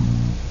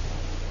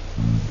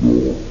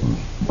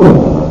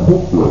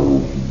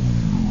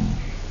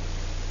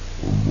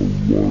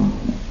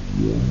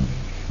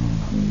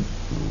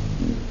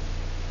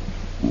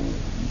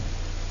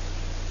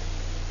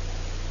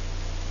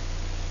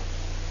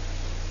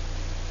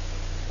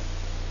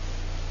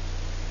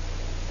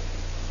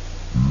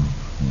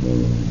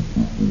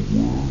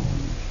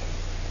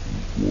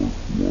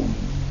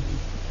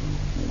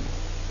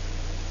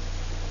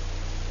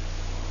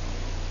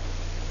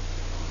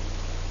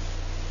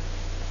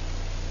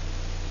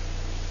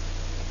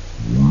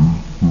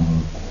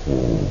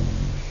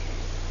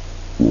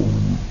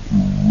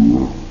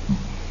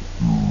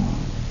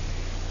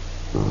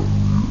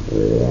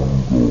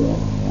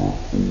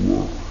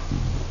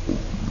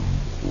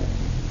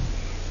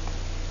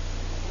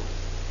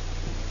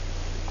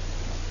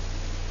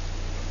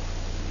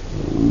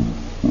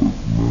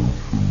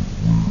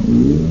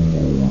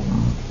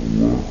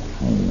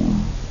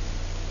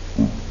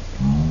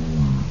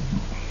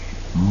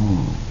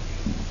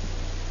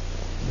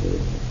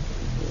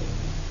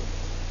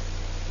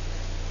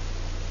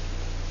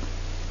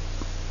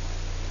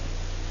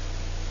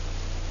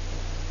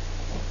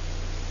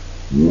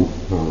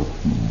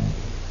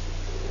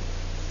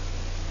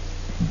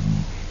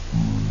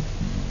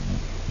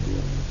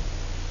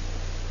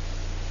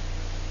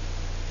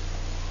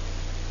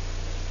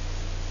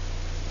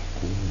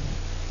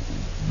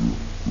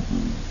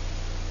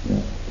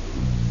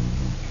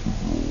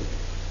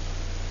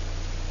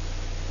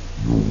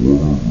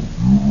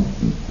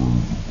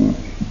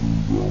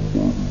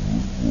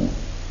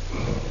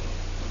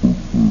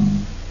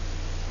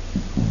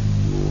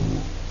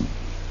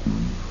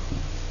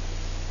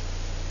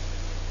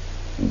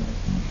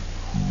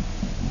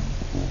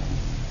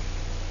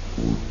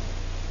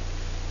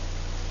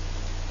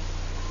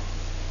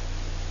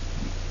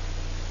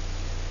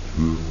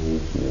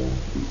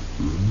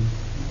seeing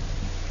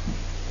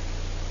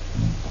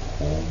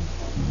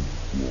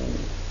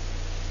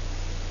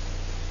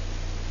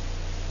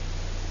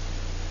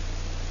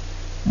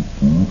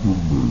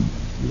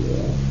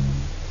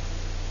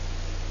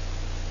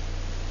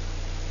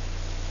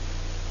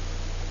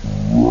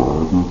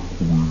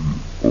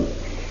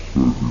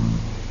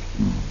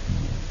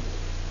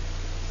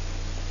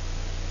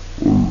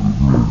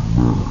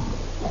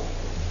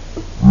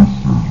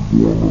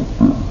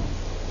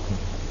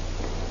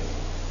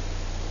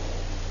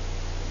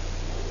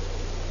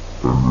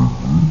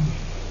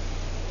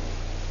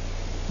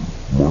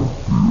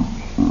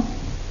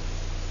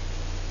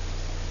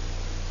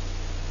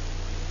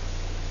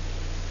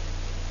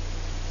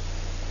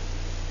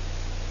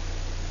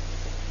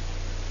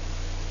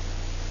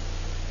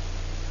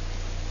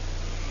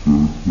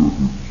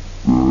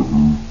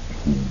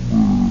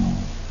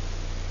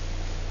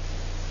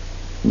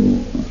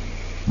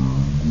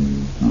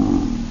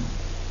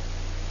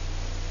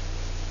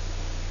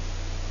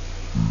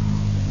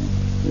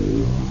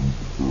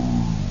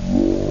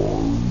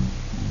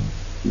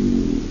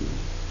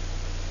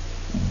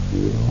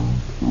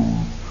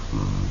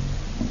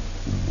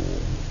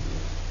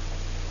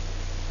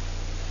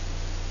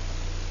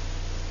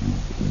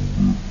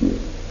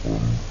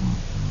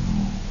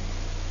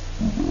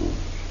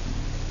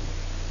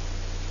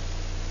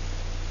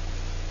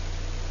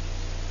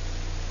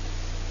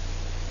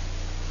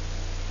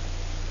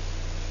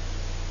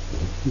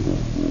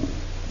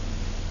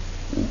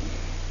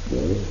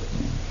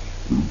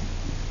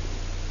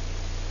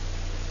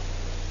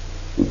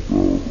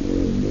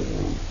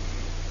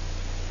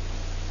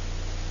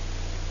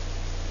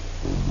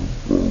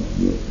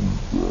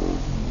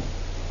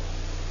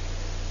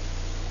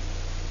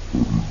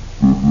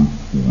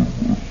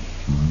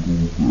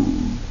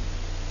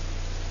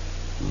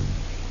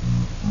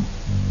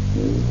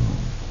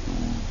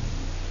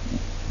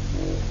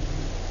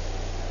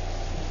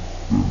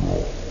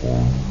of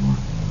that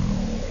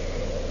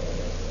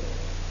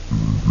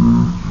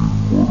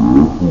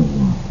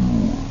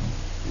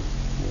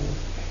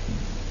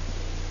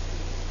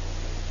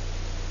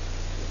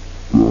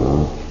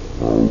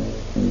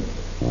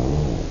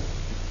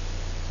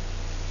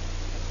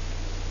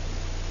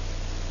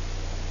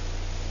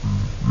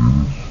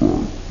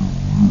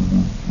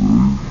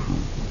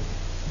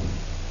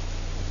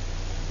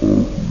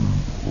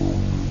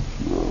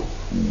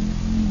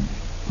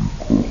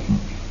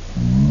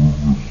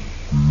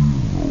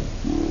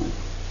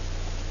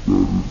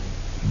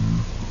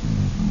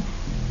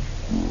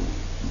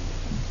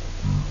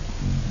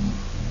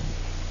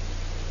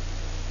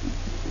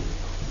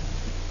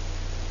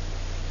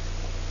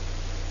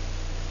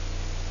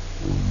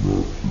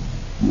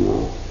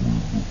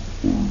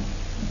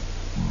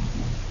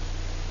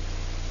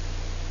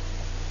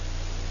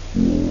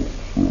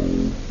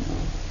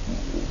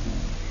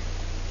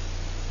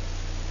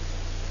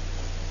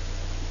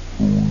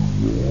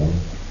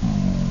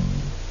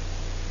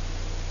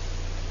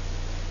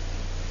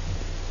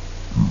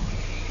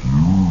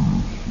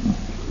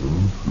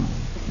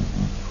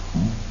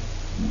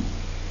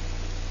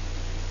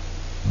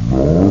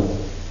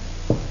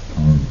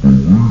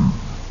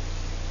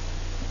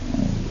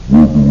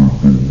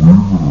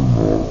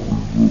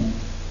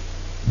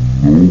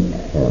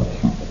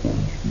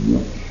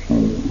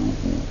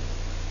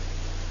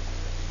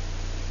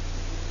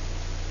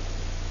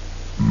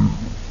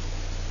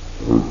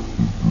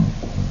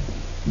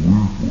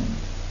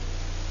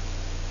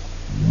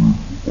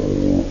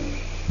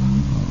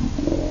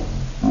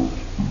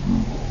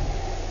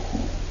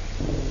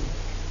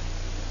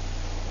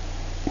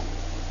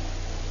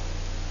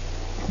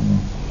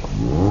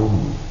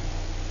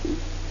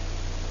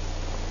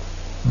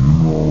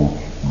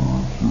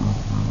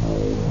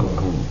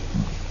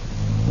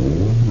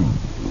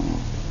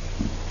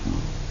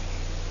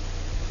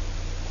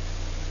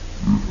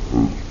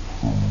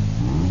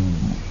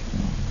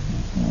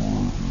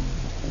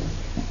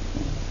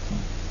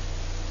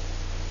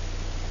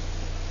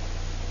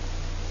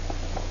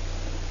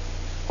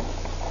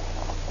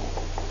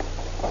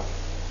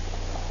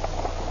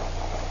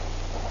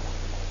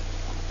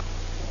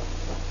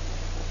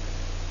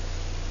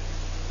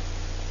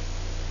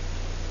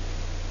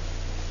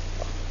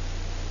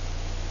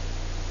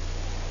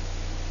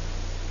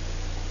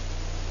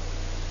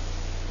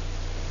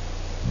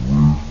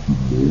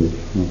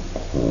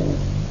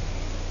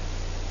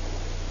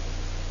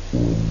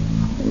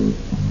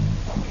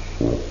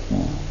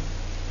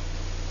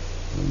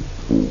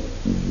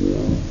talked a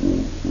lot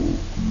about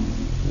that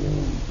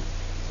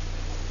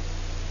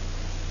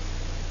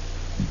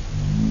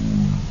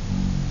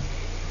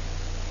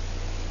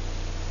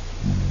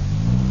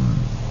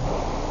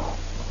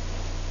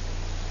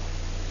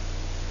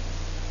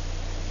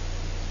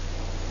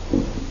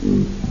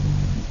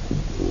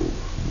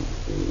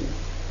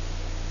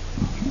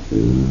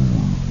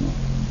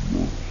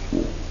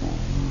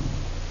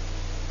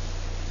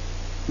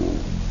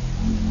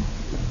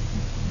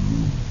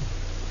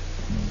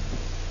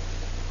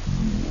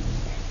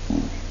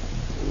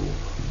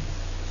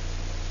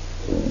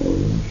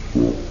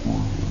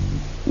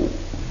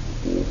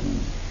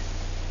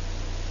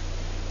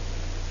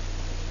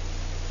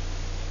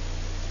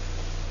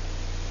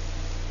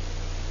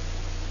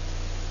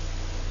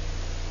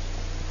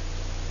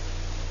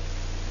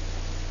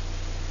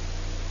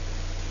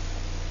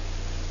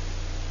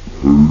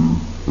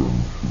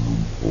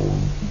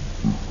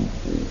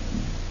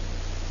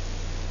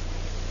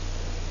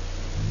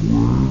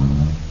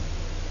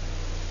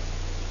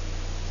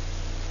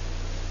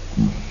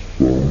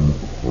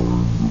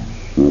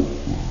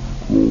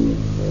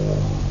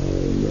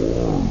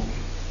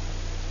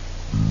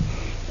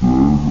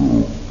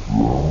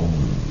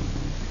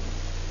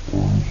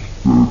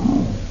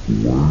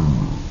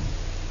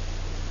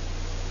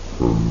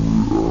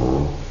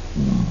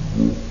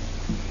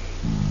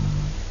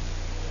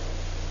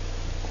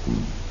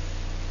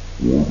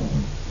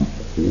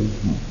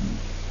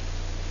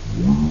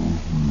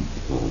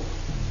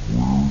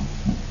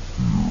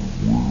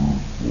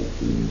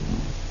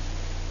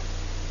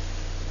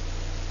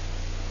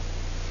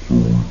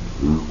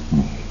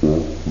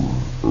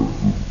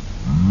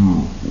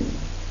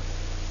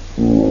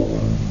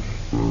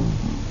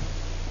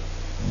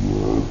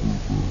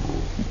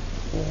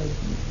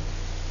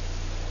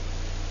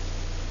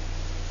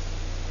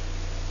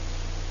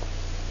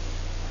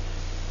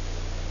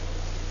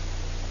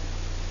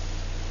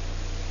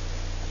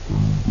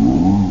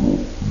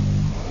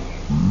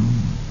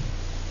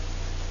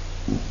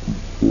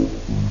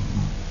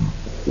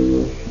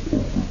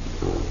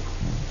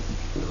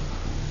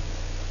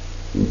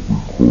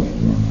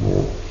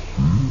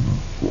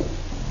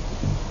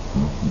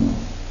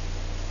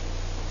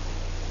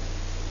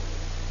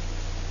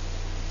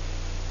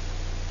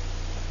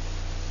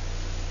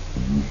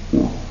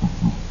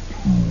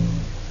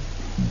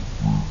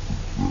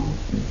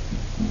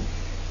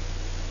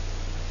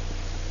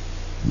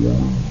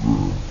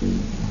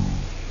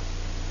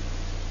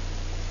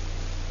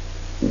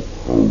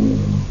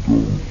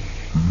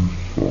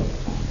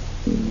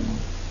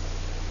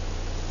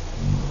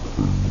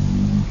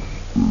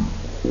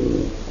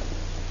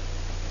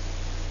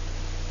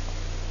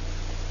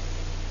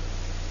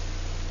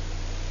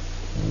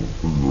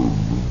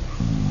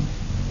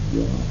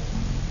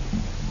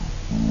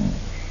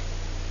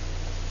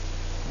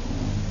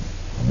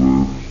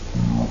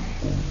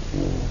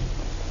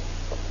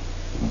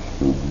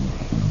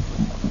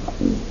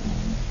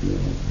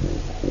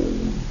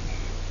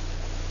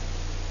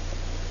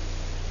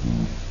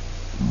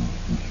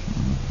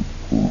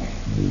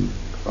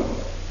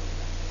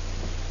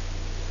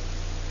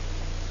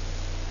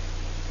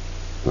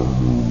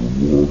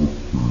the other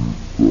night.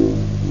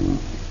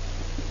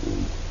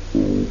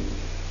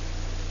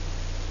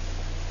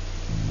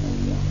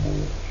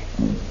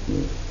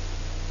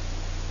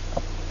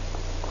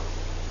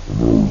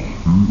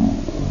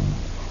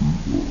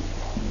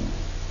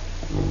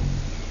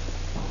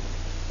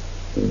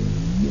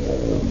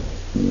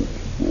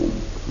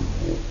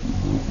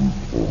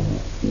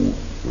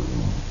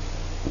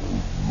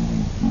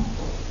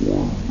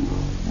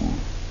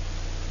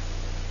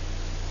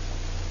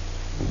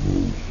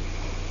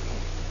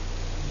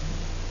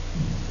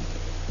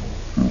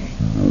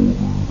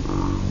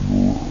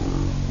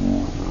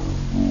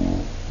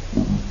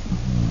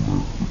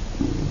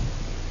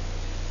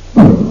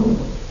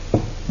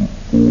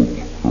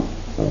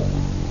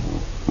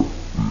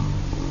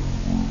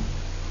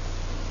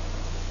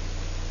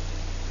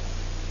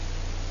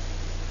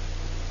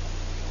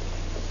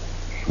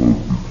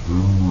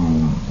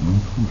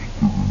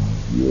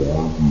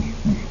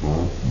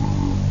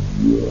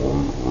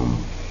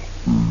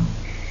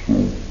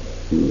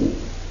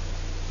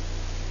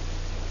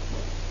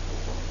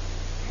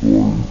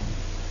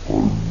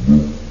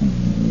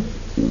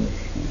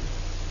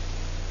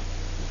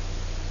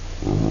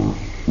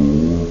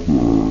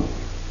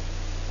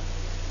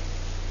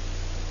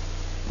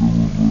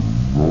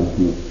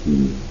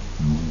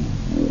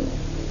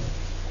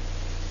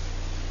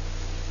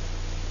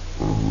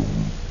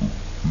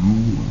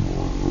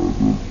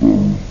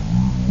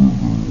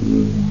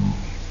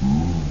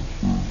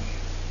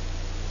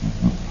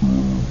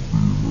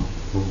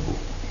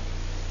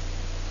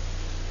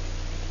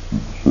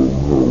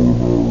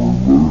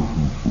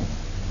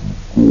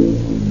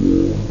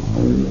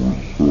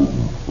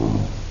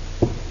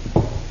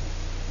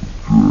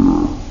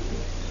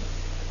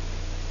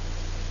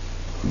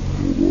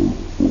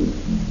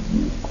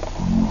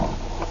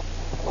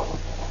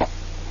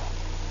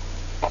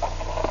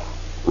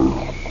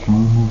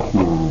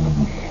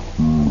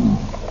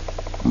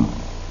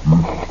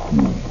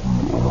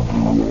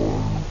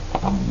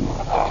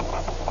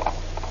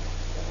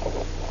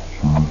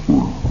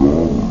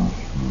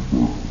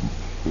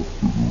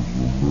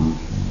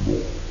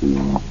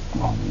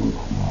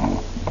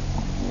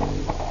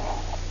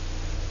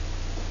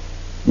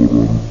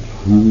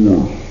 until I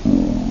saw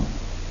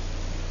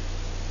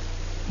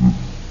this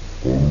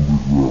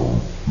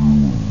underground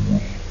feeling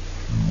was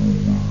fueling the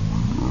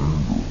anger,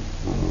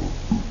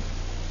 and I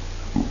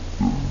kept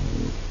getting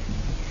lost in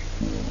the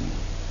story.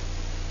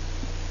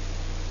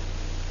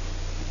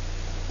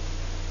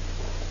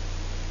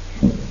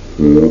 So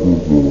part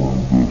of our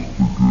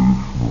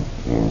investigation of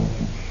times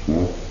of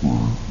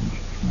suffering is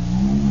to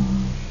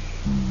really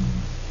see,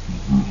 is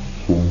there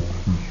some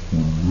piece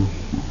we're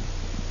missing?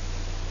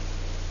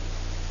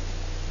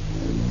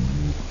 We're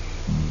not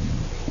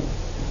seeing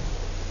something.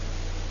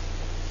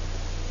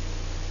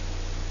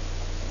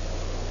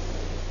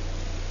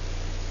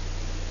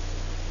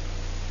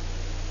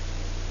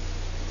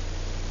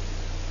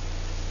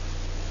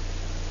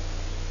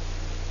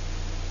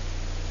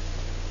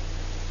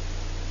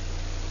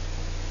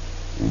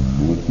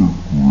 Another great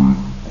cause of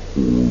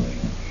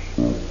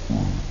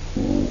suffering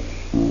for ourselves and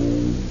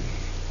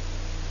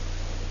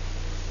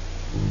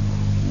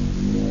in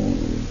the world is a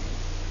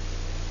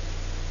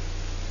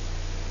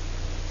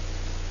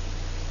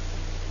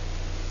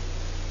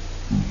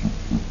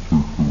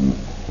particular kind of attachment,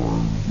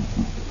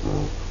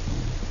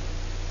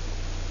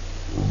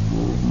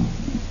 and that is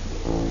attachment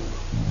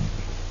to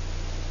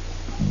opinions, attachment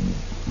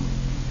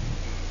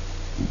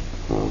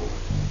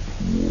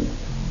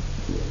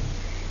to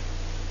our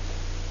viewpoints.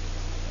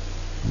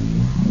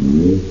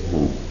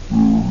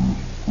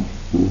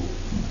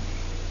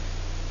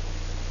 And we all have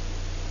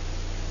various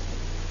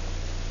perspectives,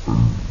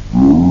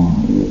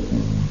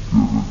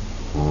 and very often we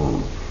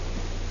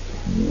get attached to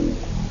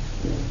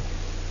our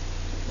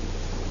viewpoints. It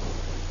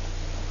doesn't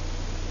make for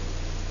means of communication.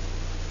 I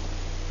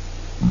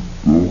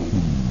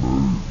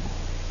want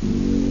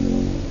to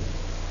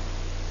tell one little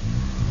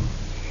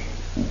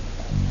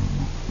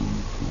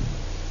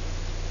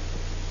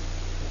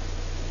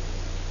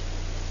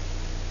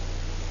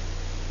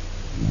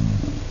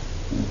story about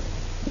this because it was very opening to me. I've been practicing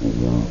India for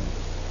about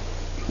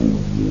 7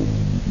 years,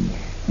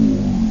 and very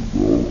immersed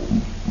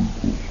in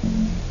this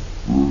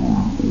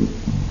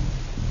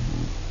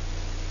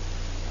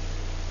one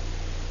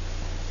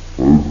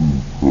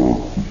particular tradition of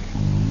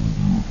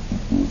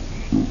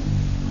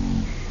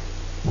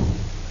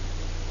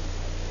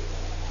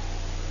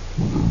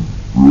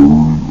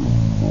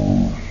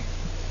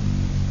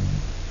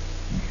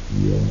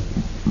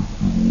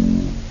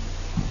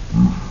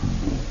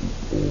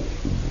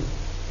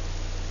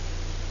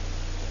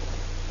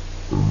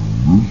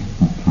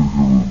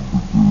And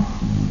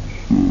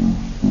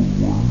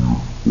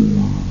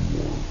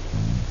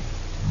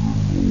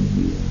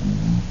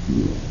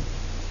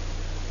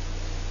this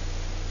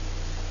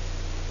particular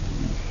tradition, it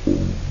says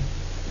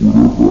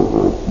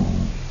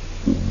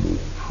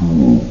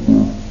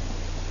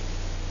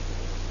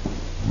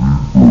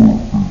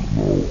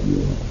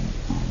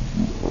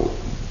that when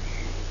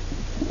you're fully enlightened, you're no longer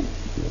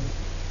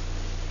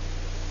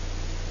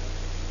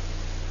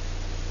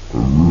reborn. Whatever happens, I'm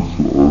not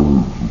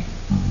sure, but rebirth is not one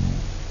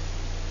of the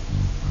things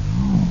that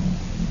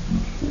happens at that point. And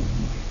this,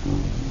 I had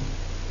just been imbued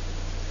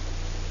with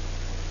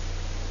this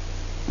understanding.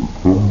 I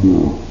come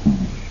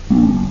back to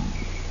the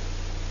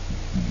States. This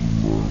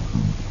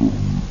was in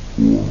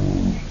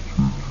 1974, and I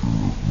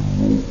was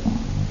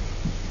teaching at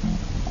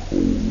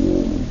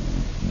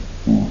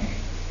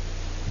Naropa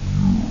Institute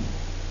in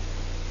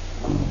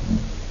Colorado. It was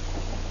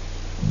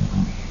the first year of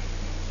the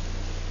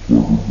Buddhist, it's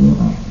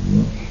like a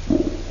Buddhist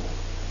Woodstock,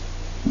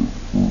 that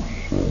first summer.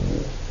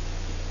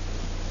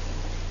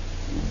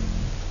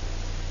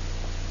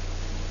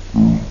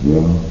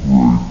 There was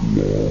one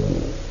great Lama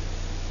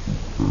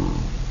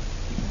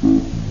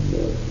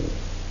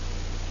who came,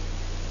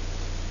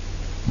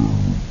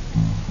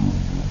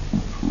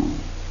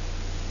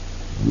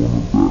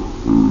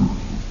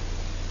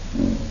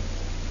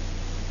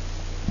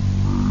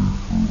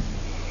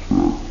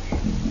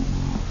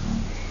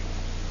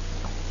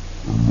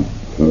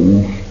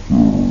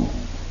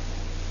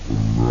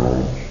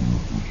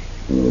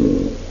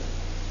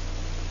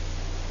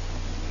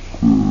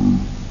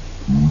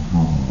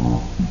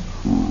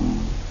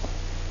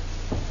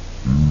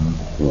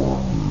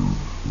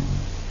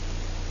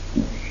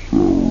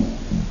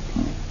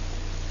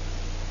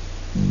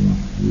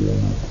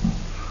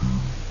 Lama, then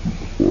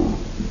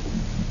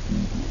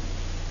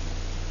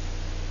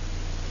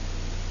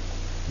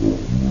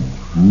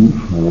was Dujun Rinpoche, one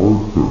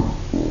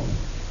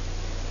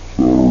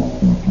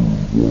of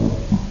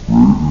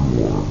the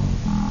heads of the major sects of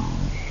lineages.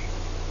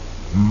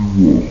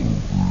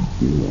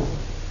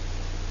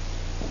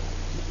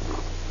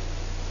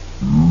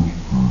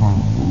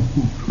 And the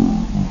poster announcing his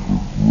talk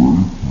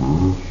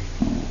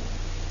said, Dujun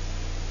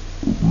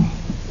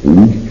Rinpoche,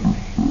 incarnation of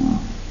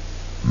Sariputta,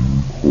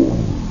 who was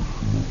one of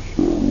the chief disciples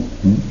of the Buddha. Now, from the tradition I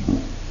came from,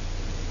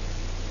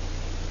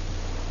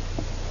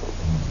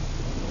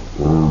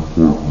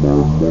 Sariputta was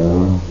one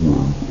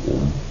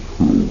of the great enlightened beings.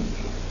 He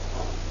wasn't reborn. His Dujun Rinpoche is a great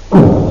master, at least the poster said, incarnation of Sariputta.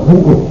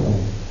 And it's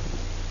like my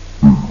mind went on tilt, because I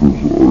couldn't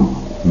hold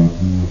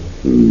both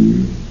pieces.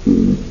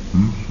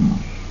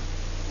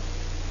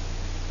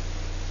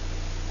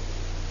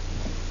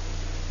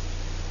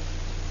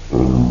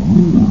 And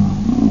really, I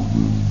mean,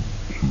 to you it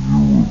may sound a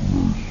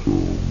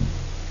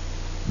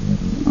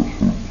little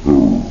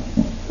esoteric,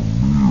 but for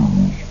me it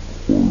was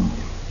quite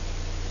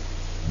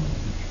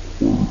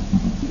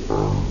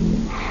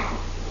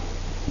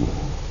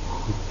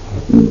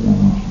over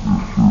this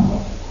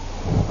issue.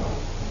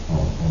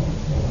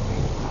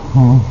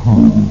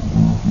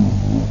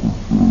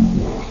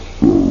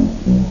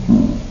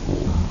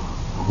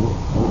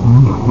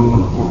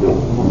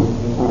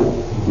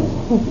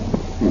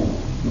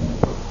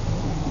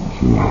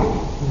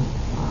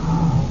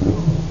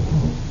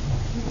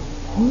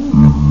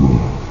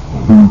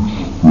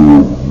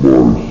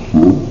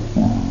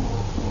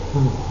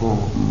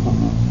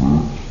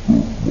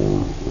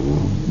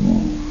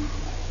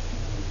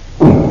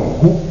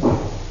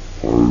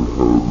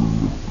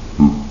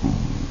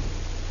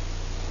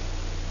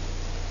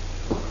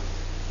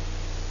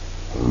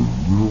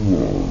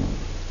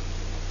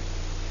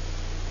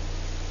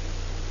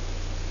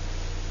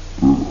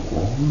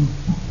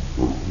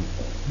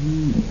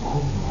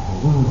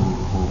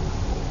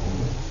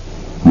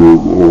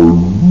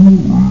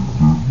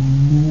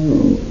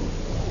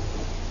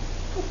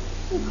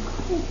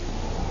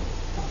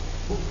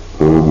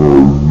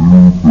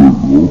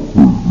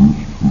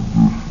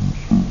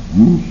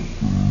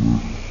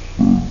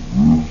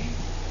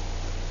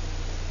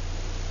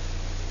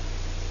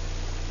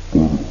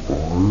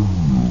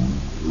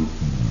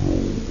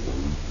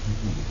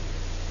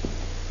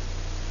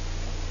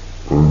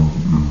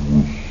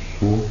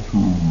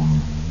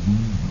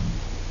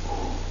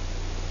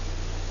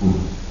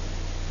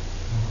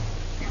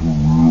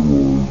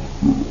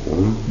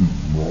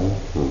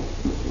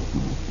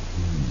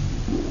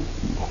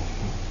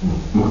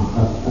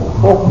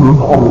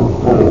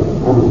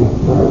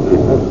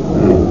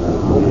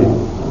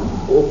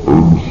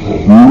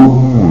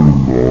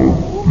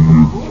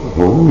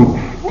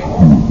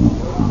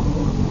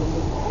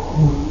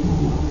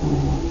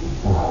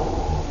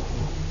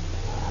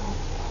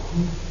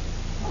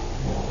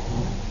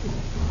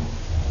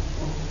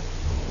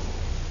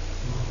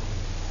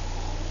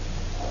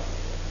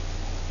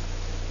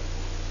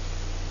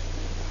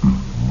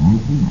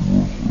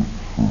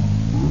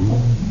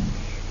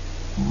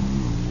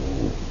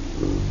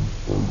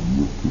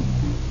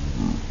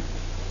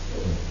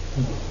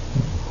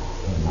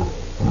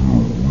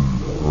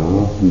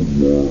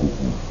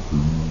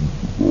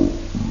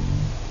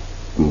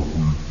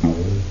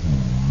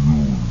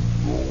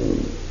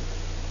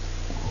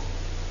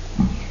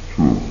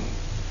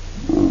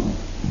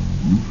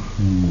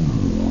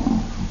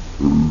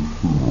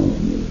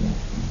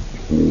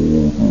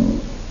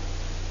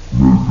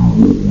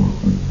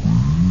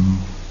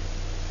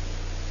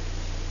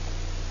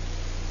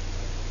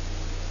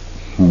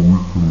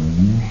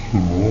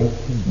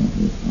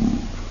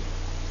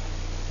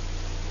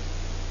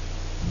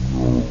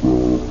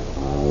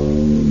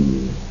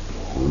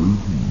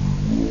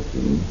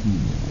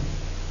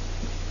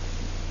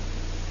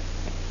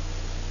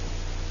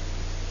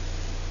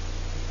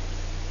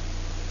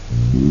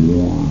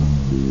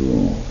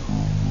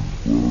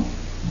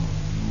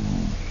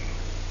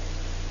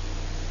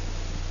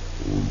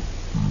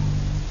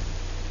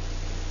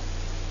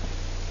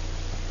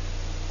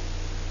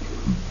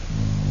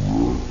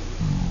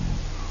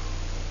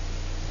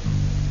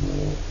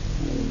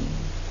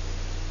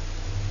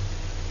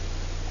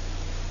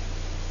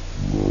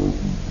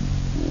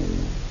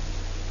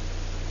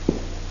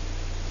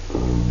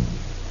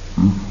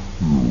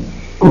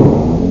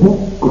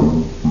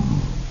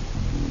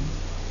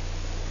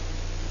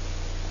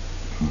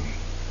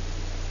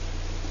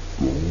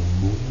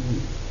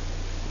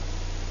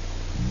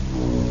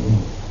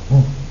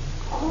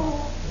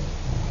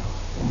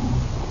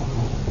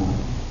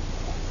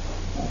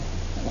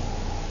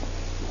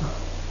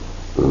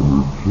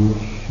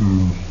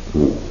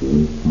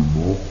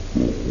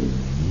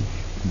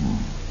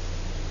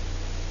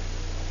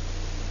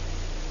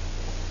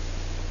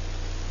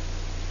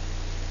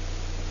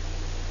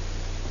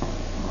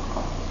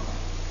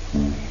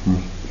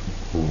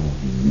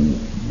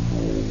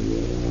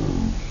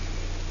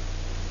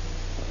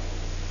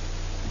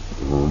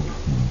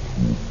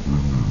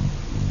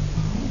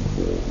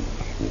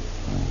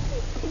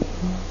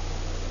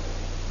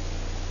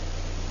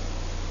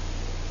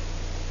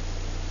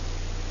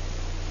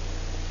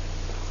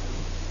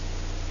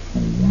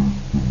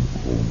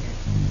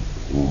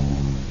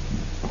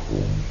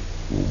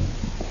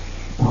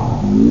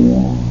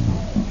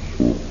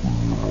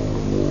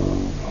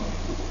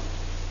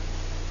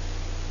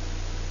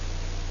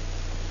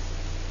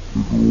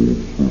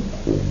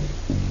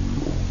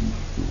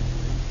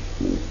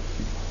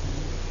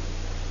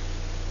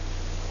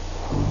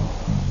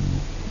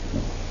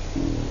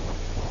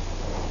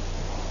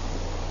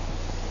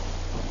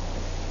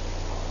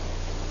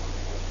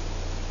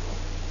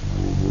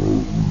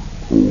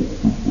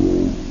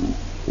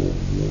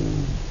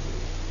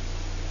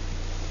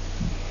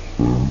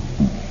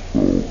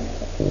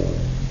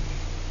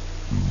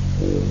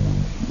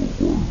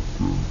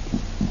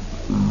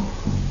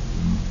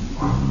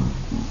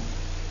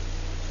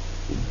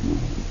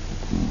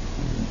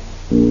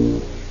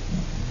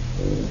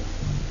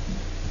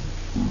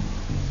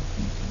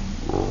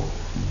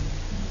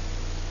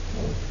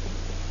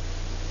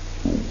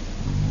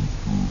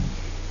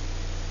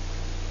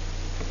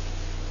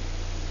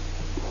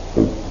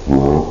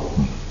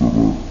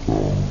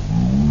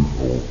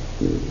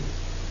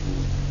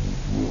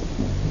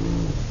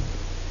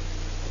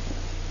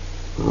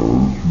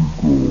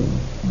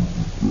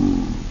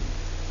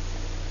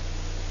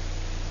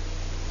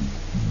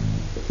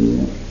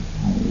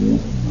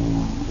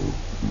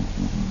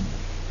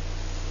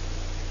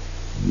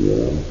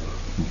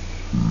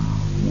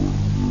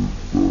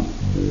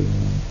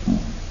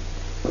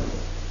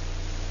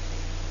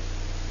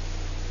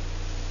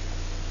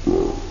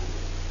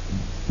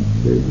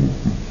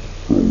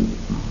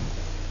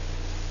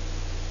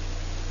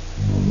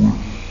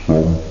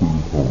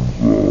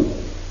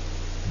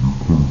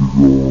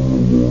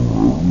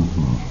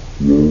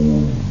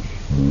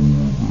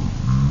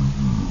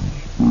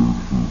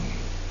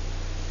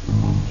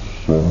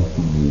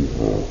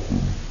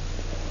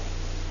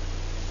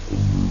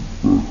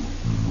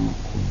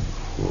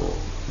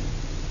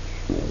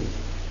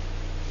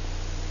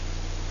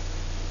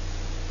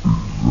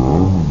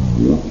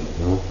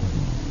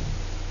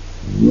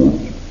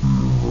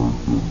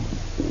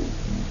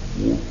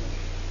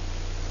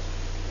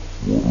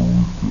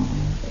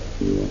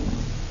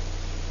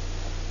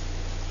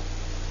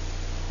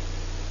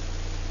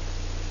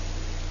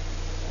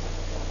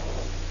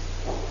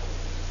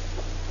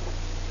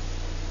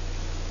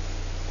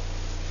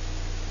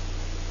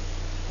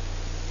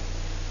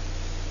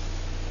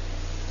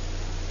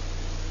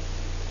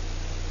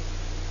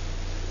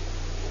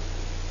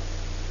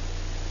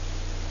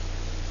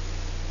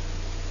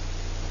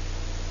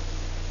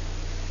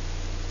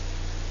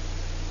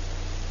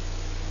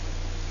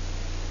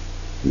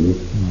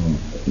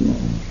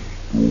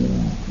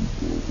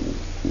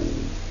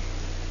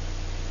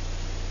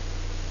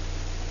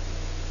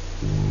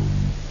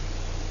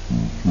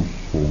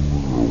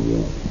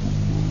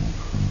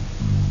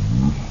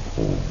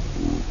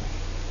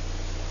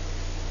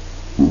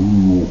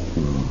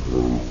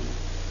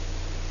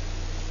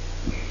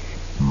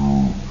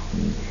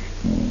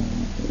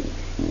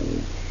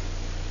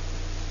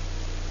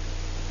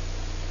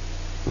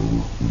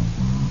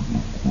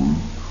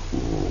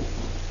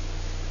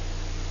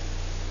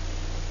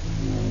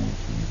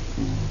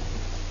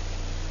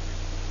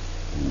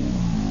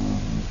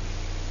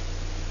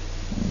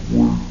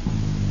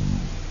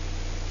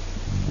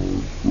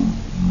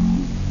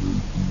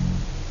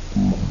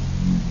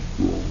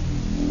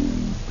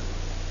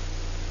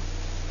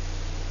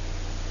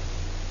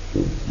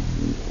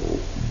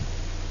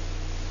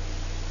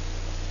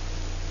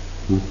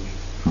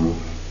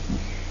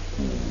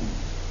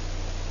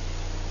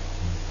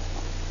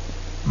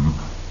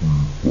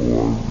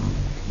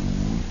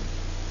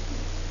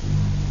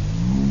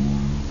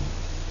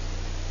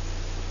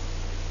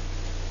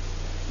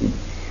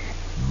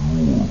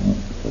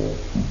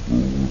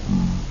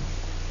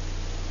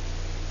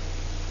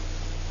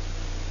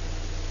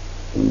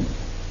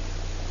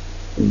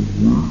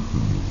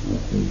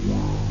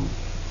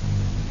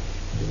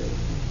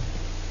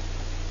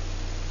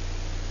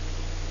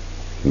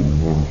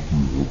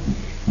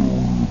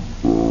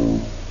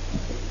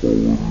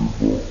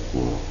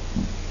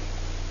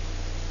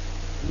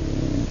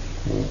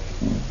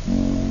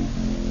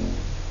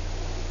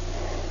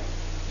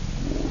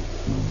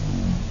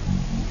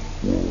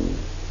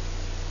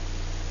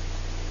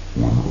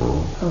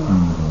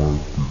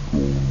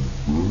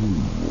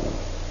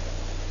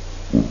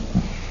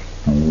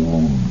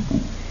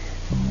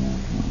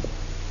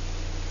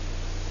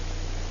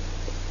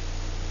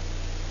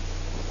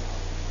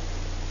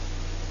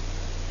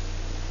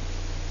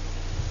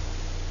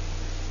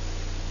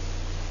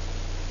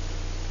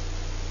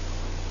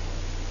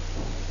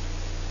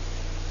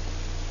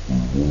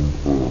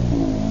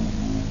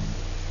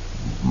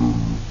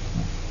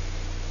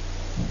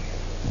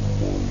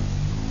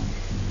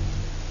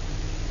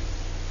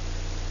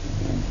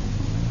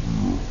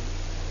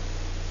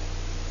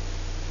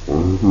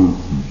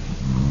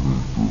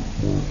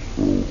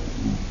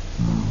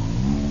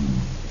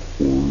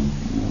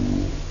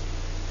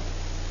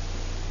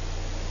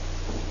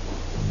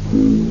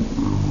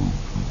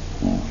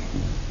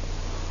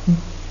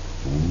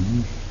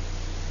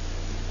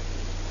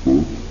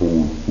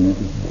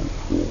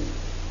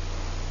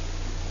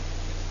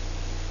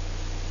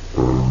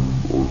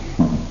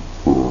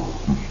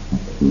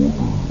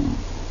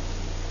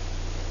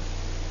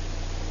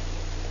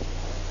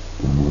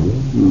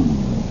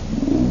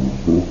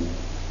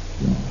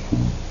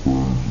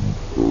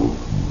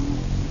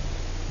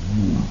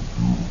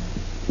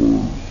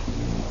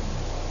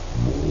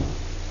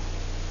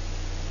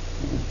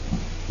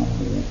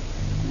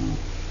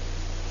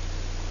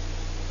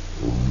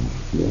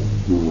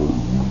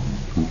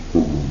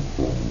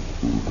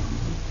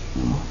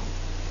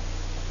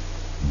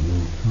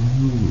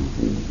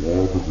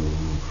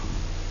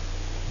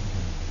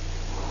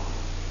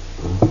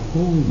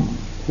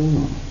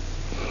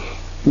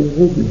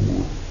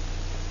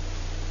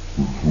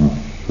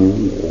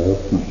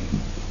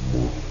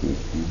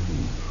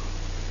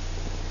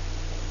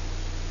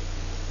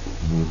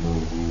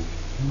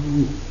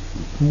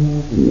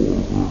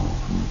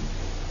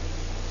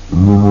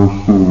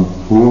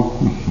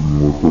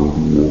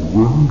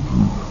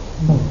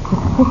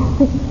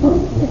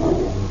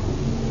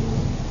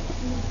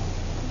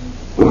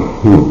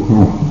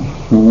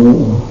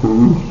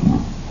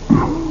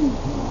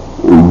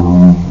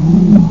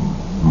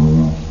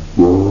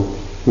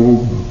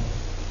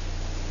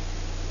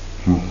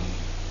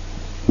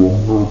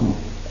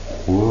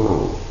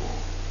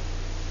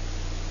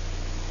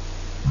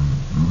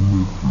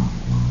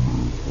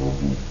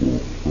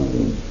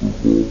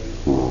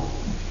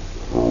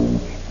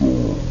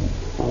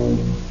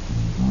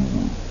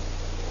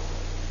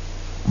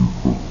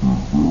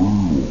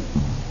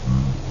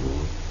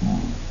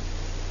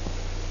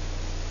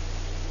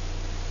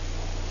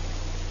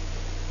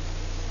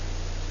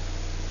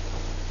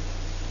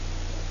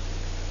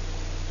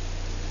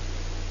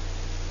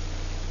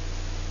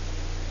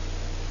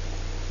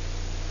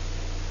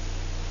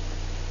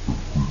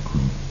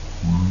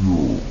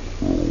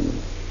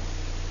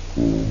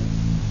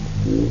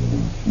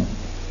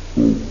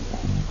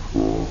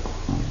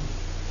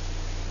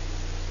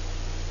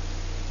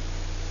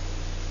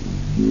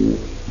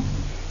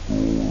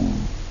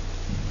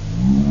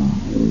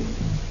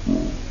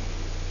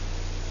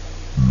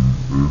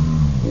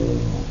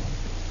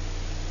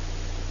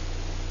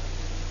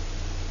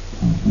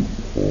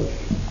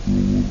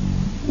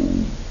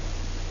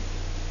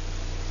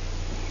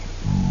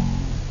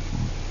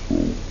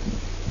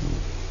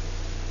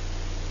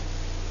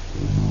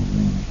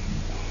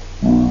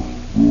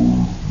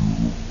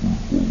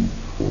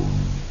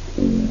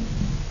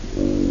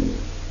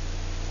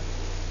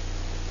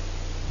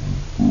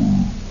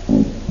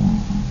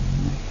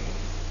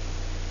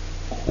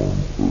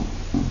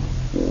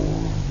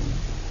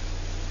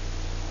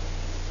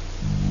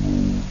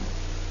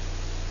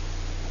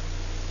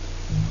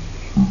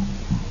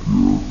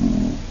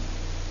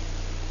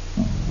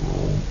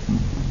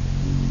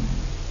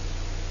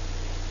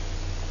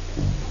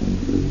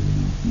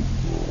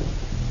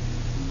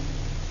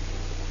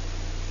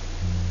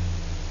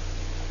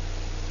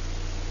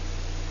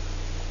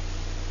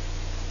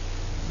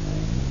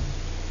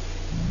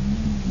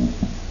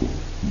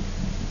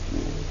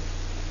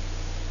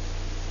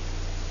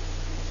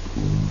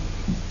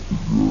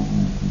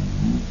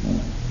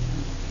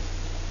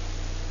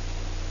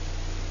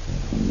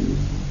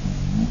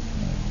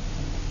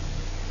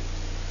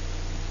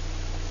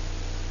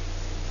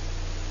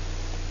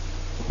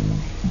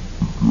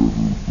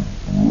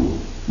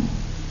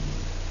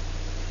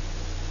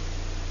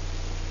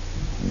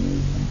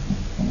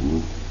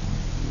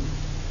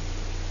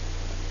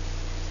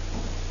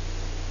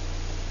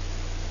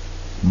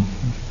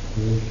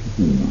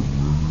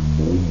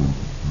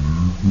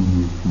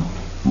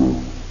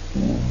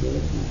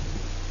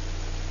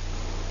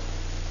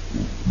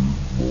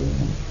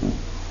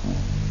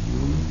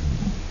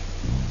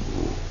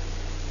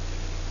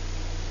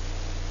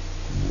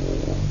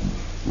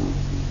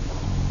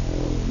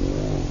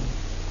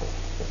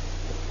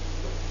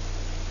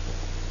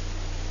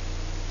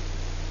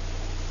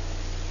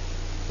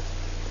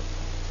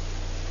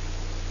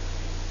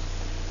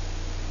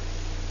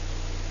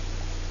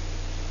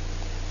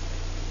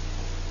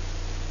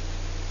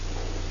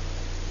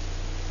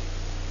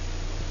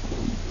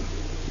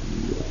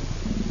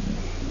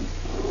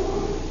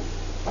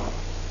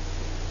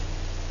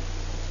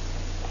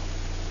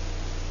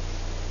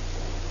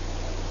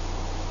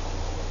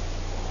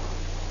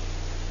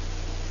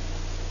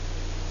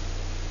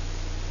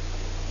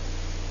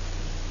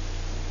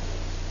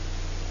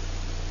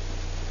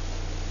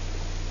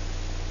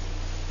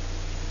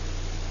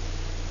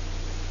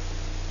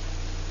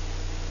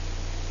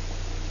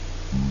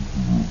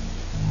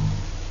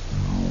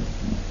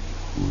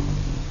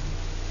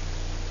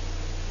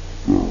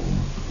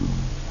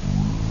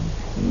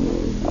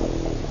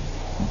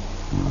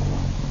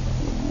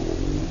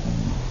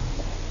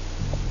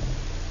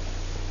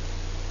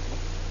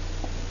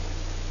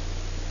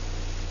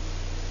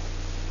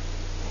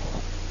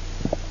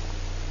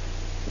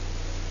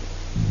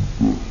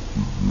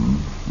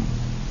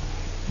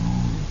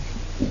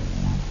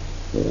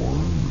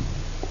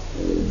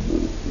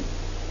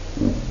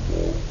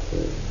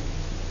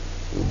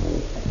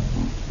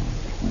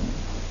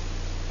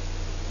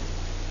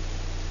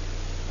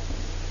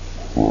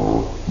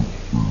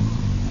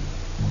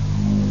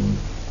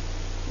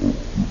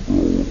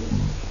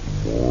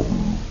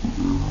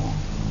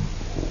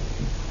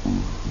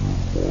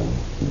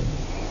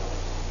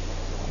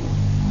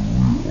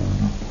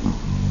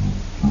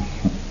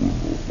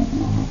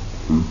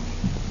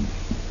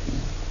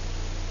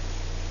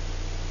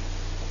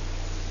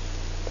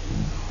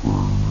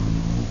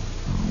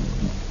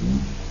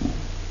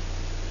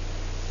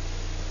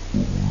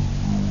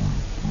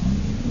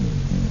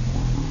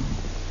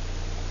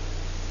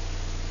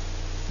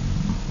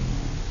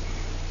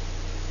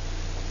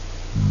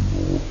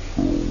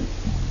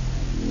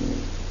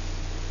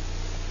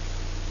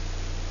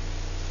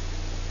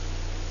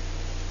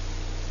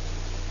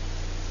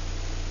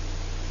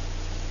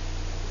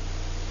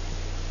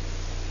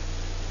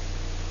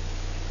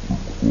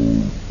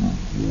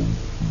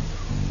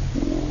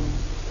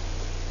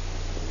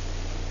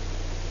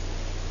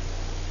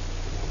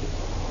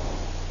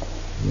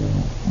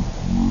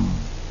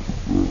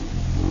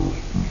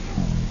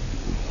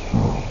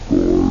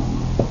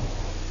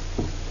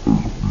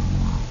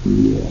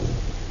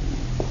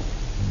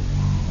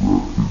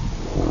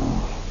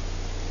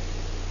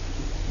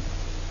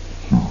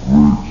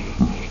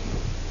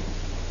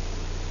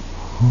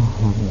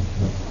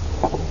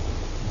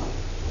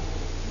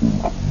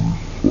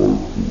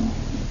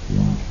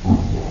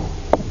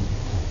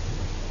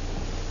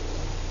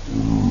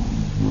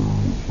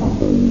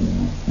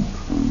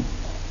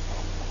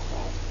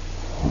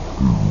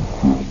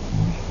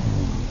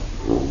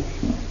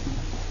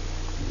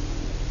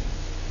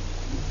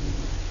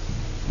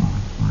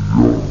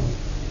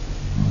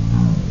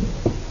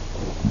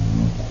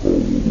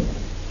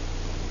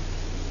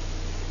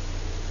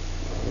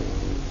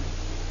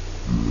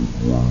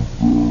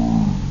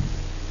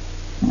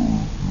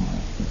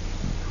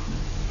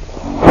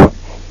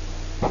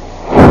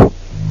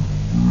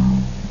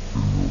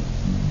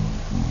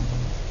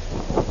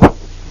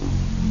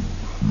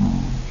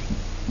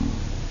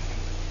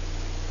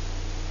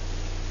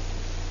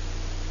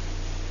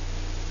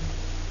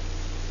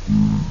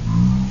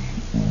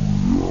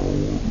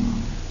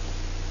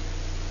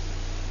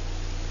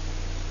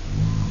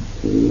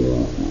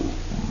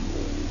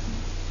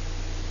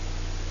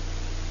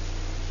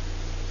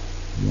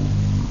 When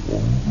we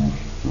understand this,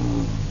 we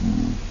see we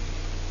are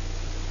nothing, and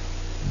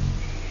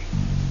being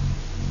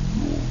nothing,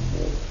 we are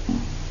everything. That is all.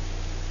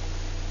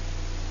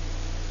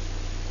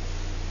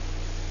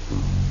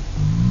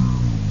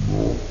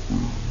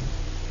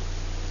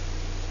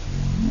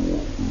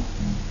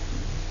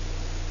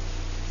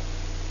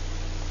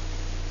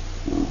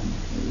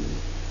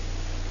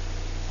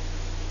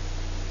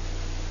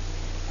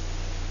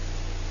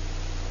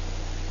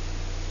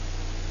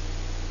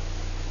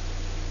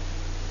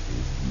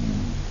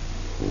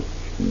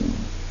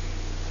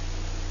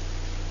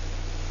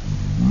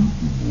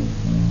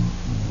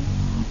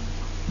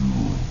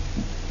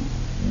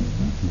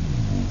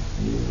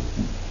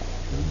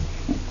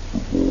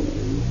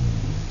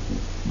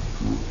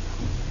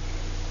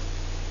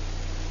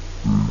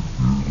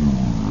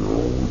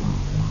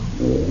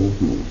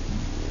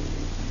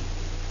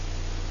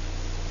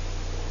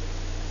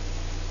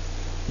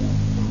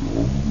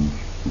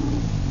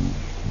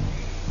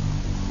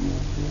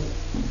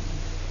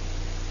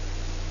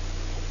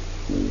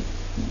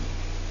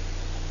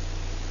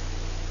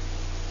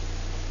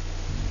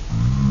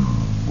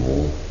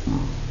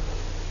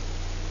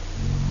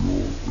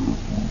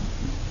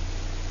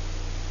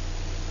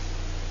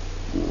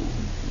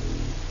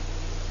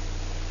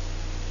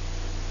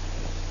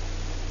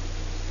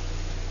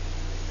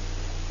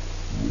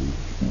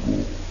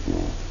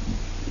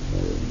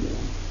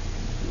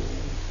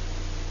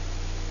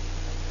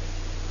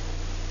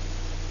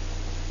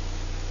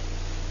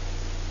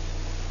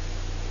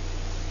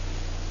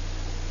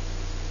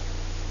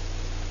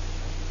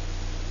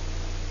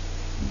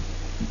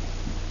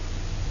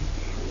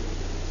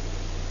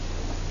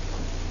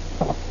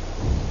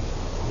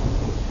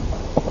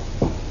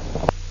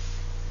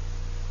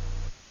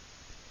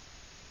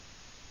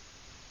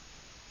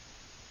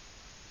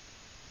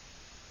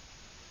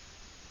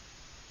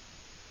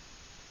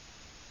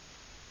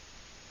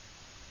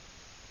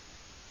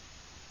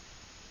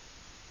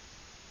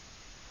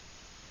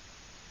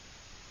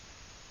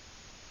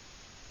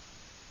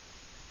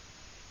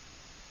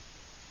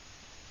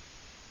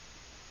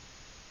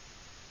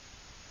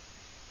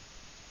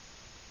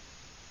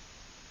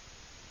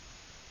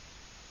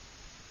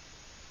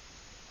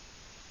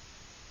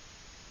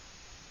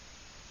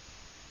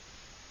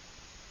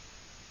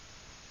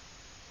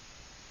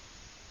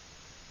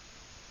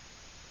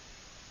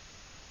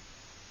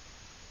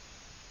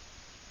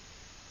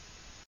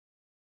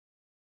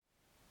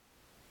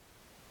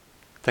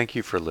 Thank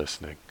you for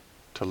listening.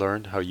 To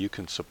learn how you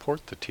can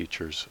support the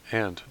teachers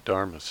and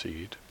Dharma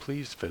Seed,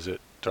 please visit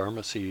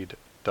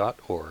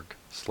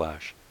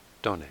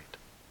dharmaseed.org/donate.